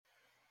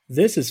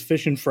This is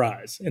Fish and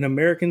Fries, an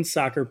American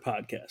soccer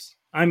podcast.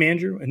 I'm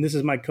Andrew, and this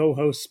is my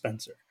co-host,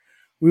 Spencer.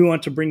 We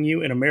want to bring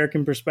you an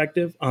American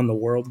perspective on the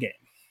world game.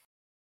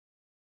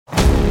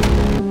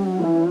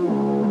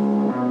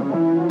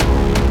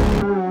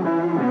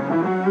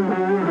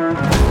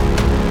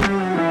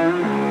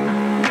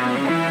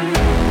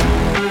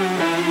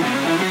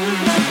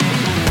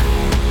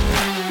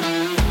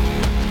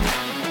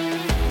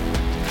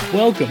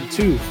 Welcome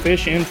to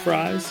Fish and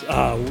Fries.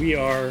 We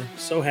are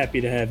so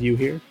happy to have you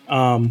here.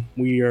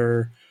 We are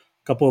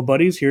a couple of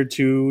buddies here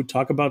to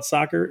talk about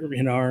soccer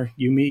in our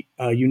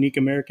unique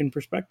American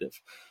perspective.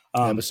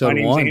 Episode my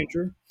name's 1.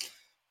 Andrew,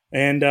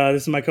 and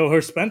this is my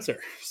co-host Spencer.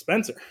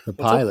 Spencer, The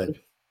what's up, pilot.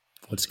 buddy?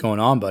 What's going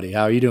on, buddy?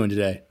 How are you doing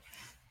today?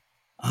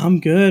 I'm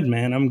good,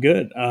 man. I'm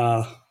good.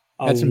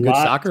 Had some good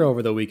soccer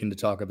over the weekend to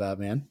talk about,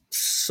 man.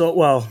 So,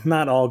 well,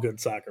 not all good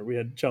soccer. We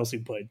had Chelsea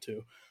played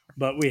too,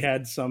 but we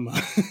had some.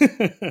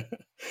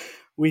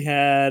 we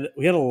had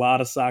a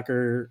lot of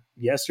soccer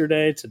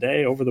yesterday,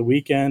 today, over the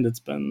weekend. It's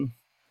been.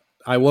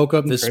 I woke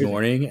up this crazy.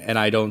 morning, and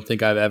I don't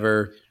think I've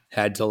ever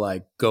had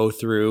to go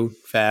through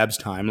Fab's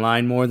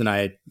timeline more than I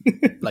had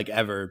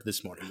ever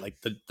this morning.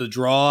 The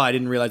draw, I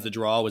didn't realize the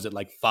draw was at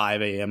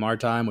 5 a.m. our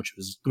time, which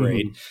was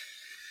great. Mm-hmm.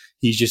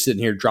 He's just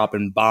sitting here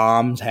dropping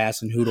bombs,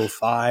 Hasenhüttl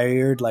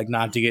fired,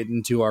 not to get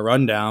into our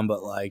rundown, but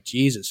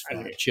Jesus,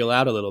 Fab, chill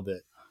out a little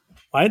bit.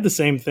 I had the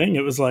same thing.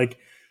 It was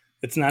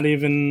it's not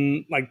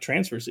even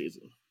transfer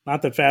season.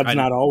 Not that Fab's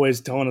not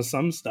always telling us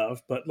some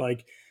stuff, but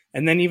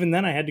and then even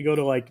then I had to go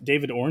to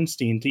David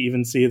Ornstein to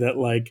even see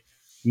that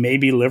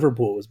maybe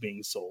Liverpool was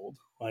being sold.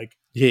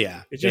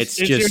 Yeah,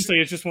 seriously,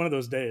 it's just one of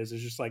those days.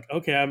 It's just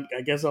okay,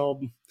 I guess I'll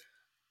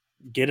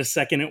get a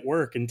second at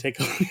work and take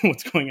a look at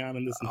what's going on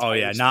in this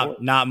entire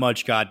sport. Not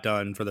much got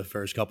done for the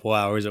first couple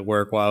hours at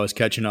work while I was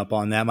catching up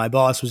on that. My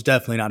boss was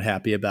definitely not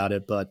happy about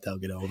it, but they'll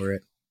get over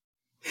it.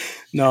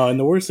 No, and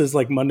the worst is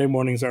Monday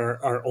mornings are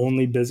our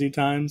only busy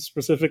times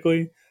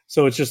specifically.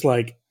 So it's just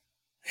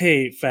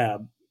hey,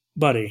 Fab,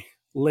 buddy,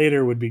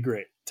 later would be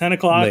great. 10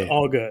 o'clock, later.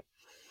 All good.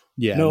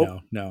 Yeah,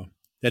 no.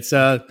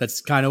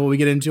 That's kind of what we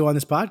get into on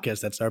this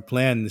podcast. That's our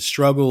plan. The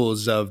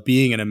struggles of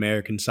being an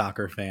American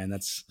soccer fan.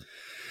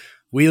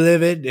 We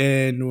live it,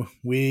 and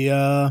we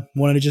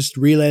wanted to just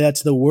relay that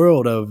to the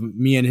world of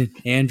me and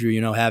Andrew,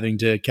 having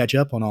to catch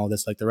up on all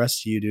this like the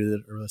rest of you do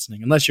that are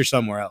listening, unless you're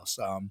somewhere else.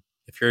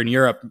 If you're in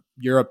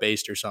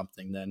Europe-based or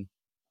something, then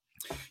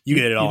you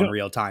get it all in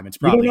real time. It's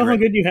probably you don't know great.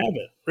 How good you have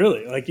it,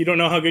 really. You don't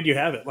know how good you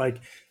have it.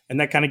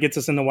 And that kind of gets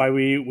us into why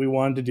we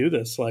wanted to do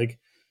this.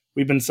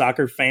 We've been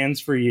soccer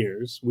fans for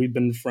years. We've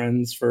been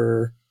friends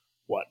for,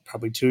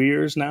 probably 2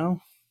 years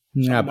now?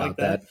 Yeah, about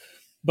that.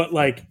 But,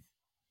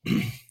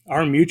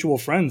 our mutual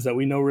friends that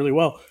we know really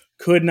well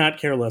could not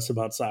care less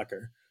about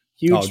soccer.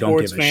 Huge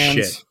sports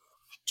fans,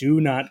 do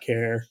not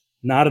care,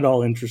 not at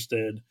all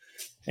interested.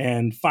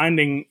 And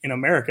finding, in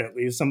America at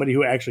least, somebody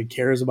who actually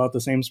cares about the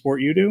same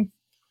sport you do,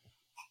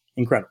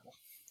 incredible.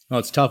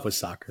 Well, it's tough with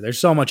soccer. There's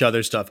so much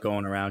other stuff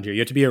going around here. You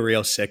have to be a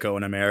real sicko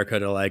in America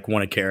to want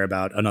to care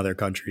about another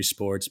country's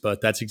sports,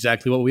 but that's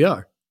exactly what we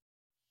are.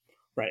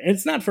 Right. And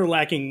it's not for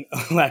lack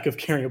of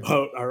caring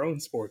about our own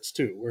sports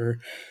too.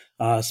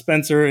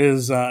 Spencer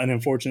is an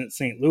unfortunate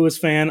St. Louis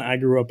fan. I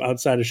grew up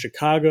outside of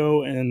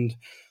Chicago, and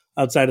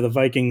outside of the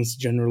Vikings,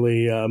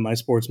 generally my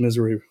sports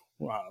misery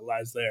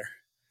lies there.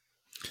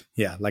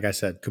 Yeah, like I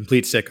said,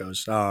 complete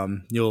sickos.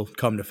 You'll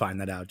come to find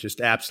that out. Just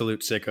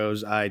absolute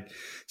sickos. I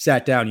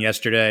sat down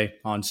yesterday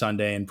on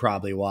Sunday and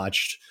probably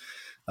watched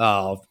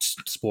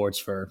sports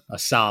for a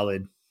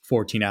solid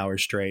 14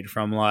 hours straight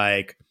from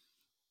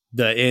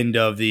the end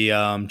of the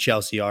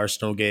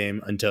Chelsea-Arsenal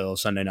game until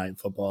Sunday Night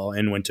Football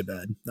and went to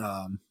bed.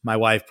 My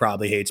wife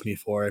probably hates me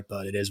for it,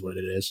 but it is what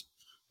it is.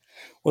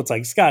 Well,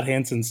 it's Scott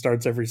Hansen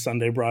starts every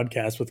Sunday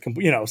broadcast with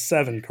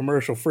 7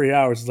 commercial-free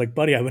hours. It's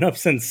buddy, I've been up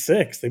since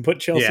 6. They put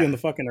Chelsea in the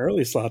fucking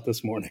early slot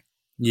this morning.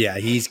 Yeah,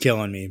 he's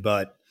killing me,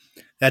 but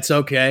that's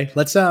okay.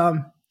 Let's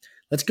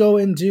go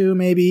into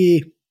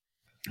maybe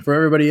for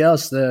everybody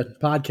else the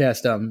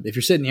podcast. If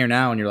you're sitting here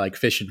now and you're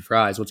Fish and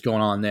Fries, what's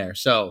going on there?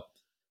 So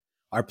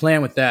our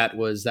plan with that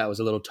was a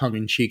little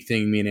tongue-in-cheek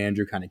thing me and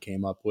Andrew kind of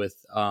came up with,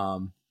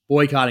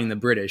 boycotting the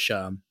British.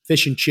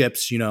 Fish and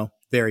chips,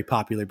 very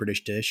popular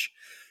British dish.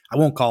 I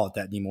won't call it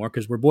that anymore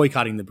because we're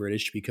boycotting the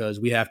British because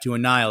we have to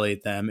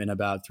annihilate them in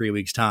about 3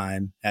 weeks'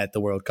 time at the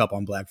World Cup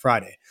on Black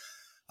Friday.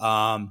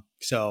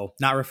 So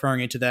not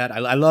referring it to that.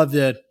 I love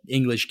the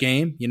English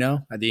game,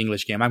 the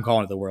English game. I'm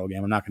calling it the world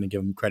game. I'm not going to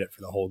give them credit for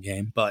the whole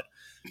game, but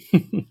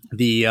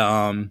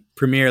the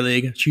Premier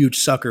League, huge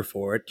sucker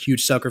for it,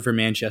 huge sucker for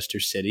Manchester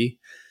City.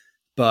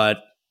 But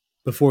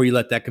before you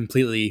let that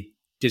completely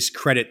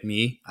discredit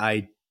me,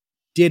 I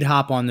did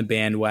hop on the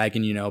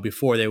bandwagon,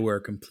 before they were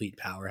a complete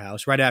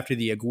powerhouse, right after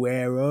the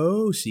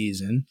Aguero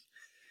season.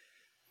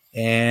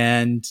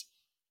 And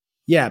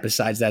yeah,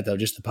 besides that, though,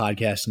 just the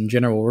podcast in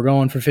general, we're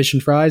going for Fish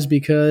and Fries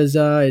because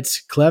it's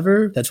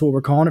clever. That's what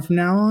we're calling it from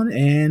now on.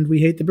 And we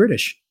hate the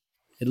British,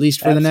 at least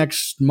for the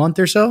next month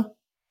or so.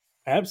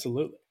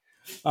 Absolutely.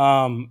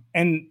 And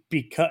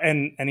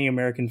any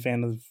American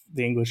fan of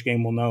the English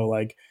game will know,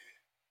 like,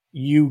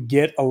 you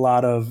get a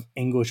lot of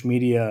English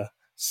media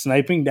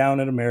sniping down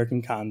at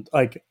American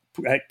like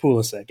at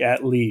Pulisic,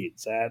 at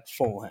Leeds, at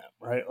Fulham,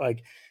 right?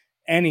 Like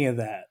any of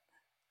that.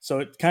 So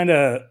it kind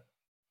of,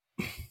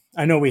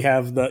 I know we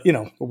have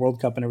the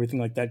World Cup and everything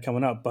like that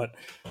coming up, but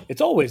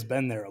it's always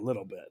been there a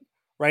little bit,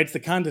 right? It's the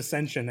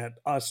condescension at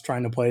us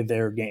trying to play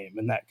their game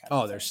and that kind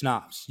of thing. They're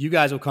snobs. You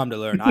guys will come to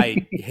learn.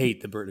 I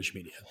hate the British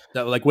media.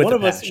 Like with one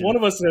of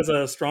us has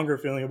a stronger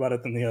feeling about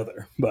it than the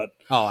other, but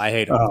I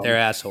hate them. They're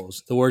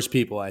assholes. The worst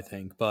people, I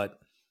think. But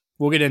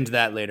we'll get into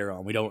that later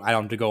on. I don't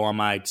have to go on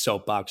my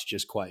soapbox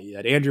just quite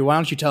yet. Andrew, why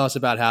don't you tell us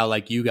about how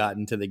like you got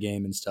into the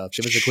game and stuff?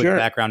 Give us a quick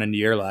background into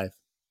your life.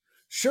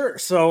 Sure.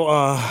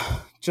 So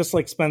just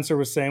like Spencer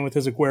was saying with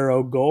his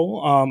Aguero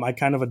goal, I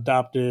kind of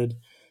adopted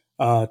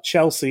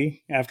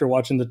Chelsea after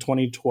watching the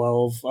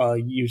 2012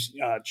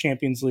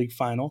 Champions League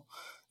final.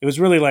 It was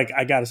really like,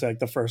 I got to say, like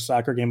the first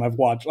soccer game I've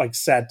watched, like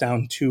sat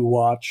down to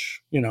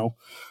watch,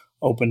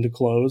 open to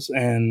close.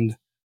 And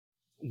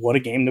what a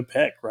game to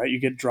pick, right?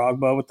 You get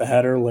Drogba with the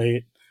header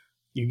late.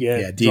 You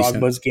get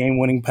Drogba's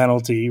game-winning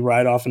penalty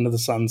right off into the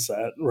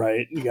sunset,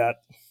 right? You got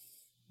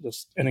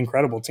just an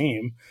incredible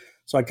team.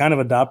 So I kind of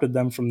adopted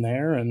them from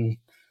there, and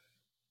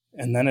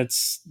then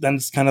it's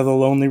kind of the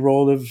lonely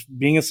road of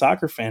being a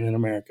soccer fan in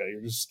America.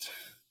 You're just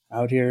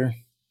out here.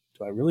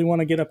 Do I really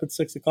want to get up at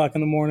 6 o'clock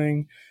in the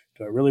morning?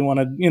 Do I really want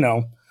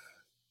to,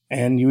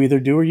 and you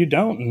either do or you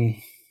don't.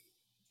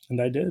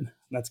 And I did. And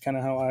that's kind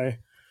of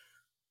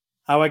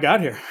how I got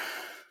here.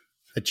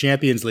 The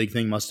Champions League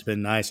thing must have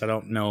been nice. I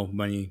don't know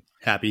many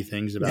happy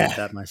things about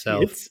that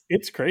myself.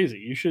 It's crazy.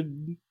 You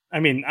should. I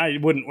mean, I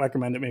wouldn't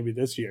recommend it maybe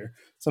this year,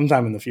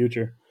 sometime in the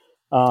future.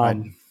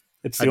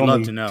 It's the only.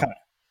 Love to know.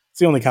 It's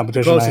the only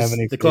competition I have.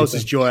 The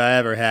closest joy I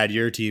ever had,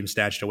 your team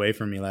snatched away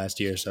from me last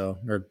year,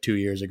 or 2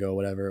 years ago,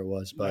 whatever it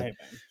was. But right,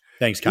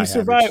 thanks, Kai.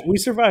 We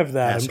survived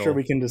that. Asshole. I'm sure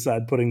we can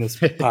decide putting this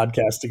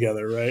podcast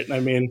together, right?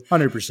 I mean,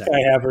 100%.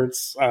 Kai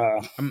Havertz.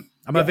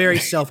 I'm a very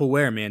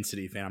self-aware Man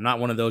City fan. I'm not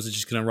one of those that's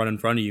just going to run in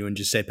front of you and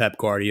just say Pep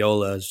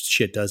Guardiola's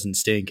shit doesn't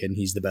stink and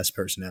he's the best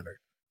person ever.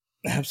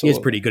 Absolutely. He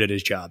is pretty good at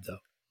his job, though.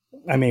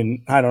 I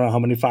mean, I don't know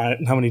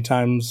how many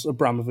times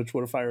Abramovich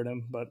would have fired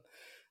him, but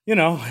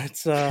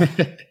it's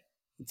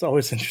it's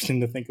always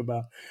interesting to think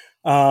about.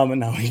 And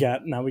now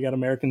we got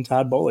American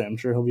Todd Bowley. I'm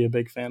sure he'll be a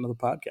big fan of the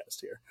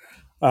podcast here.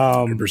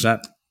 100%.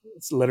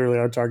 It's literally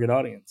our target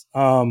audience.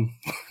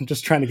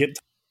 Just trying to get.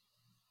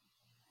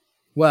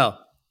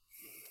 Well,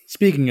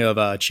 speaking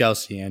of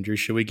Chelsea, Andrew,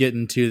 should we get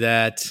into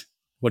that?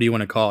 What do you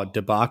want to call it?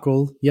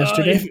 Debacle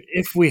yesterday?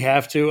 If we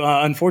have to.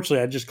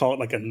 Unfortunately, I'd just call it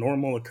like a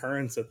normal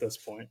occurrence at this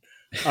point.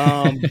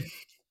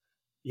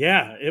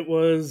 Yeah, it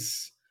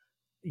was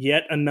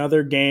yet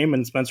another game,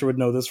 and Spencer would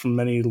know this from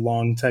many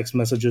long text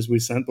messages we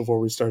sent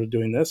before we started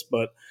doing this,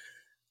 but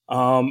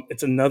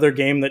it's another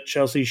game that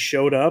Chelsea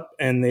showed up,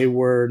 and they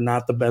were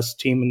not the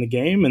best team in the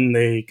game, and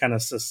they kind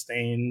of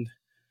sustained.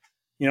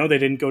 They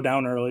didn't go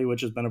down early,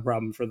 which has been a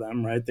problem for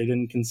them, right? They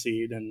didn't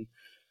concede,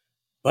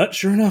 but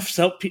sure enough,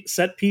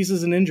 set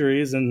pieces and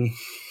injuries, and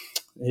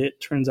it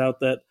turns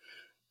out that,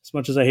 as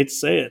much as I hate to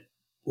say it,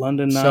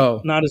 London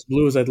not as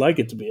blue as I'd like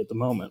it to be at the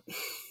moment.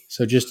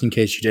 So just in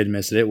case you did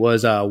miss it, it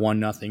was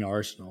 1-0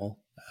 Arsenal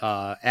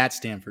at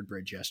Stamford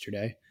Bridge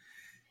yesterday,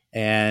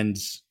 and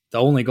the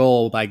only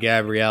goal by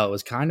Gabriel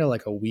was kind of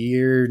like a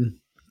weird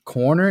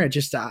corner.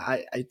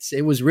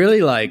 It was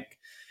really like.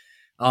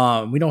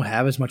 We don't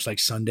have as much like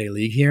Sunday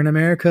League here in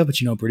America, but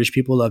British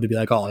people love to be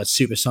like, oh, that's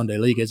super Sunday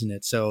League, isn't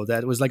it? So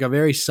that was like a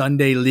very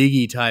Sunday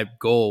League-y type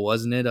goal,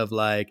 wasn't it? Of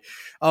like,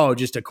 oh,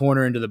 just a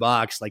corner into the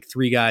box, like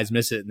 3 guys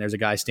miss it, and there's a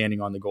guy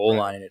standing on the goal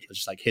line, and it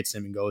just like hits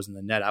him and goes in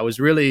the net.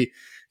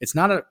 It's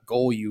not a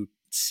goal you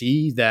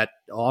see that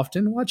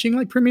often watching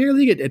like Premier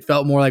League. It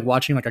felt more like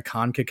watching like a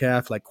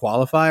CONCACAF like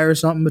qualifier or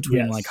something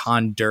between like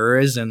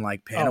Honduras and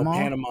like Panama. Oh,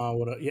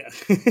 Panama, yeah.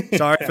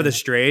 Sorry for the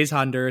strays,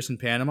 Honduras and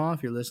Panama,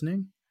 if you're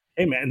listening.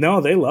 Hey man,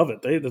 no, they love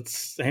it.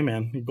 Hey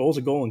man, a goal's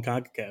a goal in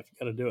CONCACAF. You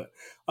got to do it.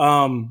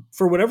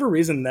 For whatever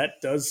reason,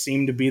 that does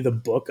seem to be the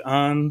book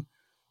on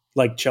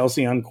like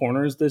Chelsea on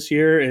corners this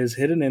year is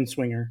hit an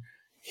in-swinger,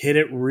 hit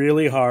it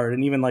really hard,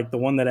 and even like the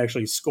one that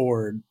actually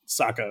scored,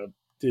 Saka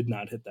did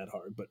not hit that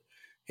hard, but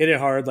hit it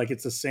hard. Like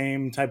it's the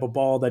same type of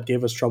ball that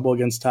gave us trouble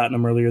against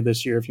Tottenham earlier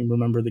this year. If you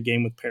remember the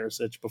game with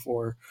Perisic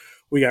before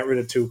we got rid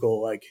of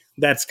Tuchel, like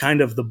that's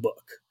kind of the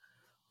book,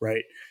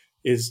 right?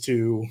 Is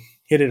to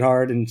hit it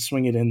hard and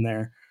swing it in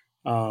there.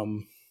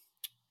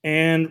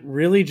 And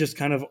really just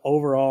kind of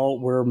overall,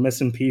 we're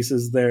missing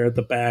pieces there at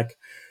the back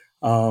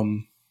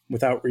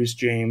without Reece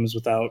James,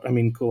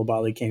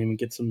 Koulibaly can't even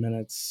get some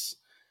minutes.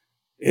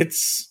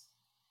 It's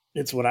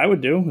what I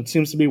would do. It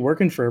seems to be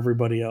working for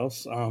everybody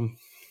else.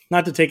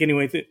 Not to take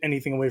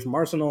anything away from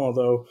Arsenal,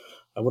 although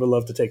I would have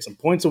loved to take some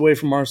points away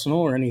from Arsenal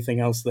or anything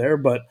else there.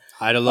 But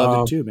I'd have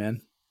loved it too,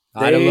 man.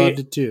 I'd have loved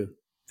it too.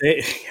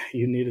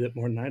 You needed it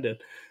more than I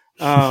did.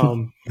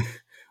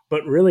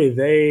 But really,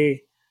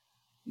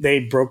 they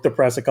broke the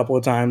press a couple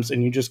of times,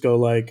 and you just go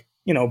like,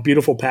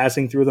 beautiful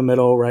passing through the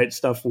middle, right?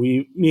 Stuff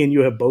me and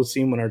you have both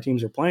seen when our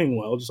teams are playing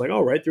well, just like,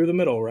 oh, right through the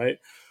middle, right?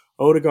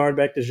 Odegaard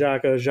back to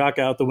Xhaka, Xhaka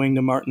out the wing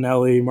to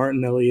Martinelli,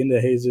 Martinelli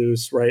into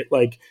Jesus, right?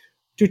 Like,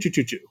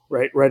 choo-choo-choo-choo,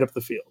 right up the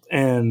field.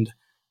 And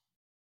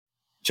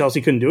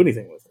Chelsea couldn't do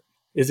anything with it.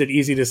 Is it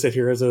easy to sit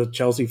here as a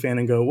Chelsea fan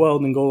and go, well,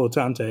 N'Golo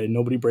Kante,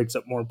 nobody breaks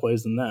up more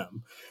plays than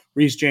them.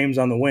 Reece James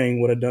on the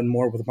wing would have done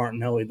more with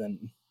Martinelli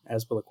than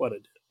Azpilicueta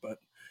did. But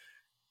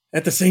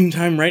at the same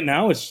time, right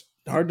now, it's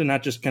hard to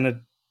not just kind of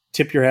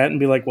tip your hat and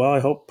be like, well, I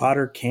hope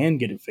Potter can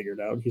get it figured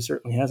out. He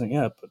certainly hasn't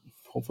yet, but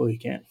hopefully he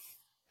can.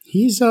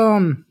 He's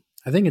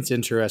I think it's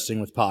interesting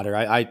with Potter.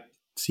 I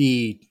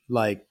see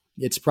like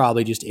it's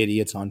probably just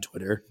idiots on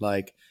Twitter,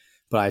 like,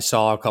 but I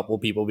saw a couple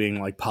of people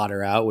being like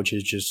Potter out, which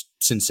is just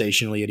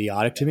sensationally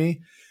idiotic to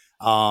me.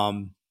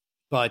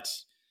 But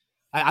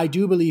I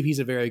do believe he's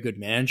a very good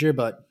manager,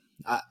 but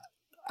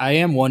I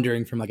am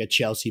wondering from like a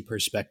Chelsea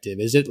perspective,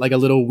 is it like a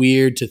little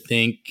weird to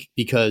think,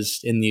 because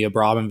in the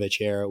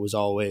Abramovich era, it was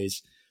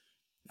always,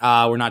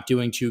 we're not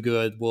doing too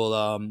good,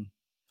 we'll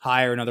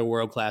hire another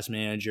world-class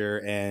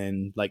manager,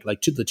 and like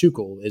the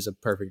Tuchel is a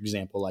perfect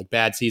example, like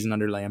bad season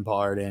under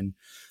Lampard, and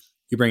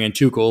you bring in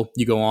Tuchel,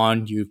 you go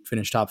on, you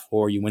finish top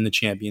 4, you win the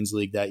Champions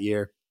League that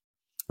year.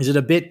 Is it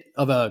a bit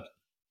of a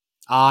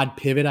odd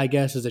pivot, I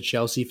guess, as a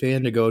Chelsea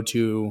fan to go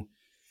to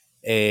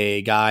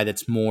a guy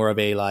that's more of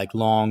a like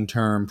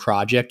long-term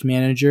project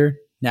manager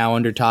now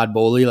under Todd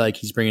Bowley? Like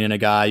he's bringing in a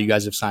guy, you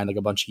guys have signed like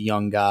a bunch of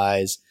young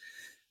guys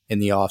in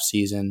the off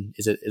season.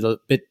 Is it a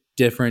bit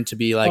different to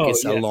be like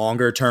a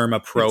longer term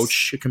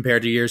approach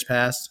compared to years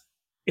past?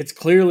 It's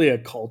clearly a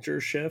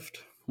culture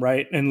shift,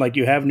 right? And like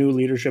you have new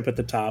leadership at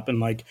the top, and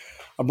like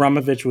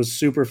Abramovich was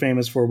super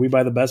famous for, we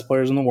buy the best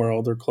players in the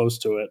world or close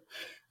to it,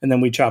 and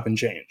then we chop and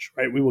change,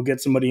 right? We will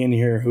get somebody in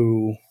here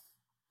who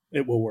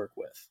it will work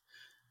with.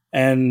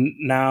 And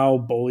now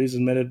Bowley's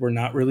admitted we're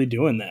not really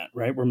doing that,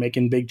 right? We're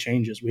making big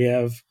changes. We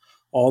have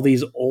all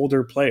these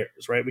older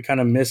players, right? We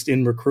kind of missed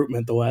in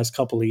recruitment the last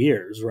couple of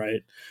years,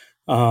 right?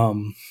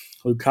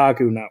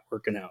 Lukaku not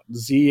working out,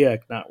 Ziyech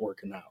not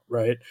working out,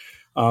 right?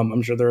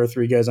 I'm sure there are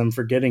 3 guys I'm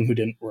forgetting who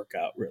didn't work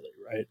out really,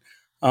 right?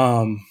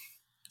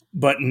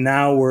 But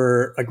now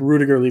we're like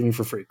Rudiger leaving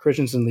for free,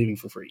 Christensen leaving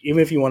for free.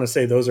 Even if you want to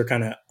say those are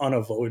kind of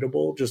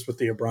unavoidable just with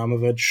the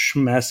Abramovich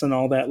mess and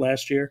all that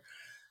last year,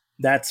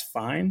 that's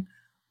fine.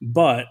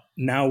 But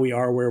now we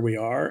are where we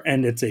are,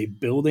 and it's a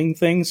building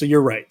thing. So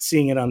you're right.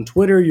 Seeing it on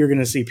Twitter, you're going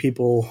to see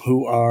people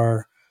who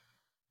are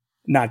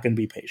not going to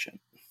be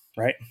patient,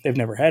 right? They've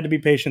never had to be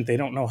patient. They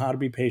don't know how to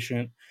be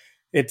patient.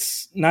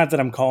 It's not that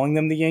I'm calling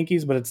them the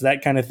Yankees, but it's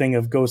that kind of thing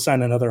of go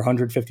sign another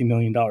 $150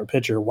 million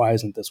pitcher. Why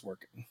isn't this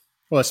working?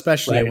 Well,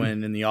 especially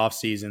when in the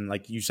offseason,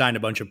 like you signed a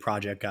bunch of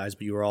project guys,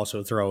 but you were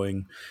also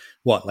throwing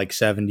like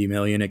 $70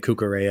 million at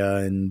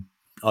Cucurella and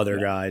other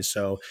guys.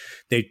 So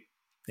they're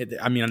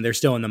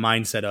still in the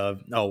mindset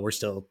of, oh, we're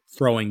still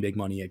throwing big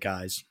money at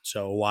guys,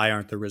 so why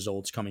aren't the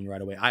results coming right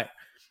away?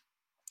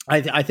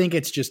 I think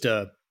it's just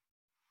a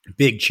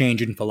big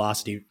change in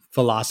philosophy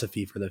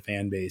for the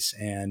fan base,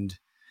 and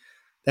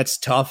that's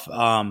tough.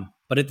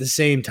 But at the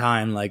same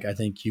time, like I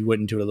think you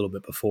went into it a little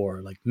bit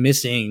before, like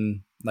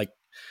missing, like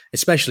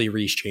especially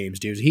Reece James,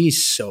 dude.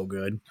 He's so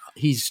good.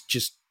 He's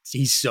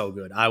so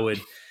good.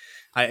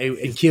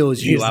 It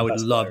kills you. I would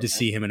love to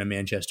see him in a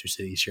Manchester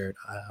City shirt.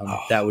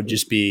 That would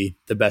just be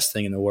the best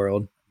thing in the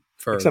world.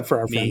 Except for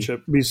our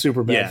friendship, it'd be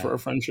super bad for our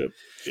friendship.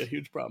 It'd be a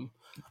huge problem.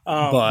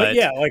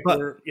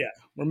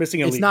 We're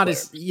missing a league player.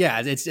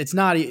 It's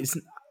not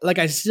like,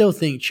 I still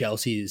think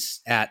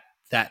Chelsea's at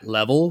that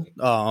level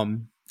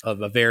of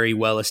a very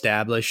well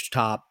established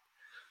top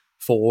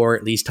 4,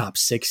 at least top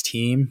 6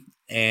 team,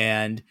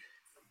 and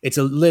it's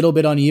a little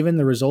bit uneven.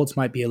 The results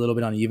might be a little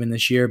bit uneven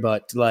this year,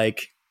 but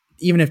like,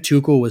 even if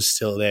Tuchel was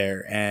still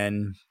there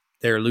and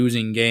they're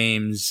losing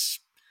games,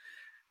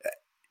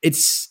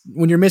 it's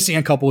when you're missing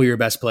a couple of your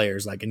best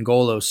players, like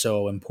N'Golo's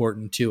so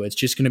important too. It's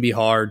just going to be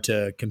hard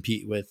to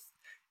compete with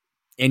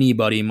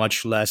anybody,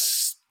 much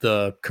less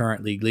the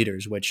current league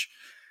leaders, which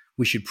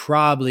we should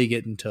probably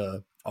get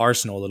into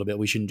Arsenal a little bit.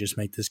 We shouldn't just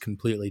make this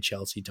completely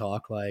Chelsea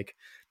talk. Like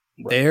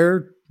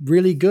they're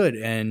really good,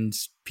 and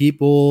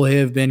people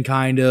have been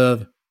kind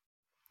of,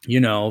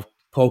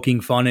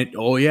 poking fun at,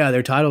 oh yeah,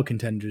 they're title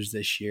contenders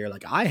this year.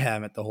 Like I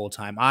haven't the whole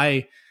time.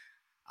 I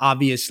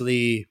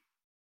obviously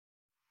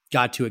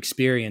got to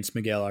experience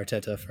Mikel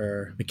Arteta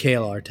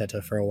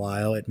for a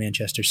while at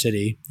Manchester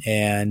City,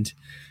 and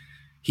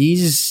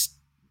he's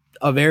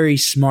a very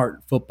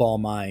smart football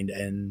mind,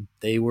 and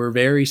they were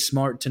very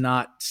smart to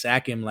not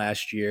sack him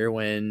last year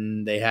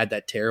when they had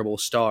that terrible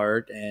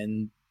start,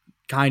 and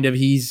kind of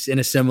he's in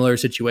a similar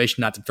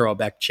situation, not to throw it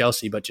back to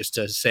Chelsea, but just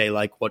to say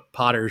like what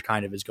Potter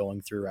kind of is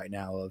going through right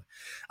now.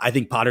 I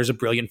think Potter's a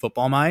brilliant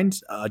football mind,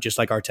 just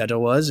like Arteta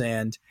was.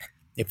 And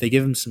if they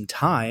give him some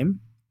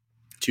time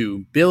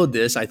to build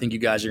this, I think you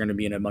guys are going to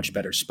be in a much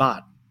better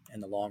spot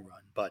in the long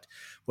run. But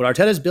what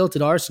Arteta's built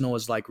at Arsenal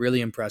is like really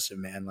impressive,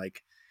 man.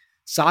 Like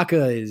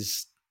Saka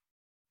he's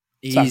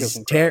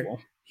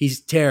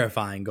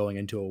terrifying going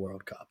into a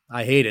World Cup.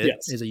 I hate it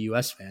as a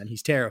US fan.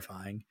 He's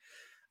terrifying.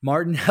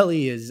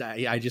 Martinelli is,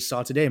 I just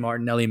saw today,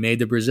 Martinelli made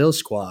the Brazil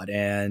squad,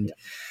 and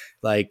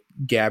like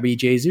Gabby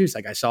Jesus,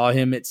 like I saw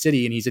him at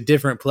City, and he's a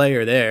different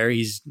player there.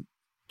 He's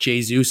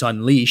Jesus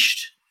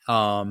unleashed.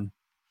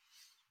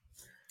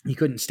 He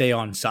couldn't stay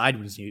on side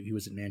when he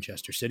was at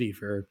Manchester City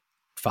for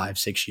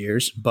 5-6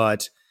 years,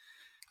 but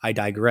I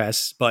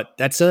digress. But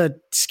that's a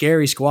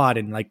scary squad,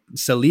 and like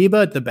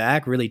Saliba at the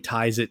back really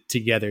ties it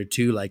together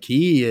too. Like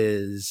he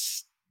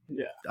is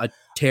a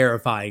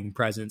terrifying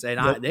presence, and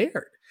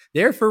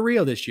they're for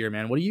real this year,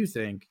 man. What do you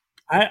think?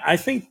 I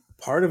think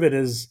part of it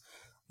is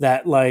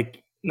that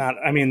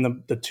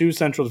the two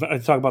central. I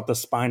talk about the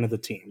spine of the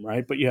team,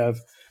 right? But you have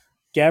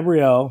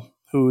Gabriel,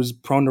 who's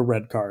prone to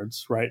red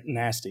cards, right?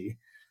 Nasty.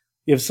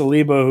 You have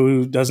Saliba,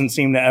 who doesn't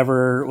seem to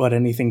ever let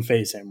anything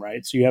phase him,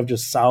 right? So you have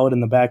just solid in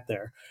the back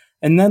there.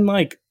 And then,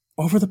 like,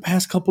 over the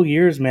past couple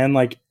years, man,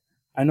 like,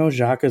 I know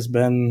Xhaka has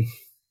been,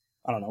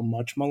 I don't know,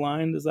 much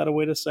maligned. Is that a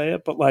way to say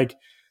it? But, like,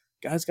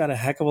 guy's got a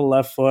heck of a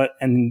left foot,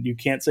 and you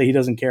can't say he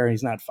doesn't care and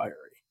he's not fiery.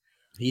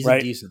 He's a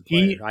decent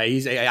player.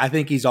 I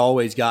think he's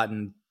always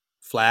gotten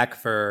flack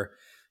for,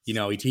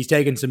 he's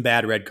taken some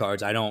bad red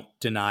cards. I don't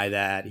deny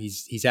that.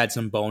 He's had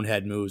some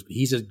bonehead moves, but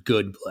he's a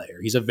good player.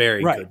 He's a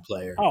very good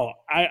player. Oh,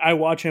 I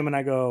watch him and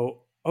I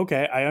go,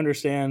 okay, I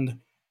understand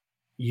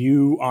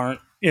you aren't,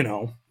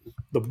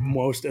 the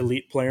most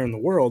elite player in the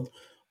world,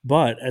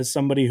 but as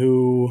somebody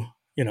who,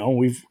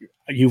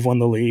 you've won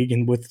the league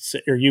and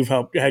or you've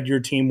had your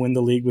team win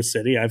the league with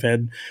City. I've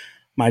had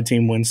my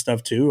team win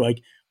stuff too.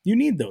 Like, you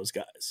need those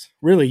guys.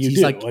 Really, you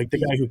do. Like the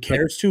guy who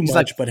cares too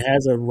much, but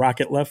has a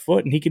rocket left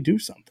foot and he could do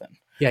something.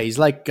 Yeah, he's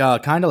like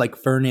kind of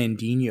like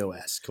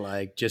Fernandinho-esque,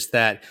 like just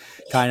that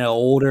kind of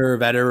older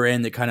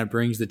veteran that kind of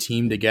brings the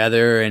team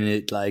together, and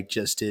it like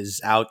just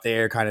is out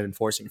there kind of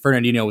enforcing.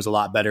 Fernandinho was a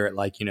lot better at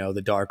like,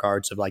 the dark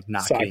arts of like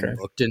not getting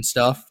booked and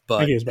stuff. But I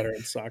think he was better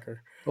at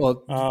soccer.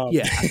 Well,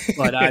 yeah,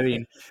 but I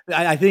mean,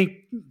 I think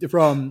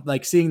from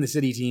like seeing the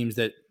City teams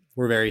that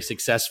were very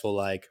successful,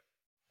 like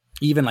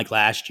even like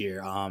last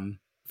year,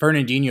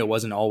 Fernandinho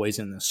wasn't always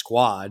in the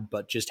squad,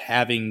 but just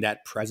having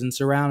that presence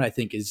around, I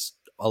think, is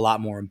a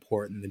lot more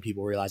important than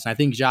people realize. And I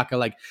think Xhaka,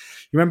 like,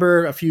 you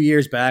remember a few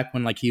years back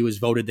when like he was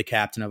voted the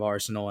captain of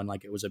Arsenal, and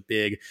like it was a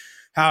big,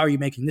 how are you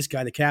making this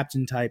guy the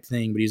captain type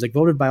thing? But he's like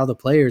voted by all the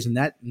players, and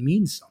that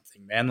means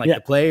something, man. Like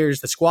the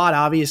players, the squad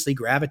obviously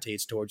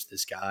gravitates towards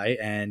this guy,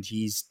 and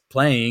he's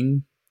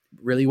playing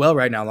really well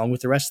right now, along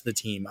with the rest of the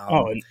team.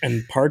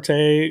 And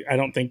Partey, I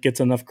don't think gets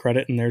enough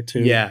credit in there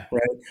too. Yeah,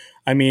 right.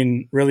 I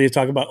mean, really, you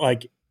talk about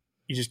like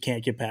you just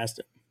can't get past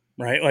it,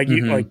 right? Like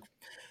you like.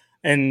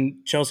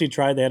 And Chelsea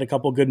tried. They had a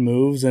couple good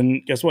moves,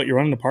 and guess what? You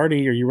run into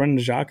Partey, or you run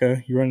into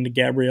Xhaka, you run into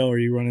Gabriel, or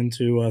you run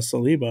into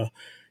Saliba.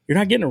 You're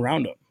not getting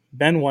around them.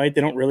 Ben White,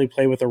 they don't really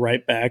play with a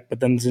right back, but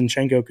then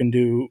Zinchenko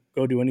can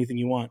go do anything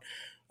you want.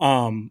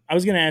 I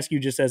was going to ask you,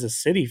 just as a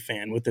City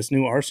fan with this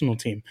new Arsenal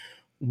team,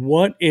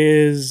 what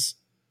is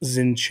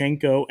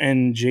Zinchenko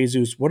and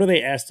Jesus? What are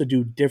they asked to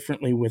do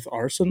differently with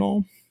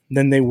Arsenal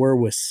than they were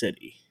with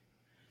City?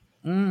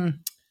 I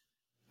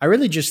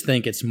really just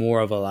think it's more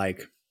of a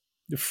like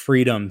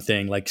freedom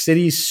thing. Like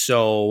City's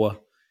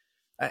so,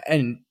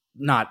 and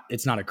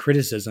it's not a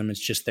criticism, it's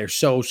just they're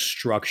so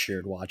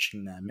structured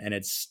watching them, and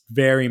it's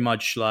very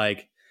much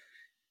like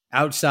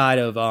outside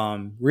of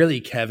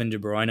really Kevin De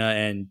Bruyne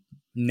and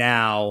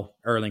now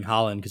Erling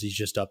Haaland, because he's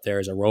just up there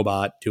as a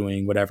robot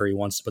doing whatever he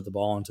wants to put the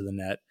ball into the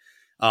net.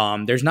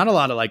 There's not a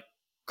lot of like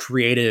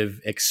creative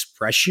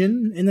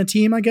expression in the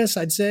team, I guess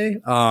I'd say.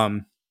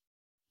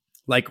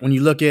 Like when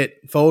you look at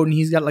Foden,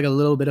 he's got like a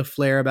little bit of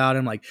flair about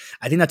him. Like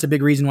I think that's a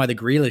big reason why the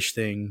Grealish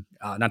thing,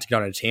 not to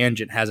get on a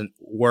tangent, hasn't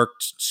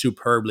worked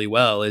superbly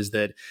well, is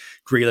that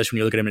Grealish, when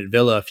you look at him at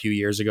Villa a few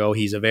years ago,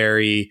 he's a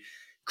very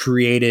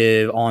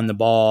creative, on the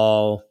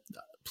ball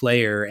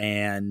player,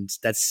 and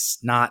that's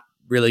not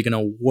really going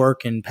to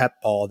work in Pep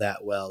ball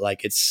that well.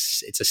 Like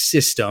it's a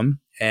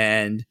system,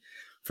 and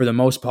for the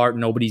most part,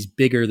 nobody's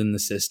bigger than the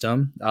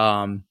system.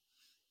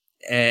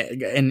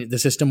 And the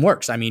system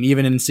works. I mean,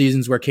 even in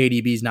seasons where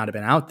KDB's not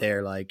been out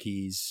there, like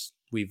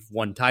we've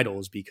won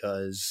titles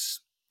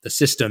because the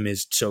system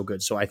is so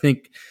good. So I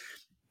think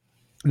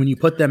when you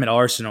put them at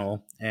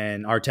Arsenal,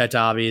 and Arteta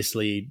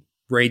obviously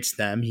rates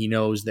them, he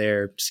knows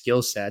their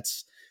skill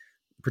sets,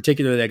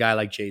 particularly a guy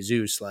like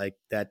Jesus, like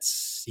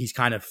he's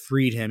kind of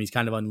freed him. He's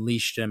kind of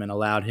unleashed him and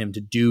allowed him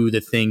to do the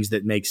things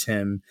that makes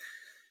him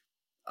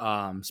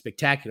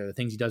spectacular, the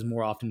things he does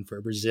more often for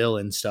Brazil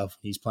and stuff.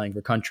 He's playing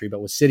for country, but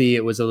with City,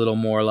 it was a little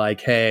more like,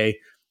 hey,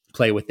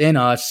 play within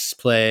us,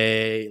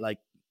 play like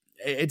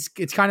it's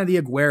kind of the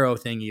Aguero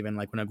thing. Even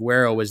like when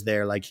Aguero was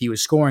there, like he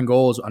was scoring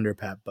goals under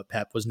Pep, but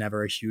Pep was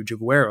never a huge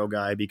Aguero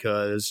guy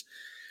because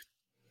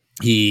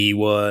he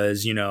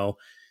was,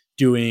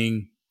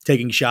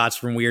 taking shots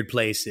from weird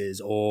places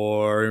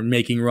or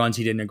making runs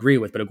he didn't agree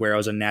with. But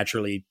Aguero's a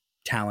naturally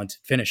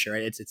talented finisher.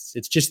 Right?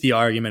 It's just the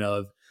argument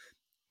of,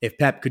 if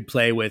Pep could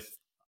play with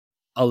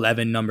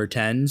 11 number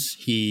 10s,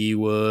 he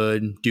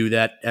would do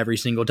that every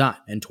single time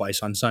and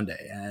twice on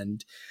Sunday.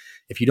 And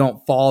if you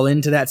don't fall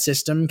into that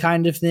system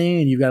kind of thing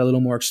and you've got a little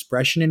more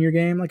expression in your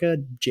game, like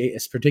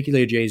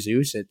particularly a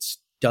Jesus, it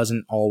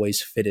doesn't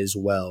always fit as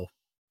well.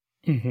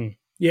 Mm-hmm.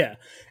 Yeah.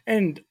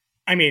 And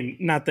I mean,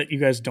 not that you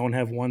guys don't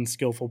have one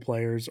skillful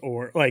players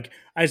or like,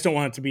 I just don't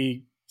want it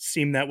to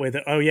seem that way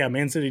that, oh yeah,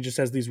 Man City just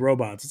has these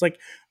robots. It's like,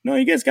 no,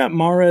 you guys got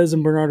Mahrez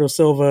and Bernardo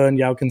Silva and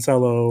João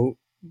Cancelo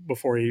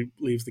before he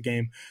leaves the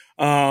game.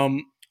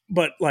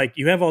 But like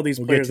you have all these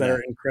players that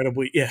are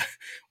incredibly,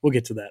 we'll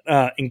get to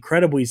that,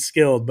 incredibly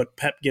skilled, but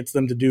Pep gets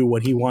them to do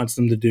what he wants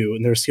them to do.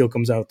 And their skill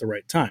comes out at the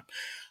right time.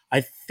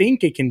 I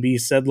think it can be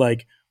said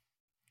like,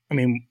 I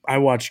mean, I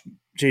watched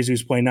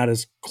Jesus play not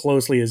as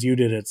closely as you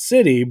did at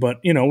City, but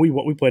you know,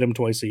 we played him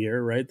twice a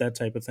year, right? That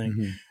type of thing.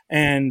 Mm-hmm.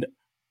 And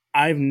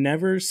I've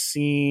never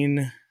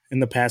seen in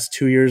the past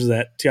 2 years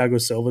that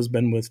Thiago Silva's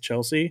been with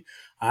Chelsea.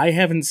 I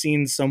haven't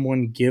seen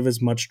someone give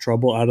as much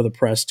trouble out of the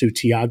press to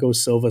Thiago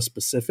Silva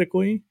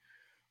specifically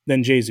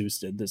than Jesus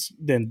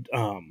did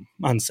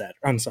on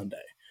Sunday.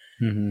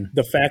 Mm-hmm.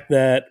 The fact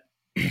that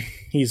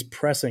he's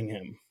pressing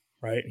him,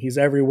 right? He's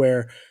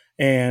everywhere.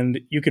 And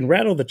you can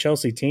rattle the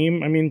Chelsea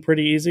team, I mean,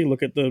 pretty easy.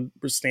 Look at the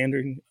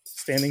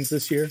standings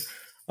this year.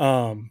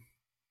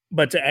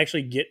 But to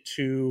actually get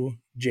to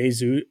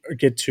Jesus, or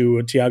get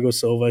to Thiago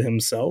Silva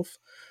himself,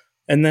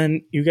 and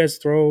then you guys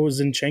throw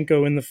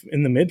Zinchenko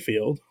in the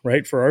midfield,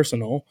 right, for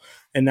Arsenal.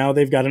 And now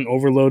they've got an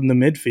overload in the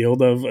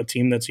midfield of a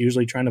team that's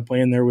usually trying to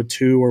play in there with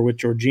two or with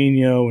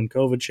Jorginho and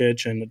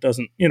Kovacic. And it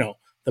doesn't, you know,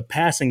 the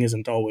passing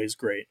isn't always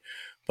great.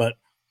 But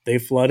they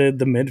flooded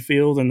the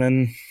midfield and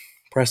then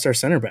pressed our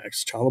center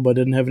backs. Chalobah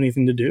didn't have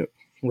anything to do,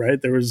 right?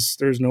 There was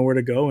nowhere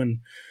to go. And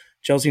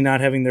Chelsea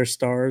not having their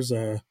stars,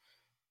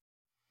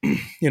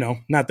 you know,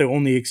 not the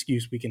only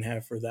excuse we can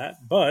have for that.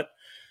 But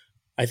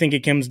I think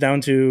it comes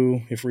down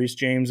to if Reece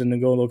James and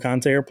N'Golo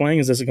Kante are playing,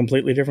 is this a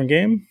completely different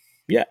game?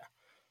 Yeah.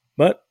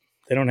 But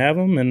they don't have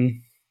them,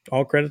 and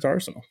all credit to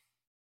Arsenal.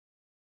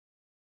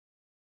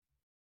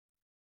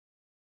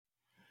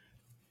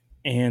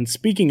 And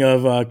speaking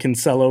of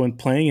Cancelo and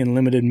playing in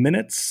limited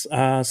minutes,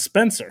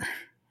 Spencer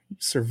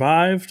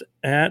survived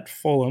at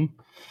Fulham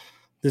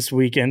this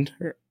weekend.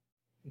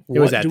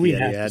 What do we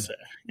have to say?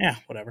 Yeah,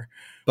 whatever.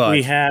 But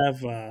we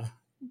have.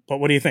 But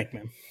what do you think,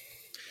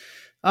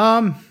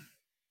 man?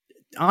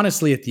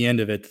 Honestly, at the end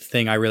of it, the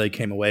thing I really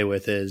came away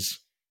with is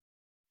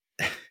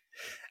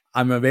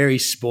I'm a very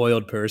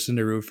spoiled person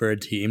to root for a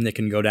team that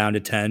can go down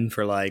to 10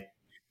 for like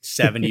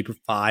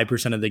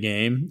 75% of the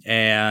game,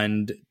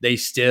 and they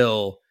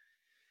still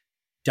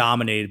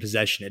dominated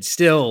possession. It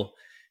still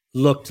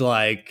looked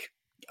like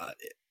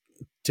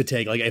to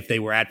take, like if they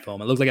were at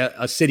Fulham, it looked like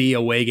a City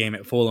away game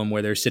at Fulham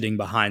where they're sitting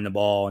behind the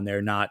ball and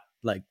they're not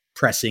like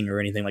pressing or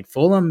anything. Like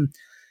Fulham,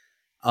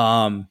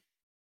 man,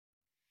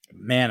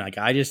 like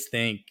I just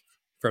think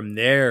from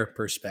their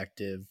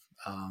perspective,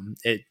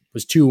 it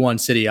was 2-1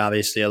 City,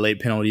 obviously a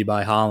late penalty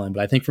by Haaland.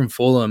 But I think from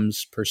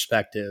Fulham's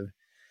perspective,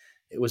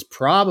 it was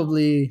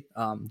probably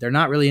they're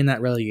not really in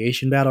that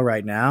relegation battle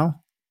right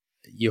now.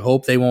 You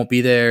hope they won't be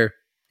there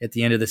at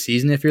the end of the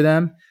season if you're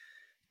them.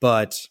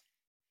 But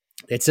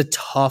it's a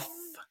tough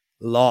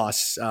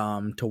loss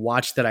to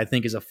watch that, I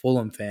think, as a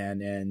Fulham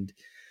fan, and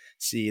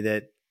see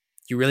that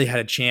you really had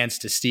a chance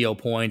to steal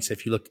points.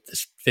 If you looked at the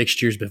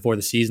fixtures before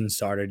the season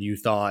started, you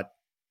thought,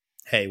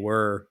 hey,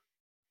 we're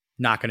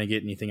not going to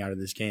get anything out of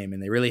this game.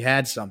 And they really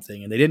had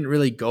something, and they didn't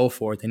really go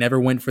for it. They never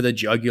went for the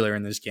jugular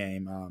in this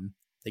game.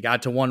 They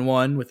got to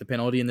 1-1 with the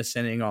penalty and the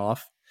sending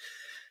off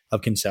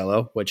of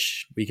Cancelo,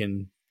 which we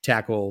can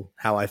tackle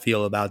how I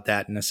feel about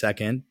that in a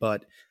second.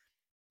 But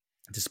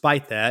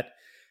despite that,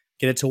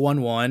 get it to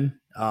 1-1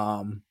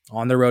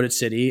 on the road at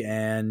City,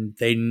 and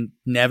they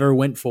never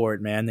went for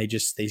it, man. They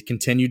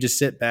continued to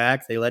sit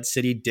back. They let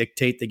City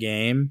dictate the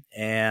game,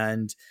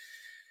 and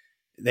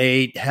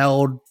they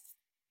held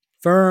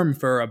firm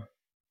for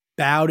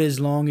about as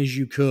long as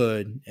you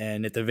could.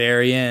 And at the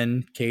very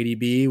end,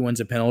 KDB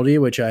wins a penalty,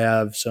 which I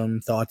have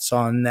some thoughts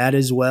on that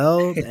as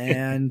well.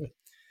 And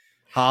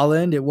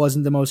Haaland, it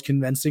wasn't the most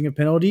convincing of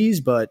penalties,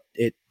 but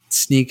it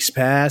sneaks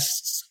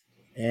past.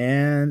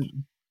 And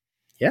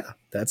yeah,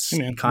 that's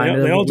kind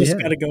of they all just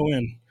got to go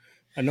in.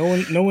 And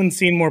no one's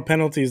seen more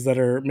penalties that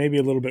are maybe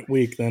a little bit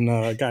weak than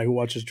a guy who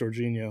watches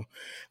Jorginho.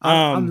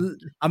 I'm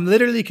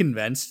literally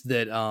convinced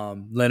that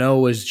Leno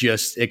was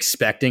just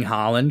expecting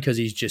Haaland because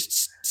he's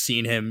just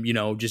seen him,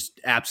 just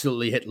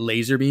absolutely hit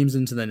laser beams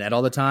into the net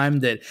all the time.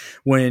 That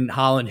when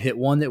Haaland hit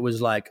one that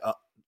was like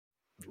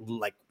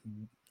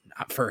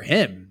for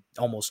him,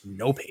 almost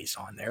no pace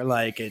on there.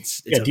 Like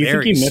it's a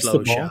very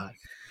slow shot.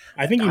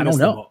 I think he missed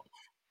the ball.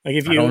 Like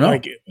if you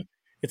like.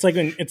 It's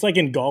like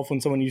in golf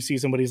when you see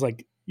somebody's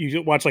like,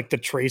 you watch like the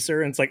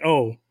tracer and it's like,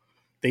 oh,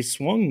 they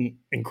swung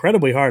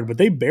incredibly hard, but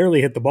they barely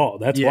hit the ball.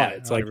 That's why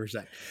it's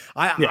 100%.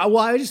 I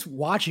was just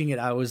watching it.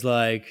 I was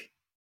like,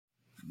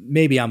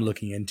 maybe I'm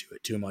looking into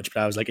it too much,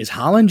 but I was like, is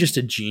Haaland just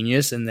a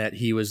genius in that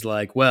he was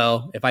like,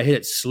 well, if I hit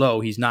it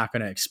slow, he's not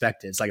going to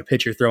expect it. It's like a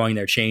pitcher throwing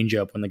their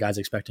changeup when the guy's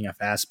expecting a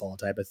fastball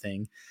type of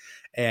thing.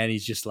 And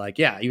he's just like,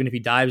 yeah, even if he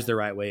dives the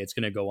right way, it's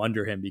going to go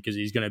under him because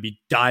he's going to be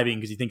diving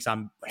because he thinks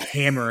I'm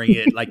hammering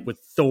it like with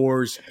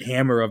Thor's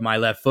hammer of my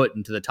left foot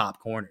into the top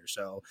corner.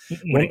 So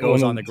when it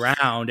goes on the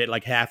ground at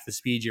like half the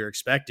speed you're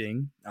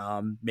expecting,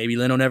 maybe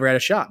Leno never had a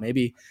shot.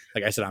 Maybe,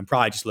 like I said, I'm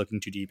probably just looking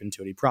too deep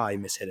into it. He probably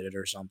mishit it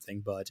or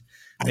something. But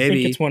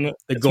maybe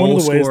the goal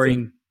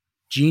scoring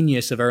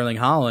genius of Erling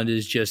Haaland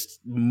is just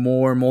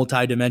more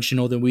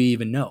multidimensional than we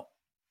even know.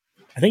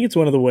 I think it's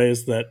one of the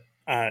ways that,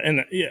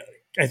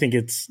 I think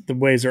the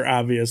ways are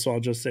obvious, so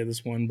I'll just say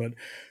this one, but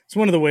it's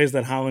one of the ways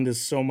that Haaland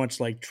is so much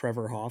like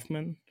Trevor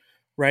Hoffman,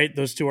 right?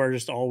 Those two are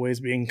just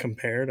always being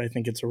compared. I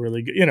think it's a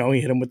really good,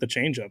 he hit him with the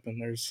changeup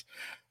and there's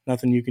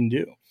nothing you can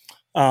do,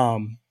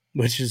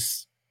 which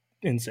is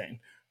insane.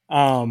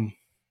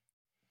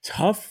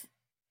 Tough.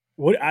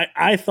 What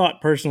I thought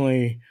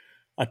personally,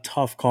 a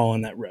tough call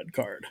on that red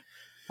card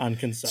on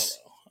Cancelo.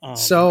 I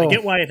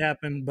get why it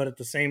happened, but at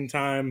the same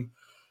time,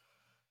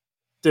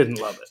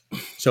 didn't love it.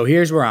 So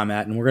here's where I'm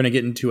at, and we're going to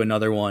get into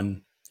another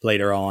one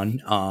later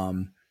on.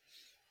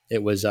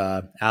 It was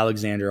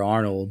Alexander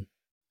Arnold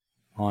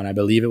on, I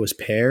believe it was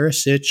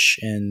Perisic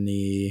in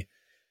the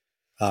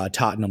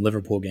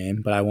Tottenham-Liverpool game,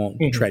 but I won't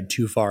tread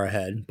too far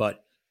ahead.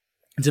 But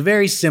it's a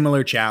very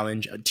similar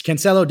challenge.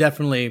 Cancelo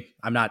definitely,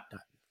 I'm not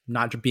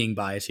being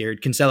biased here,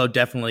 Cancelo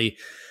definitely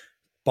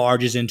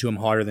barges into him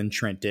harder than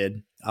Trent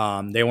did.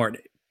 They weren't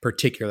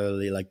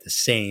particularly like the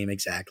same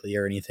exactly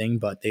or anything,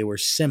 but they were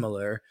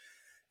similar.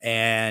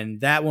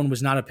 And that one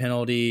was not a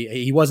penalty.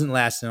 He wasn't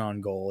last in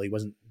on goal. He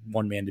wasn't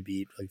one man to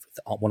beat, like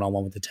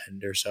one-on-one with the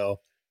tender.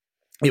 So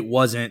it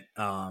wasn't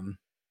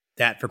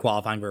that for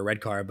qualifying for a red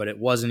card, but it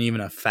wasn't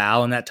even a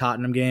foul in that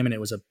Tottenham game. And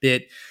it was a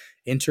bit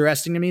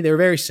interesting to me. They were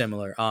very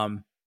similar.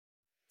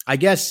 I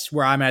guess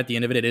where I'm at the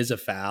end of it, it is a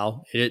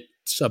foul.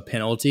 It's a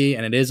penalty,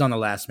 and it is on the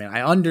last man.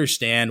 I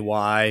understand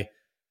why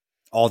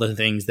all the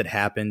things that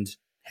happened.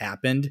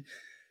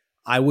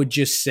 I would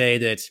just say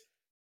that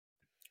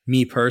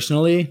me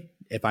personally,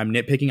 if I'm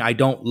nitpicking, I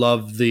don't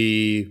love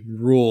the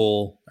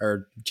rule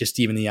or just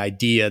even the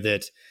idea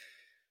that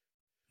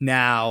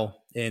now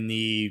in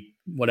the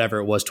whatever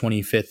it was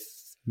 25th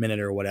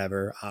minute or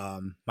whatever,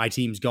 my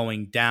team's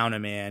going down a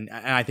man.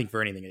 And I think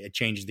for anything, it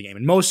changes the game.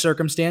 In most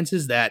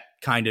circumstances, that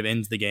kind of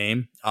ends the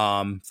game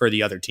for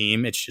the other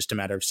team. It's just a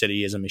matter of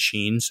City as a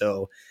machine,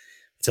 so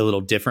it's a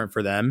little different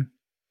for them.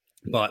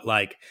 But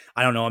like,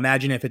 I don't know.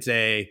 Imagine if it's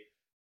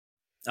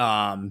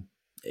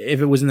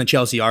if it was in the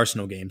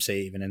Chelsea-Arsenal game,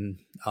 say even, and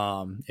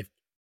if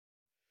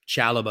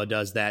Chalobah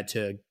does that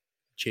to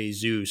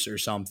Jesus or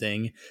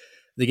something,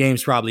 the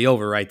game's probably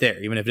over right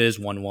there, even if it is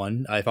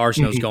 1-1. If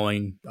Arsenal's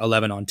going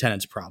 11-10,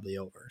 it's probably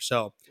over.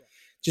 So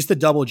just the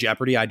double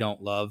jeopardy I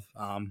don't love.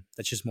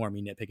 That's just more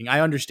me nitpicking. I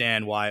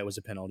understand why it was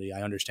a penalty.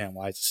 I understand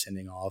why it's a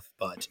sending off.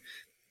 But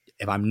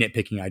if I'm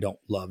nitpicking, I don't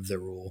love the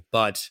rule.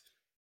 But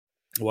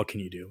what can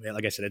you do?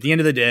 Like I said, at the end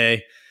of the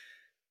day,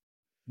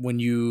 when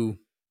you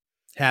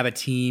have a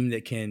team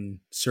that can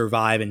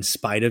survive in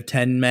spite of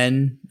 10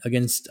 men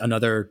against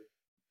another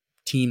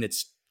team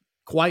that's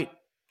quite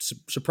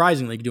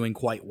surprisingly doing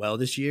quite well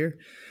this year.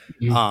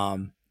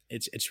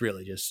 It's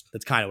really just,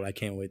 that's kind of what I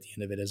came away at the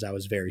end of it, as I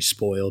was very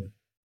spoiled.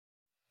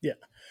 Yeah.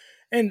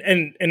 And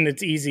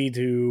it's easy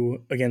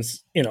to,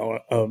 against,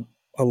 a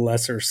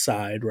lesser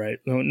side, right?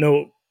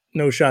 No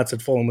shots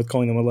at Fulham with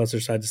calling them a lesser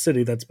side to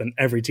City. That's been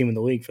every team in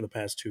the league for the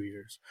past 2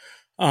 years.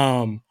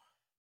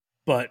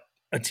 But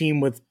a team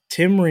with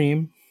Tim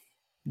Ream,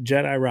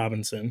 Jedi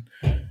Robinson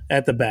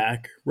at the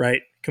back,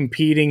 right,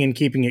 competing and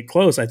keeping it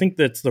close, I think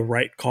that's the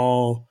right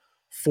call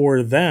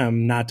for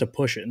them not to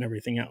push it and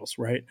everything else,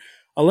 right?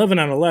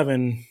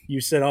 11-on-11, you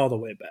sit all the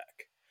way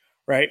back,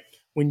 right?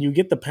 When you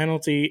get the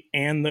penalty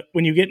and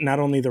when you get not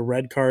only the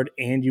red card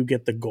and you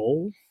get the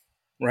goal,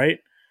 right,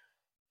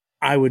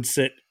 I would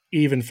sit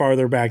even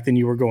farther back than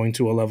you were going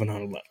to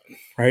 11-on-11,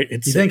 right? You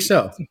think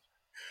so?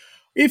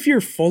 If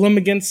you're Fulham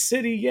against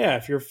City, yeah.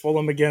 If you're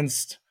Fulham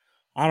against,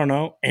 I don't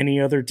know,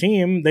 any other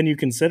team, then you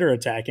consider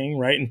attacking,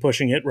 right, and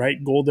pushing it,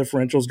 right? Goal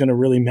differential is going to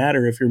really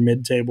matter if you're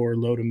mid-table or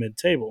low to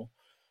mid-table.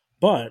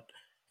 But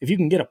if you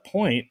can get a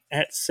point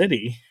at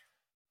City,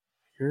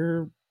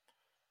 that's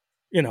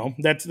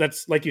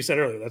like you said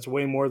earlier, that's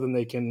way more than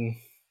they can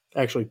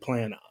actually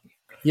plan on.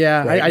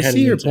 Yeah, right? I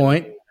see your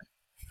point.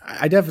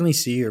 I definitely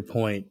see your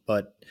point,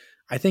 but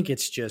I think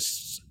it's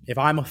just, if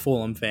I'm a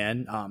Fulham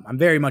fan, I'm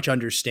very much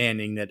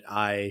understanding that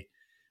I,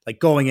 like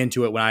going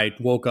into it when I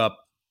woke up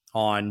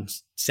on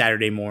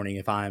Saturday morning,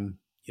 if I'm,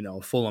 a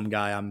Fulham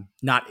guy, I'm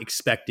not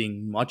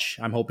expecting much.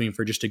 I'm hoping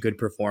for just a good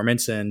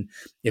performance. And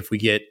if we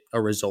get a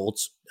result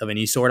of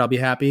any sort, I'll be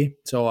happy.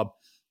 So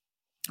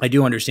I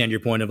do understand your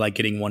point of like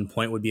getting 1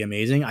 point would be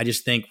amazing. I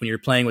just think when you're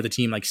playing with a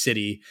team like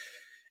City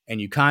and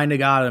you kind of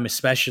got them,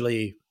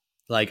 especially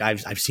like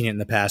I've seen it in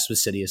the past with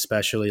City,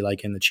 especially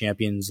like in the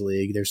Champions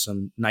League, there's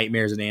some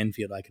nightmares at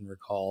Anfield I can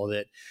recall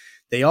that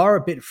they are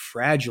a bit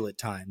fragile at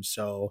times.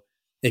 So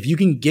if you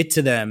can get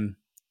to them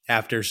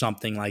after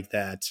something like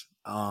that,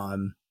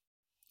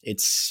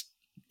 it's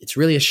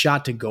really a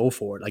shot to go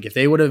for it. Like if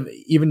they would have,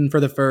 even for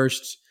the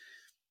first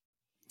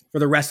for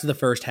the rest of the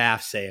first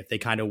half, say, if they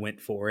kind of went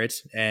for it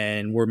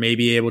and were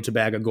maybe able to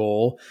bag a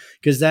goal.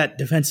 Because that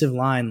defensive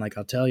line, like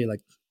I'll tell you,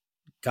 like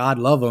God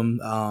love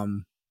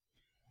them,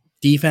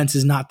 defense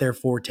is not their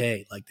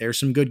forte. Like there's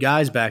some good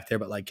guys back there,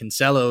 but like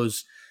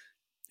Cancelo's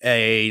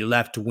a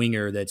left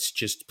winger that's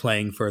just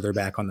playing further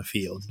back on the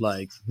field.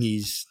 Like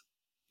he's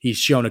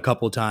shown a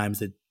couple of times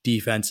that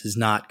defense is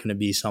not going to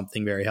be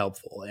something very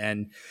helpful.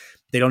 And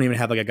they don't even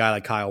have like a guy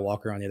like Kyle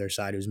Walker on the other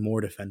side who's more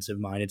defensive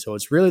minded. So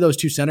it's really those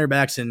two center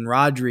backs and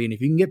Rodri. And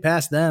if you can get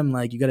past them,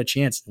 like you got a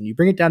chance. And you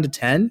bring it down to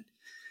 10,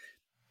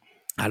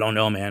 I don't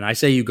know, man. I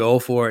say you go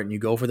for it and you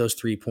go for those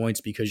 3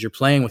 points because you're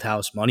playing with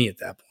house money at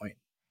that point.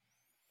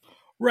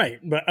 Right.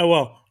 But,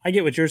 well, I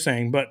get what you're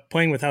saying, but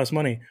playing with house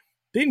money,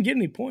 they didn't get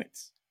any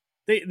points.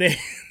 They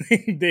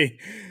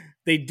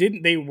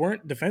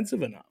weren't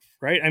defensive enough.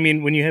 Right. I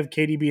mean, when you have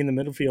KDB in the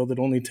midfield, it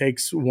only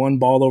takes one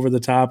ball over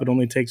the top. It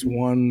only takes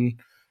one,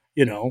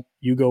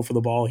 you go for the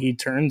ball, he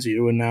turns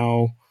you, and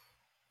now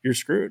you're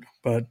screwed.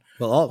 But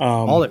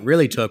all it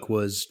really took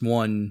was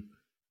one,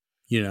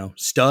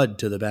 stud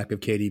to the back of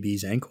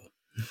KDB's ankle.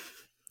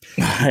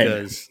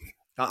 Because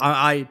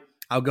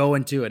I'll go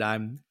into it.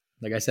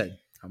 Like I said,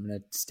 I'm going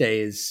to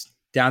stay as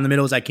down the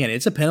middle as I can.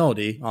 It's a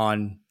penalty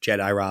on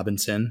Jedi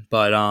Robinson,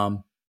 but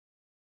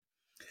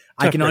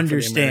I can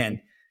understand.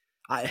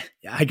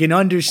 I can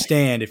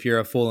understand if you're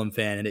a Fulham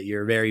fan and that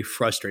you're very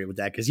frustrated with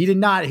that because he did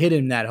not hit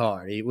him that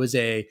hard. It was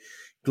a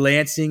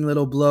glancing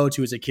little blow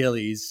to his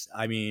Achilles.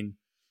 I mean,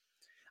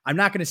 I'm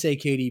not going to say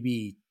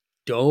KDB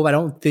dove. I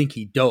don't think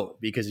he dove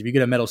because if you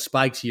get a metal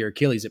spike to your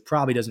Achilles, it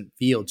probably doesn't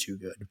feel too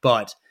good.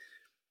 But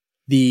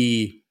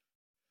the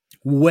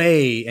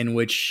way in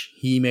which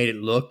he made it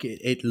look,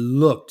 it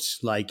looked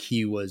like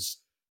he was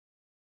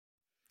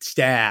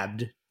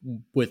stabbed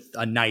with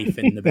a knife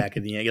in the back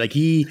of the ankle. Like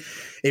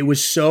it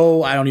was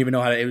so, I don't even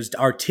know it was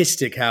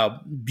artistic how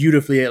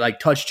beautifully it like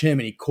touched him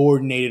and he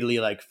coordinatedly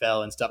like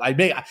fell and stuff.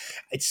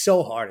 It's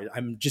so hard.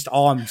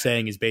 All I'm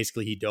saying is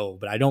basically he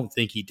dove, but I don't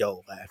think he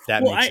dove, if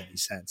that makes any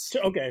sense.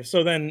 Okay.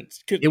 So then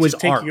it was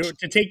art.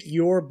 To take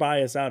your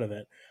bias out of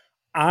it,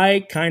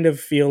 I kind of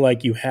feel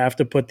like you have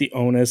to put the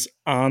onus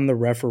on the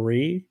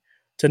referee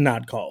to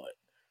not call it,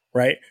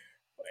 right?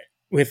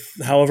 With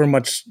however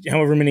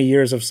many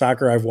years of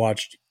soccer I've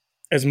watched,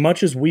 as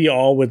much as we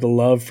all would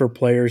love for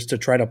players to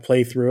try to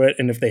play through it,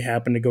 and if they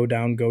happen to go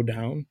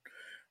down,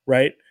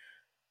 right?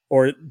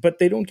 But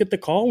they don't get the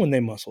call when they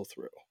muscle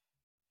through,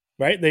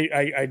 right?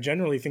 I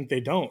generally think they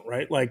don't,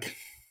 right? Like,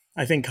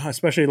 I think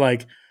especially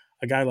like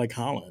a guy like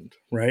Haaland,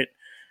 right?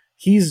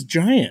 He's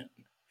giant.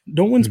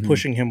 No one's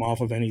pushing him off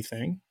of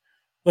anything.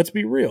 Let's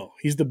be real.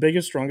 He's the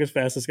biggest, strongest,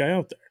 fastest guy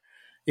out there.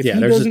 If he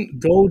doesn't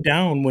go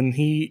down when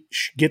he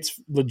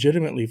gets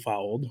legitimately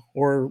fouled,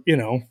 or,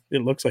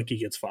 it looks like he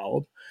gets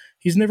fouled,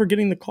 he's never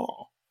getting the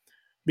call.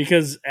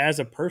 Because as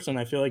a person,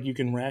 I feel like you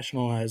can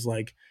rationalize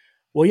like,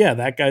 well, yeah,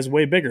 that guy's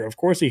way bigger. Of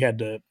course he had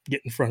to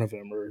get in front of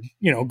him or,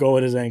 go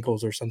at his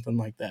ankles or something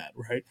like that,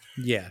 right?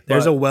 Yeah,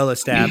 there's a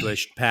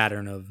well-established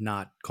pattern of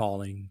not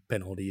calling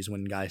penalties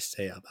when guys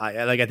stay up.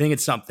 I think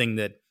it's something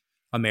that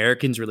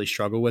Americans really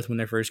struggle with when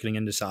they're first getting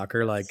into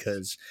soccer, like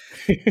because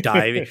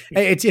diving,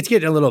 it's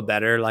getting a little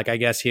better. Like I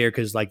guess here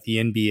because like the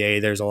NBA,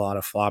 there's a lot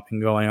of flopping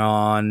going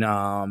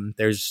on.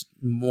 There's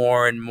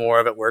more and more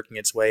of it working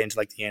its way into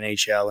like the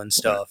NHL and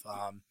stuff.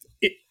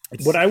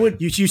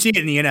 You see it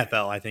in the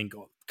NFL, I think,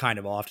 kind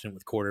of often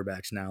with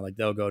quarterbacks now. Like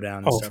they'll go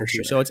down and stuff for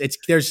too. Sure.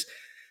 So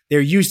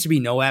there used to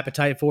be no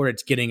appetite for it.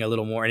 It's getting a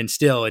little more, and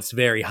still it's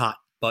very hot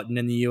button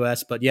in the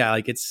US, but yeah,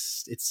 like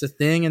it's a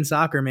thing in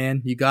soccer,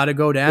 man. You got to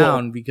go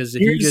down because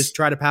if you just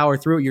try to power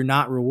through it, you're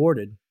not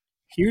rewarded.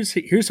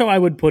 Here's how I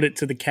would put it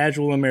to the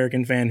casual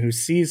American fan who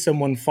sees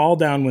someone fall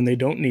down when they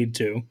don't need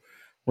to,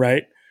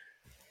 right?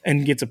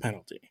 And gets a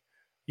penalty.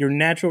 Your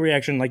natural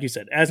reaction, like you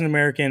said, as an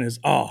American is,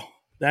 oh,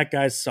 that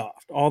guy's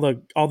soft. All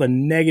the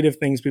negative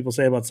things people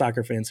say about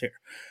soccer fans here.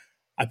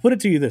 I put it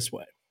to you this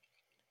way.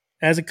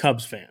 As a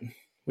Cubs fan,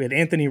 we had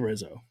Anthony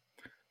Rizzo.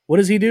 What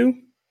does he do?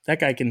 That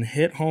guy can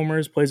hit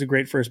homers, plays a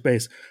great first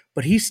base,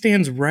 but he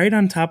stands right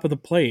on top of the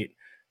plate,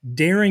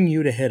 daring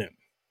you to hit him,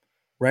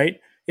 right?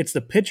 It's the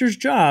pitcher's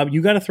job.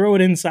 You got to throw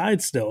it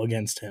inside still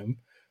against him,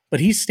 but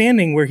he's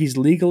standing where he's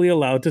legally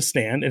allowed to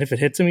stand, and if it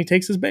hits him, he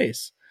takes his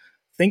base.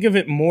 Think of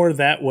it more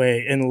that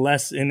way and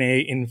less in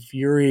a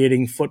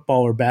infuriating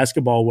football or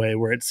basketball way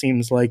where it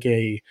seems like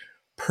a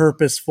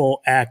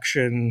purposeful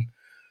action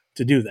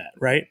to do that,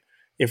 right?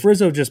 If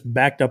Rizzo just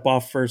backed up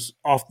off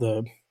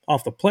the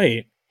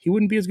plate, he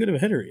wouldn't be as good of a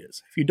hitter he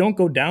is. If you don't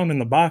go down in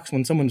the box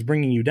when someone's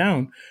bringing you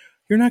down,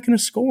 you're not going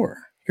to score.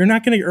 You're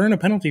not going to earn a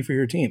penalty for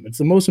your team. It's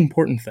the most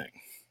important thing.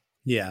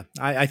 Yeah,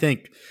 I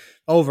think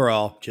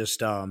overall,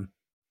 just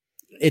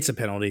it's a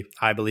penalty.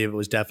 I believe it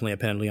was definitely a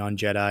penalty on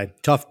Jedi.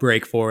 Tough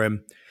break for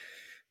him.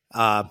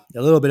 A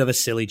little bit of a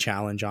silly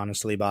challenge,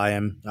 honestly, by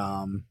him.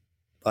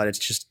 But it's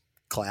just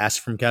class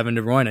from Kevin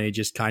De Bruyne. He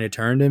just kind of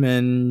turned him,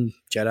 and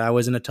Jedi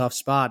was in a tough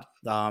spot.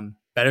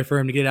 Better for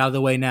him to get out of the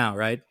way now,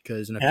 right?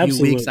 Because in a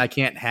few weeks, I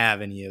can't have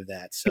any of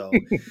that. So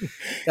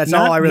that's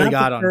all I really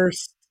got on.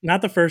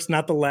 not the first,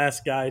 not the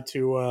last guy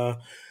to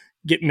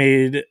get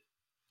made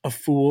a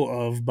fool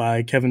of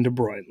by Kevin De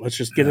Bruyne. Let's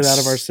just get it out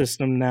of our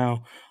system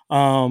now.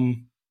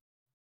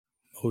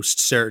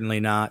 Most certainly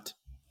not.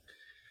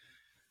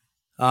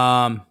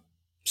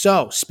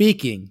 So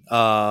speaking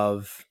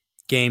of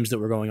games that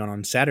were going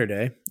on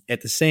Saturday,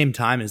 at the same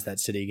time as that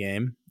City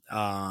game,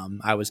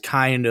 I was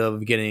kind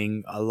of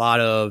getting a lot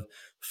of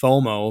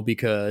FOMO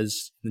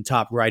because in the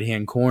top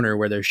right-hand corner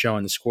where they're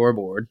showing the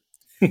scoreboard,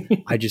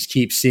 I just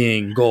keep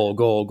seeing goal,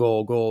 goal,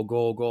 goal, goal,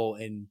 goal, goal,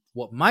 and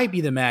what might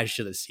be the match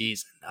of the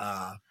season.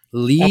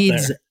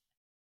 Leeds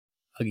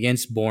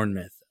against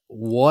Bournemouth.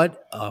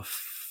 What a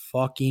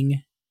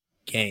fucking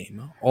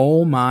game.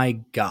 Oh my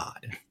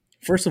God.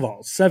 First of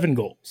all, 7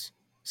 goals.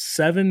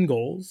 7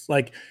 goals.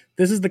 Like,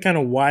 this is the kind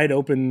of wide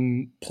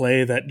open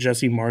play that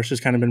Jesse Marsch has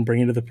kind of been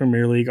bringing to the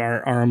Premier League,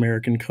 our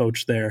American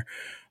coach there.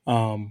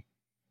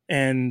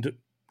 And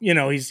you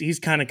know, he's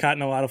kind of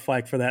gotten a lot of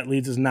flack for that.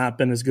 Leeds has not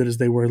been as good as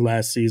they were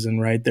last season,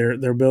 right?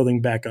 They're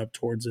building back up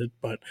towards it,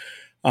 but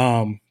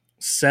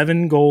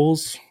 7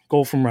 goals,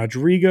 goal from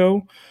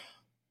Rodrigo,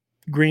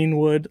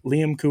 Greenwood,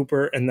 Liam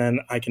Cooper, and then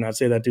I cannot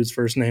say that dude's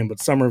first name,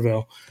 but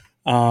Somerville,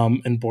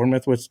 and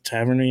Bournemouth with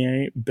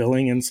Tavernier,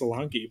 Billing, and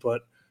Solanke.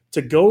 But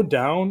to go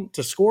down,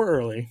 to score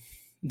early,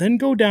 then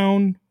go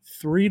down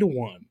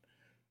 3-1,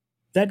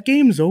 that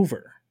game's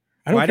over.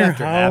 I don't right care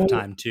after how,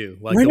 halftime too.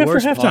 Like right the after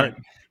worst halftime. part,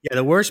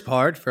 the worst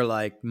part for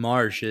like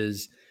Marsch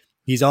is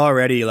he's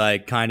already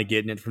like kind of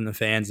getting it from the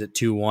fans at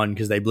 2-1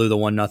 because they blew the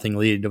 1-0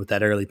 lead with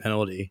that early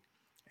penalty,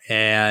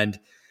 and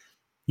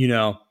you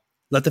know,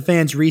 let the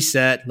fans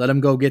reset, let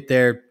them go get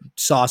their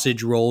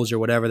sausage rolls or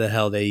whatever the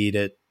hell they eat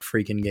at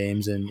freaking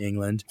games in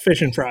England.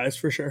 Fish and fries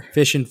for sure.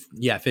 Fish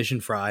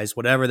and fries,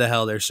 whatever the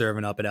hell they're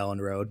serving up at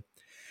Elland Road.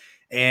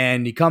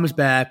 And he comes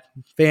back.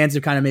 Fans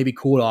have kind of maybe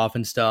cooled off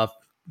and stuff.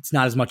 It's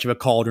not as much of a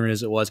cauldron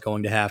as it was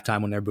going to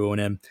halftime when they're booing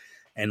him.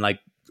 And like,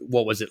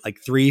 what was it, like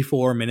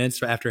 3-4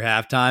 minutes after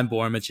halftime,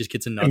 Bournemouth just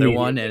gets another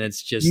one, and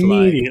it's just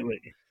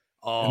immediately.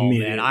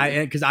 Man,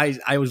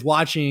 I was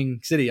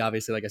watching City,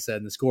 obviously, like I said,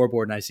 in the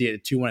scoreboard, and I see it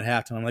at 2-1 at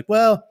halftime. I'm like,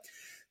 well,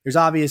 there's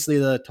obviously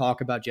the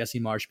talk about Jesse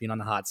Marsch being on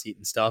the hot seat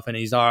and stuff, and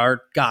he's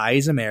our guy,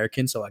 he's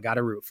American, so I got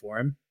to root for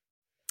him.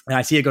 And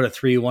I see it go to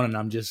 3-1, and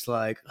I'm just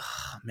like,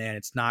 oh, man,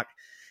 it's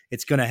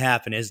going to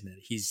happen, isn't it?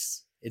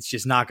 It's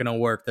just not going to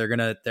work. They're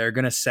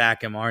going to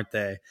sack him, aren't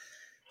they?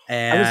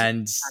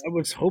 And I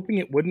was hoping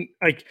it wouldn't.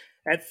 Like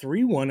at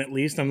 3-1, at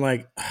least, I'm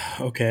like,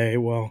 okay,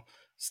 well,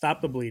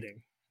 stop the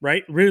bleeding,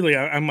 right? Really,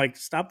 I'm like,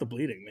 stop the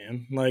bleeding,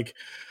 man. Like,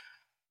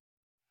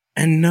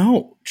 and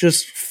no,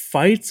 just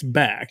fights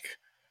back,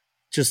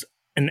 just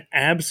an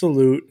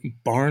absolute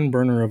barn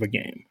burner of a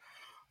game.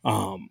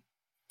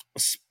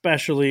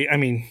 Especially, I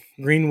mean,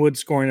 Greenwood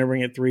scoring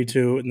everything at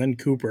 3-2, and then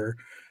Cooper.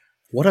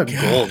 What a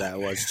goal that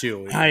was,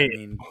 too. I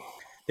mean,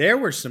 there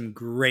were some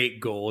great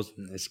goals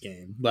in this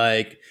game,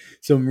 like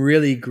some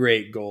really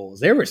great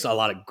goals. There were a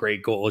lot of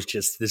great goals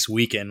just this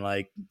weekend.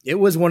 Like, it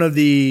was one of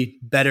the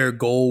better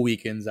goal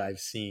weekends I've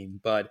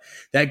seen, but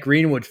that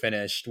Greenwood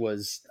finish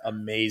was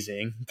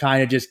amazing.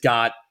 Kind of just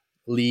got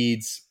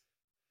Leeds,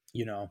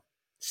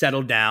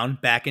 settled down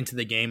back into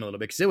the game a little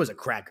bit because it was a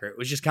cracker. It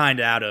was just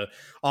kind of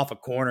off a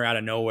corner out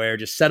of nowhere,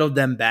 just settled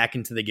them back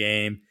into the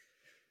game.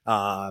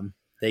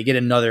 They get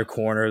another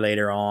corner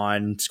later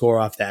on, score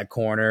off that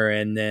corner,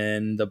 and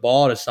then the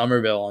ball to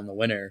Somerville on the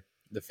winner,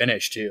 the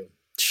finish too.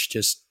 It's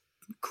just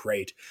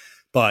great.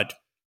 But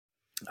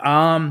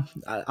I'll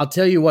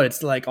tell you what,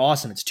 it's like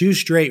awesome. It's 2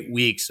 straight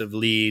weeks of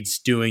Leeds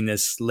doing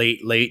this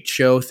late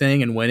show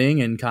thing and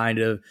winning and kind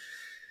of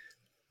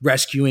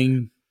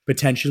rescuing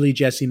potentially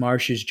Jesse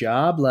Marsch's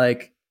job.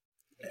 Like,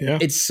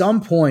 at some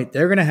point,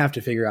 they're going to have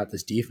to figure out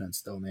this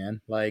defense though,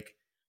 man. Like,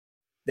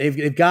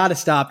 They've got to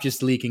stop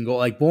just leaking goal.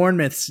 Like,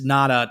 Bournemouth's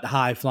not a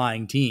high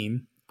flying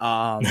team.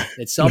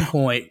 At some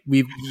point,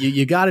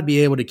 you got to be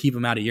able to keep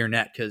them out of your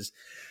net because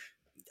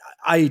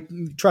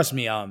trust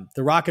me,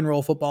 the rock and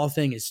roll football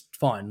thing is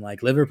fun.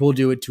 Like, Liverpool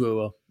do it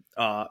to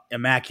a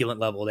immaculate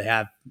level. They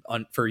have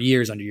for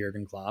years under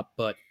Jurgen Klopp,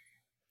 but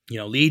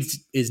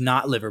Leeds is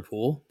not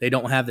Liverpool. They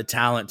don't have the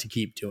talent to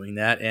keep doing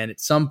that, and at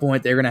some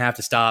point, they're going to have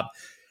to stop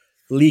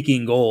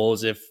leaking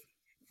goals if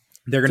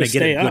they're going to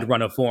get a good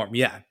run of form.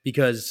 Yeah,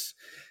 because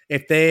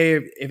if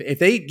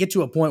they get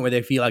to a point where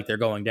they feel like they're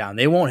going down,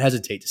 they won't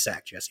hesitate to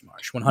sack Jesse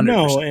Marsch. 100%.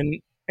 No,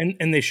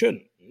 and they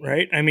shouldn't,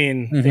 right? I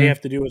mean, they have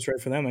to do what's right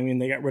for them. I mean,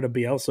 they got rid of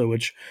Bielsa,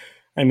 which,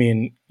 I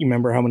mean, you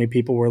remember how many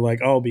people were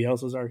like, "Oh,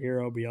 Bielsa's our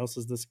hero.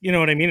 Bielsa's this," you know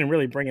what I mean? And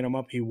really bringing him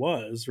up, he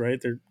was, right?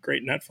 They're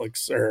great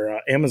Netflix or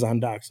Amazon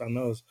docs on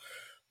those,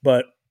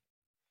 but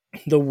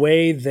the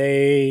way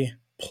they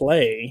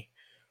play.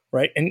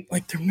 Right. And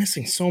like they're not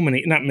missing so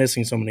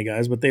many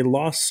guys, but they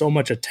lost so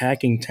much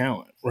attacking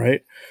talent,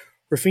 right?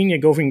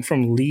 Rafinha going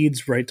from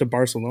Leeds right to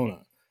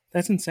Barcelona.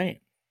 That's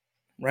insane.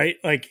 Right?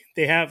 Like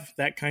they have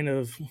that kind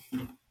of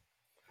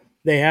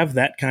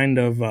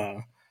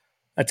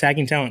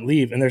attacking talent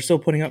leave, and they're still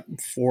putting up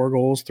 4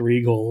 goals,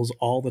 3 goals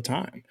all the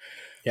time.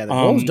 Yeah, the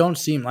goals don't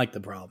seem like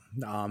the problem.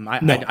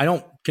 I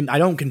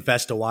don't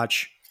confess to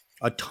watch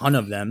a ton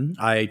of them.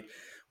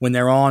 When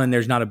they're on and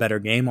there's not a better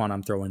game on,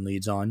 I'm throwing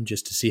leads on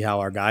just to see how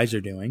our guys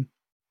are doing.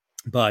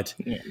 But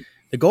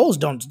the goals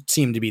don't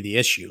seem to be the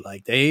issue.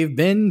 Like, they've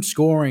been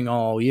scoring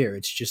all year.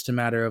 It's just a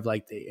matter of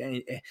like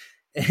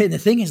and the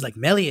thing is, like,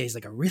 Melier is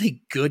like a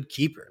really good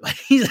keeper. Like,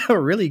 he's a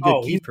really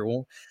good keeper.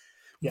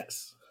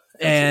 Yes.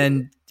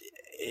 And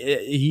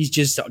he's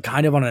just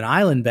kind of on an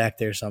island back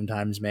there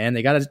sometimes, man.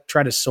 They got to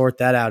try to sort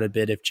that out a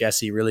bit if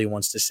Jesse really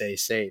wants to stay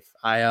safe.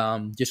 I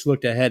just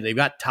looked ahead. They've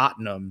got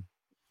Tottenham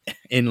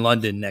in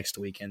London next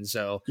weekend.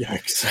 So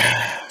yikes.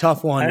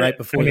 Tough one right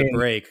before the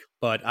break.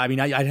 But I mean,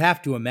 I'd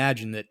have to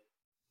imagine that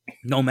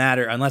no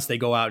matter, unless they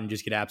go out and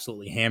just get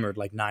absolutely hammered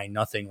like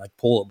 9-0, like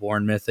pull at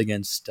Bournemouth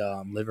against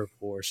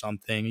Liverpool or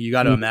something, you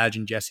got to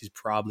imagine Jesse's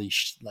probably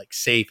like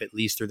safe at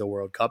least through the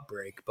World Cup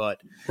break.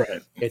 But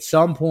at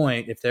some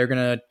point, if they're going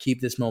to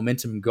keep this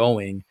momentum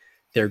going,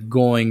 they're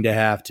going to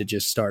have to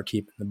just start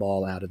keeping the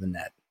ball out of the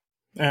net.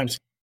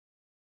 Absolutely.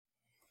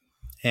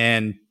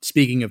 And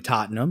speaking of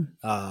Tottenham,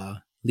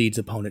 Leeds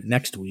opponent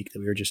next week that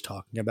we were just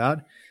talking about,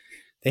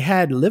 they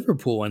had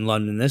Liverpool in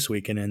London this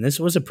weekend, and this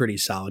was a pretty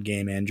solid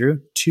game,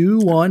 Andrew.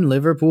 2-1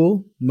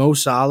 Liverpool. Mo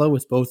Salah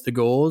with both the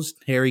goals.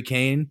 Harry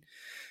Kane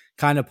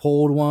kind of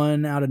pulled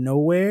one out of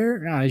nowhere.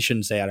 No, I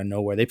shouldn't say out of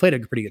nowhere. They played a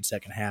pretty good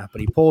second half, but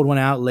he pulled one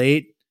out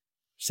late,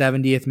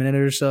 70th minute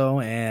or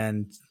so,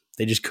 and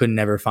they just couldn't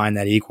ever find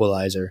that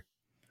equalizer.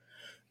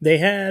 They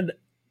had,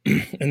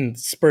 and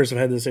Spurs have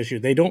had this issue,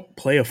 they don't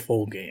play a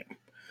full game.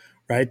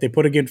 Right? They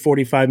put a good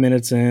 45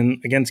 minutes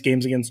in against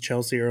games against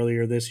Chelsea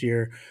earlier this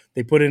year.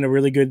 They put in a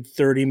really good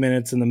 30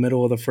 minutes in the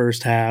middle of the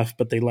first half,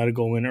 but they let it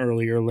go in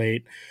early or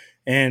late.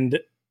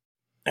 And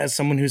as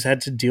someone who's had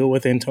to deal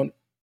with Antonio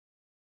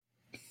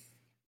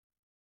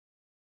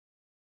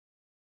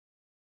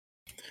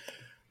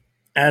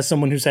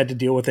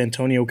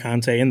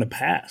Conte in the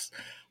past,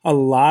 a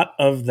lot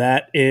of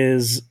that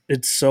is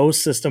it's so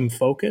system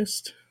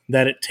focused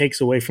that it takes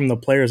away from the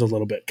players a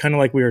little bit. Kind of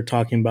like we were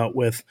talking about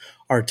with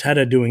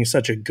Arteta doing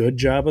such a good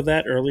job of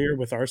that earlier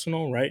with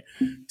Arsenal, right?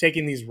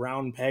 Taking these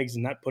round pegs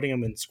and not putting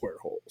them in square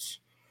holes,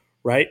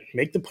 right?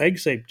 Make the peg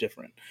shape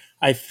different.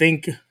 I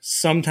think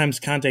sometimes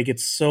Conte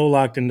gets so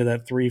locked into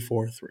that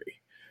 3-4-3,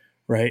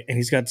 right? And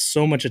he's got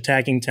so much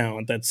attacking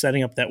talent that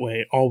setting up that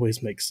way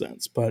always makes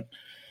sense. But,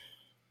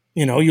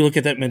 you look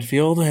at that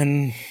midfield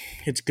and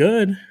it's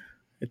good.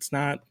 It's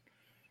not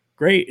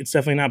great. It's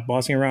definitely not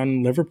bossing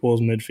around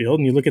Liverpool's midfield.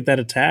 And you look at that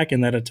attack,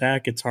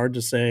 it's hard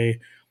to say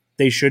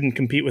they shouldn't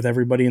compete with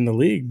everybody in the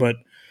league, but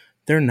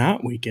they're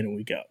not week in and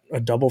week out.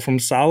 A double from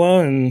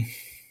Salah, and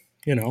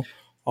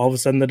all of a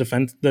sudden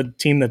the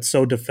team that's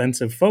so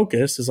defensive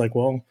focused is like,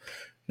 well,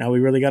 now we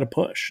really got to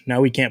push.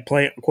 Now we can't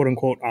play quote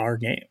unquote our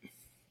game.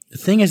 The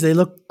thing is, they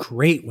look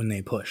great when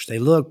they push. They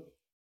look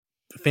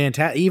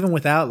fantastic, even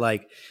without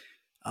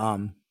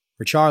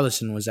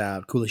Richarlison was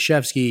out.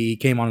 Kulusevski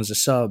came on as a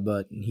sub,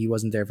 but he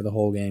wasn't there for the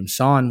whole game.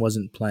 Son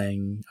wasn't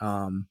playing.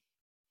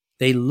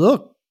 They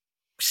look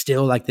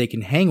still like they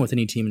can hang with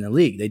any team in the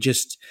league.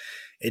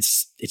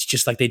 It's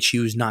just like they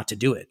choose not to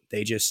do it.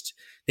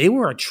 They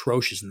were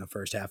atrocious in the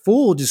first half.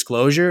 Full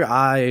disclosure,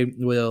 I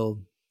will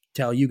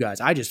tell you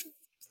guys, I just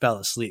fell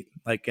asleep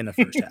like in the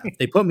first half.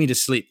 They put me to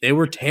sleep. They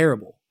were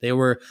terrible. They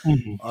were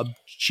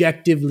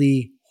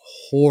objectively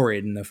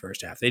horrid in the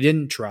first half. They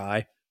didn't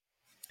try.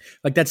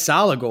 Like that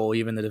Salah goal,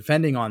 even the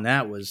defending on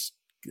that was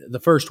the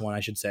first one, I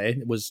should say.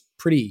 It was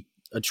pretty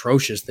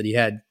atrocious that he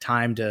had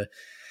time to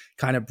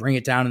kind of bring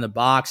it down in the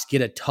box,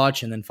 get a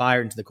touch, and then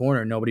fire it into the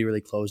corner. Nobody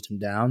really closed him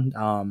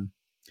down.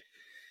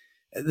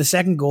 The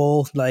second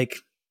goal,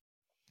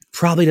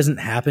 probably doesn't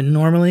happen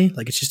normally.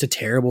 Like, it's just a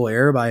terrible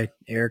error by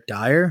Eric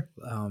Dyer.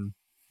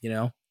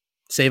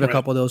 Save a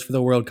couple of those for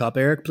the World Cup,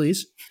 Eric,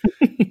 please.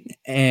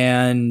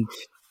 And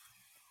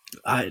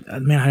I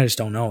just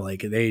don't know.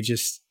 Like,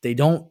 they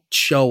don't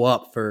show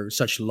up for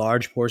such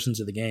large portions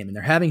of the game, and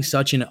they're having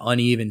such an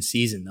uneven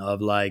season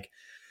of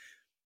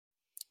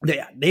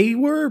they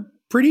were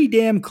pretty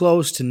damn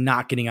close to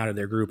not getting out of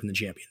their group in the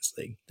Champions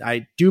League.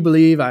 I do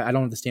believe, I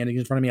don't have the standings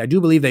in front of me, I do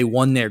believe they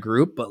won their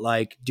group, but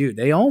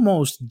they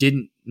almost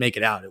didn't make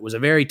it out. It was a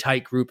very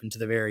tight group into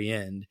the very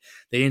end.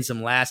 They did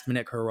some last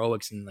minute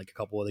heroics in a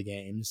couple of the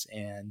games,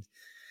 and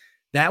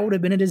that would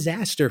have been a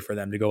disaster for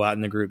them to go out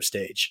in the group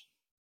stage.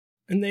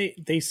 And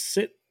they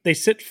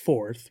sit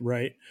fourth,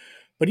 right?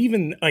 But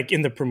even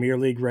in the Premier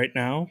League right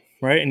now,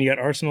 right? And you got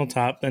Arsenal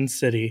top, then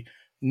City,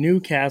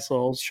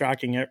 Newcastle,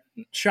 shocking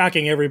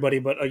everybody,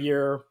 but a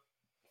year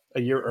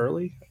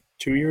early,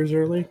 2 years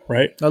early,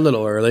 right? A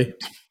little early.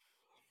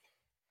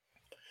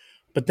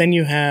 But then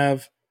you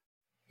have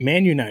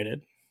Man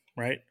United,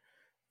 right?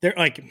 They're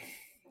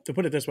to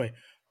put it this way,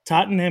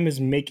 Tottenham is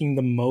making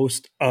the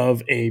most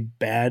of a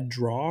bad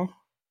draw,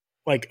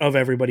 of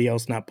everybody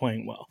else not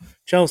playing well.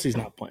 Chelsea's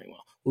not playing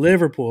well.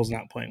 Liverpool's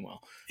not playing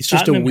well. It's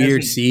just a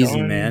weird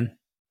season, man.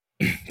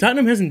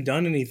 Tottenham hasn't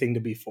done anything to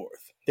be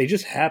fourth. They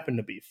just happen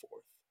to be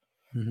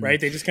fourth, right?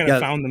 They just kind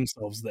of found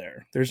themselves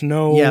there. There's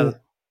no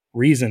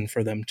reason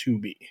for them to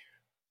be.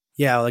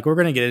 Yeah, like we're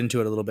going to get into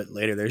it a little bit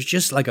later. There's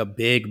just like a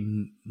big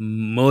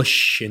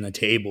mush in the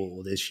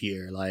table this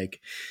year. Like,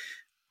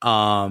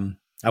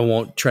 I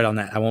won't tread on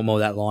that. I won't mow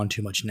that lawn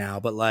too much now,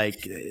 but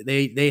like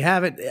they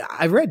have it.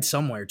 I read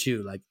somewhere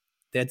too, like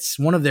that's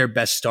one of their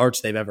best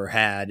starts they've ever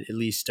had, at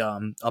least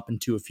up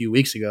until a few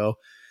weeks ago.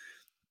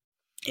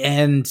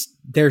 And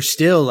they're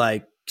still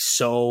like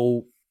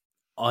so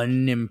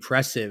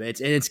unimpressive.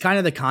 It's kind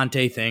of the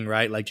Conte thing,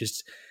 right? Like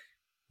just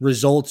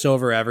results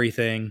over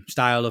everything,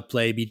 style of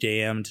play be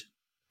damned.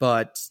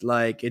 But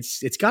like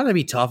it's got to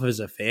be tough as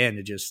a fan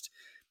to just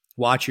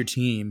watch your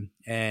team,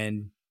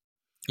 and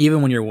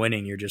even when you're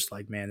winning, you're just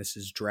like, man, this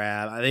is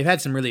drab. They've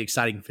had some really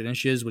exciting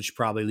finishes, which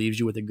probably leaves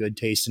you with a good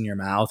taste in your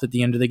mouth at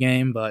the end of the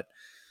game, but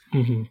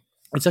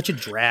it's such a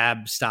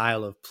drab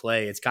style of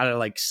play. It's got to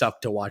like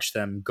suck to watch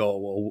them go.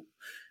 Well,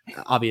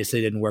 obviously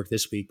it didn't work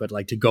this week, but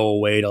like to go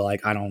away to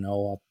like, I don't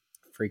know,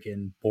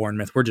 freaking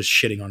Bournemouth. We're just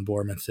shitting on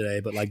Bournemouth today,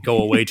 but like go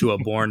away to a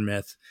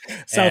Bournemouth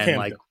Southampton. And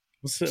like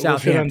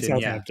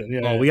Southampton.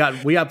 Yeah. Well,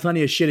 we got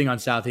plenty of shitting on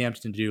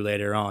Southampton to do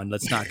later on.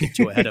 Let's not get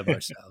too ahead of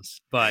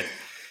ourselves. But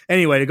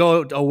anyway, to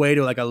go away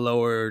to like a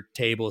lower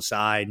table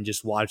side and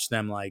just watch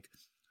them like,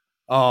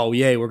 oh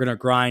yay, we're gonna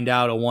grind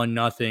out a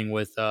 1-0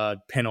 with a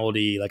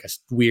penalty, like a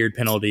weird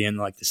penalty in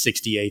like the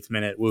 68th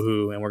minute,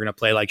 woohoo, and we're gonna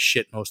play like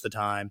shit most of the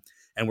time,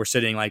 and we're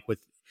sitting like with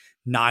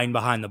 9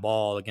 behind the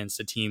ball against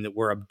a team that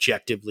we're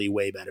objectively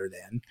way better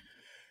than.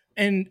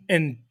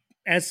 And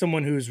as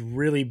someone who's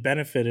really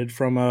benefited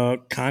from a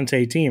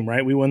Conte team,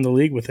 right? We won the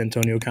league with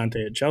Antonio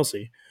Conte at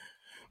Chelsea.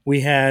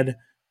 We had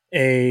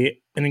an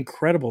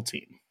incredible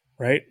team,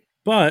 right?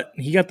 But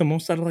he got the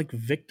most out of like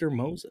Victor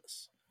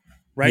Moses,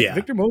 right? Yeah.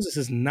 Victor Moses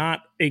is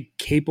not a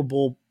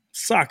capable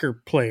soccer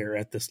player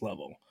at this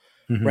level,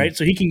 right?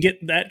 So he can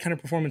get that kind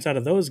of performance out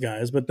of those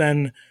guys, but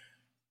then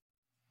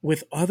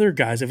with other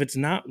guys, if it's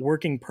not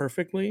working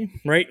perfectly,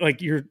 right?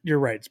 Like you're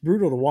right, it's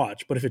brutal to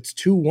watch, but if it's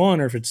 2-1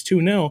 or if it's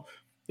 2-0,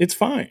 it's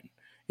fine.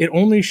 It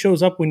only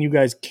shows up when you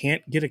guys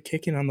can't get a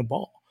kick in on the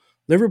ball.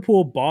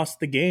 Liverpool bossed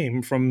the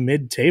game from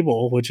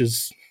mid-table, which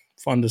is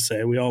fun to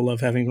say. We all love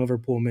having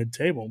Liverpool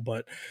mid-table,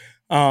 but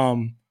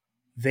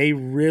they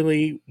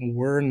really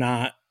were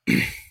not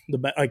the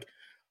best. Like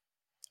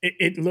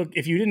it looked,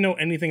 if you didn't know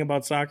anything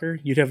about soccer,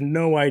 you'd have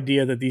no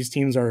idea that these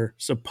teams are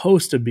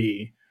supposed to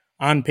be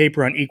on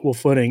paper on equal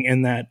footing,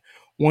 and that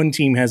one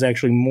team has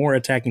actually more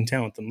attacking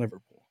talent than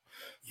Liverpool.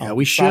 Yeah,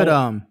 we should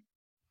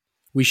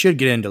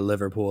get into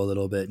Liverpool a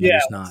little bit. And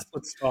just not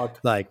let's talk.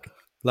 Like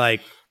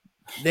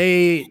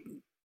they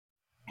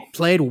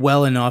played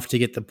well enough to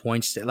get the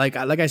points. Like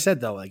I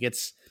said though, like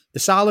it's the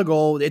Salah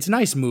goal. It's a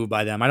nice move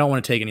by them. I don't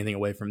want to take anything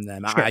away from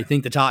them. Sure. I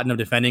think the Tottenham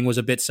defending was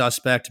a bit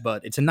suspect,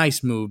 but it's a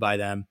nice move by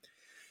them.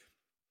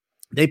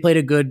 They played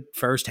a good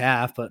first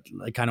half, but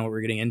like kind of what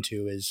we're getting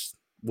into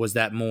was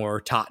that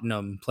more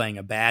Tottenham playing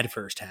a bad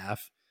first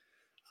half.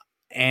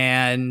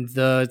 And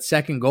the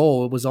second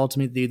goal was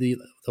ultimately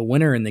the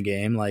winner in the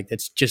game. Like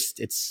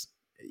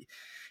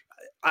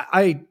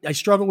I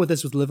struggle with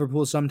this with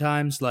Liverpool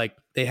sometimes. Like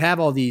they have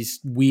all these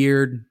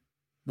weird,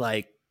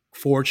 like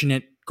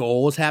fortunate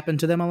goals happen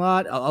to them a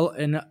lot.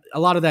 And a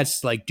lot of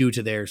that's like due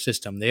to their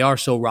system. They are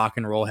so rock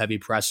and roll heavy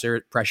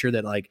pressure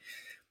that like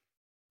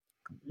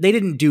they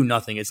didn't do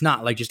nothing. It's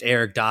not like just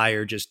Eric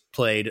Dyer just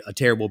played a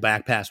terrible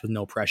back pass with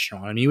no pressure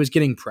on him. He was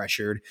getting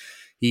pressured.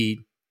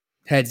 He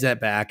heads that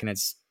back and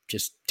it's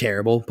just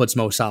terrible. Puts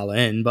Mo Salah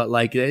in, but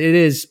like it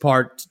is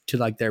part to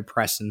like their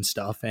press and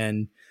stuff,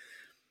 and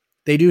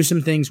they do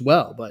some things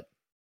well. But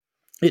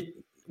it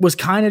was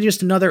kind of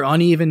just another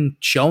uneven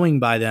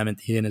showing by them at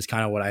the end is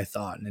kind of what I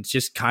thought, and it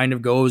just kind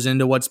of goes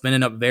into what's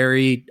been a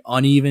very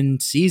uneven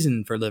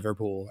season for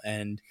Liverpool,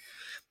 and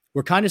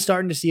we're kind of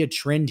starting to see a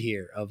trend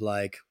here of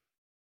like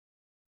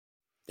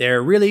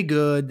they're really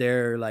good.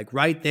 They're like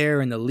right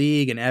there in the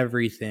league and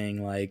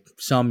everything. Like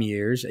some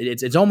years,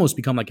 it's almost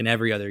become like an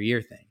every other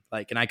year thing.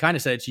 Like, and I kind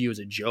of said it to you as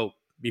a joke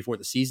before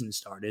the season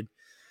started.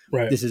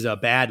 Right. This is a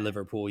bad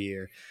Liverpool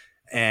year,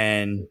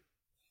 and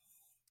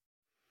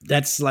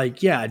that's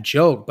like a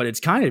joke, but it's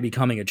kind of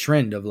becoming a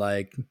trend of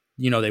like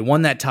they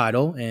won that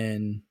title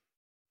in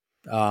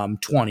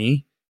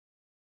 20,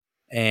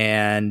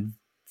 and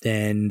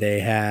then they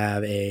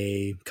have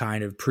a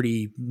kind of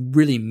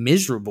really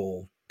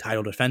miserable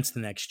title defense the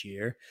next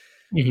year.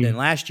 Then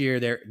last year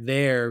they're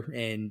there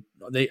and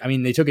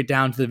they took it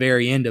down to the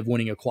very end of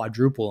winning a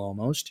quadruple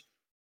almost.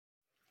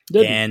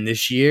 And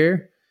this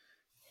year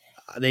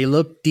they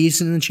look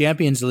decent in the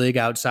Champions League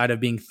outside of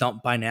being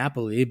thumped by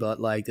Napoli,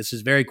 but like this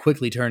is very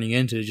quickly turning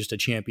into just a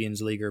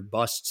Champions League or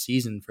bust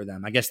season for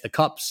them. I guess the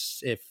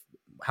cups, if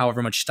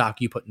however much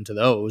stock you put into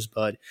those,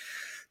 but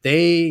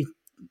they're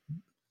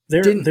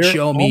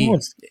show me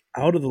almost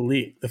out of the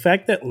league. The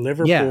fact that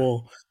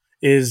Liverpool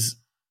is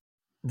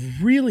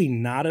really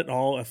not at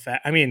all a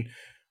fact. I mean,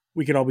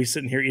 we could all be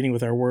sitting here eating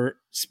our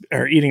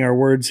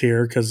words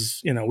here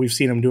because we've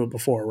seen them do it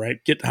before, right?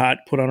 Get hot,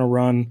 put on a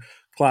run.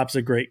 Klopp's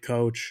a great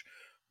coach,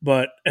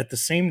 but at the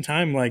same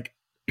time, like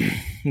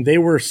they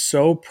were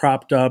so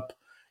propped up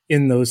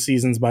in those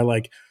seasons by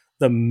like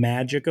the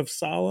magic of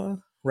Salah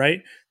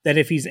right? That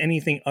if he's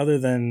anything other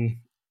than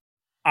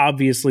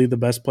obviously the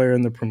best player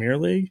in the Premier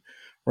League,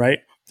 right?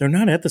 They're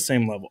not at the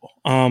same level.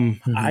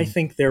 I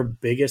think their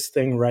biggest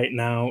thing right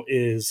now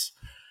is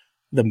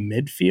the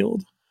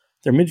midfield.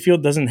 Their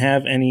midfield doesn't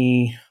have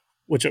any,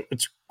 which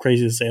it's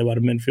crazy to say about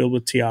a midfield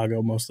with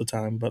Thiago most of the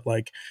time, but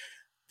like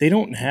they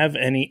don't have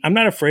any. I'm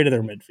not afraid of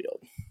their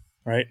midfield,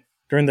 right?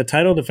 During the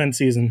title defense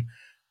season,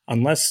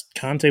 unless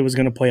Conte was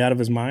going to play out of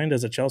his mind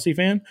as a Chelsea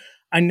fan,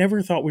 I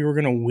never thought we were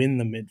going to win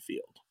the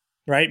midfield,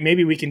 right?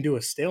 Maybe we can do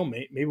a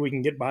stalemate. Maybe we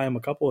can get by them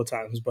a couple of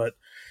times. But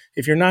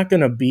if you're not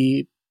going to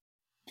be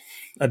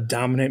a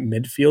dominant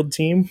midfield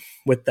team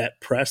with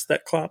that press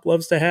that Klopp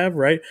loves to have,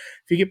 right?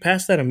 If you get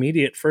past that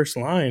immediate first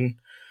line,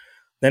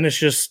 then it's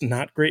just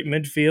not great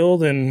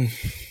midfield and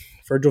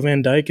Virgil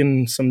van Dijk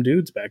and some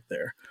dudes back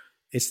there.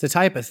 It's the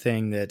type of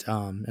thing that,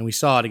 and we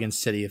saw it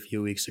against City a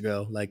few weeks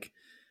ago, like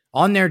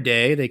on their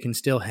day, they can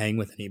still hang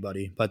with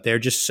anybody, but they're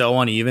just so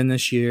uneven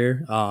this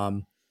year.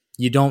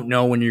 You don't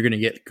know when you're going to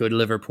get good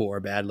Liverpool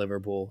or bad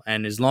Liverpool.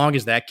 And as long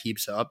as that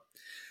keeps up,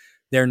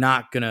 they're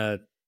not going to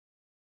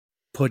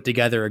put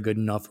together a good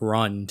enough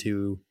run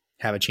to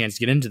have a chance to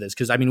get into this.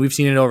 Because, I mean, we've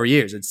seen it over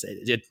years.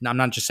 I'm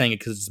not just saying it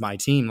because it's my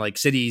team. Like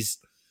City's,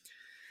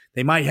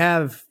 they might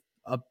have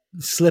a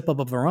slip up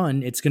of a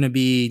run. It's going to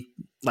be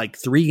like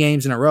 3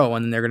 games in a row,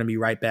 and then they're going to be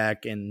right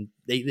back. And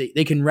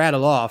they can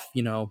rattle off,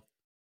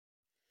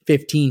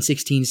 15,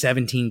 16,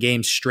 17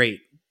 games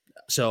straight.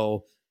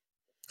 So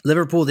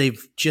Liverpool,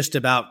 they've just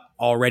about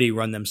already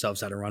run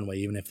themselves out of runway,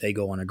 even if they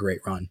go on a great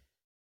run.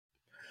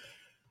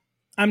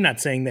 I'm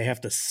not saying they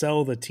have to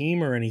sell the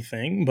team or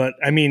anything, but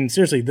I mean,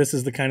 seriously, this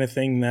is the kind of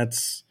thing that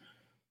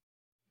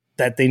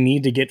they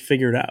need to get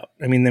figured out.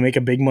 I mean, they make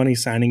a big money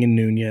signing in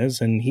Nunez,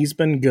 and he's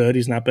been good.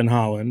 He's not been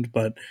Haaland,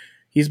 but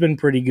he's been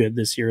pretty good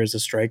this year as a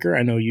striker.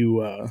 I know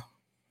you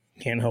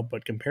can't help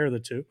but compare the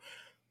two.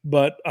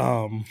 But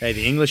hey,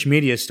 the English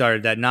media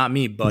started that, not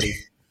me, buddy.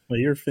 Well,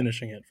 you're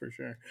finishing it for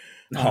sure.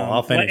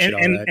 I'll finish it.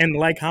 And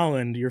like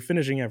Haaland, you're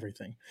finishing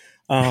everything.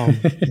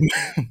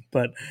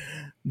 But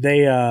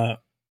they and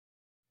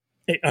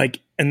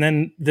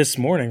then this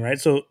morning, right?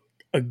 So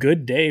a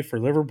good day for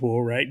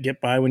Liverpool, right?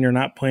 Get by when you're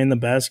not playing the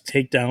best,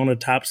 take down a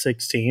top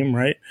 6 team,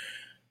 right?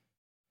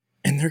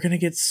 And they're gonna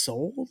get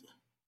sold.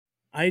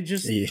 I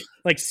just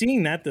like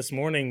seeing that this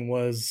morning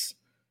was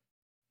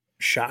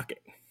shocking.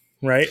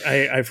 Right.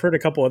 I've heard a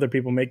couple other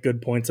people make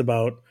good points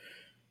about,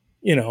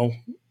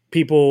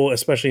 people,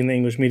 especially in the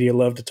English media,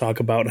 love to talk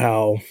about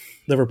how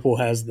Liverpool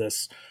has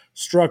this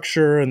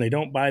structure and they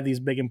don't buy these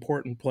big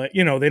important play.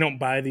 They don't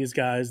buy these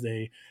guys.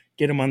 They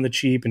get them on the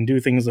cheap and do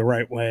things the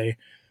right way.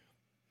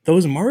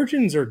 Those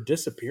margins are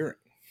disappearing,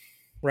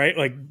 right?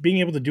 Like being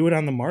able to do it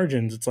on the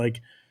margins. It's like,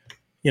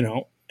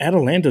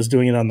 Atalanta's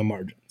doing it on the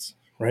margins.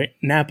 Right?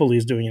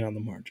 Napoli's doing it on the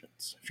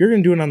margins. If you're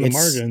going to do it on the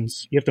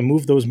margins, you have to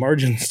move those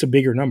margins to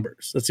bigger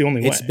numbers. That's the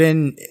only way. It's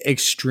been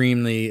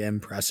extremely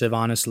impressive,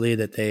 honestly,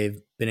 that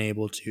they've been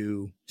able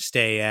to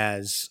stay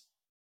as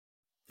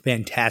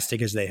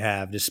fantastic as they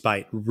have,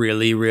 despite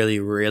really, really,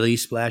 really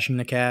splashing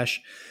the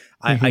cash.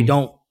 I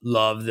don't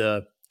love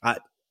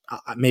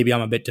maybe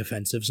I'm a bit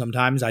defensive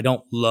sometimes. I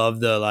don't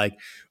love the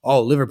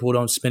Liverpool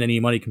don't spend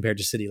any money compared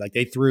to City. Like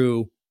they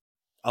threw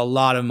a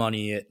lot of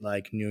money at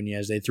like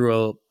Nunez. They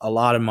threw a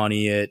lot of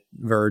money at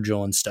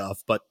Virgil and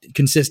stuff, but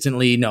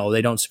consistently, no,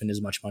 they don't spend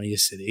as much money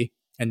as City.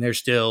 And they're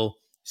still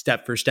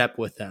step for step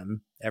with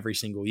them every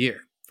single year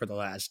for the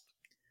last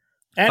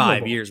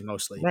 5 years,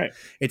 mostly. Right.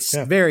 It's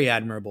very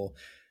admirable.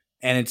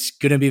 And it's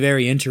going to be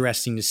very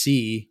interesting to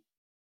see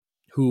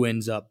who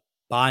ends up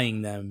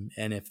buying them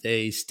and if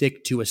they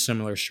stick to a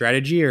similar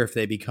strategy or if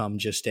they become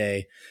just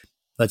a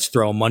let's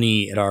throw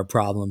money at our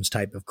problems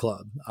type of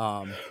club.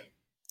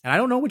 And I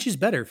don't know which is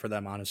better for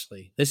them,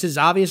 honestly. This is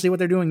obviously what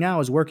they're doing now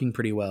is working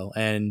pretty well.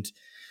 And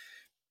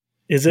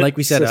is it like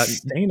we said,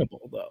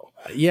 sustainable though?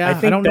 Yeah,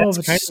 I don't know if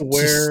it's kind of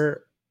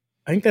where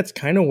I think that's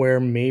kind of where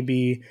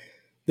maybe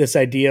this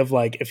idea of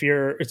like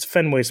it's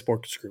Fenway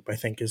Sports Group, I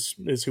think is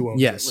who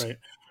owns it, right?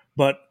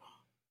 But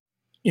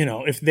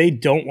if they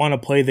don't want to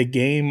play the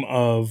game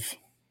of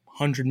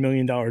 $100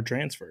 million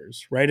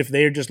transfers, right? If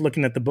they're just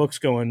looking at the books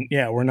going,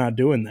 yeah, we're not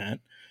doing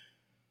that,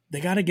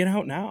 they got to get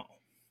out now,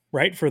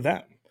 right? For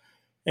them.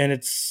 And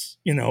it's,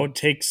 it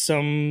takes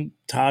some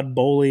Todd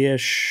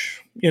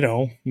Bowley-ish,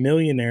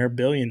 millionaire,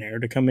 billionaire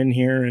to come in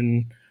here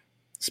and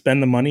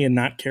spend the money and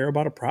not care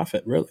about a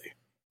profit, really.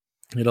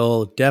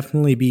 It'll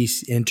definitely be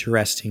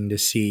interesting to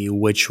see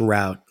which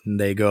route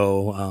they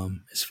go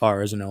as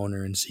far as an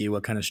owner and see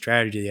what kind of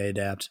strategy they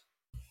adapt.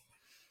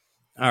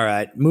 All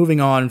right,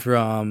 moving on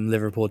from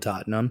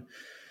Liverpool-Tottenham.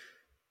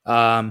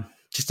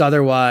 Just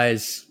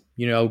otherwise,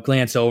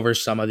 glance over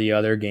some of the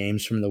other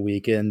games from the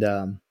weekend.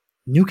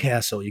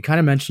 Newcastle, you kind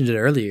of mentioned it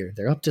earlier.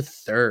 They're up to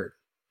 3rd,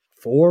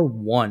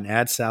 4-1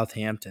 at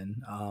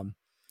Southampton.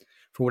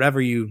 For whatever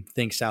you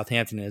think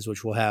Southampton is,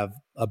 which we'll have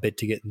a bit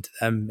to get into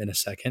them in a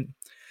second.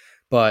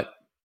 But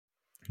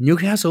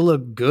Newcastle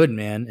look good,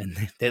 man.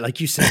 And they, like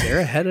you said, they're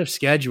ahead of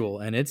schedule.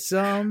 And it's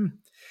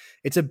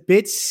a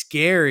bit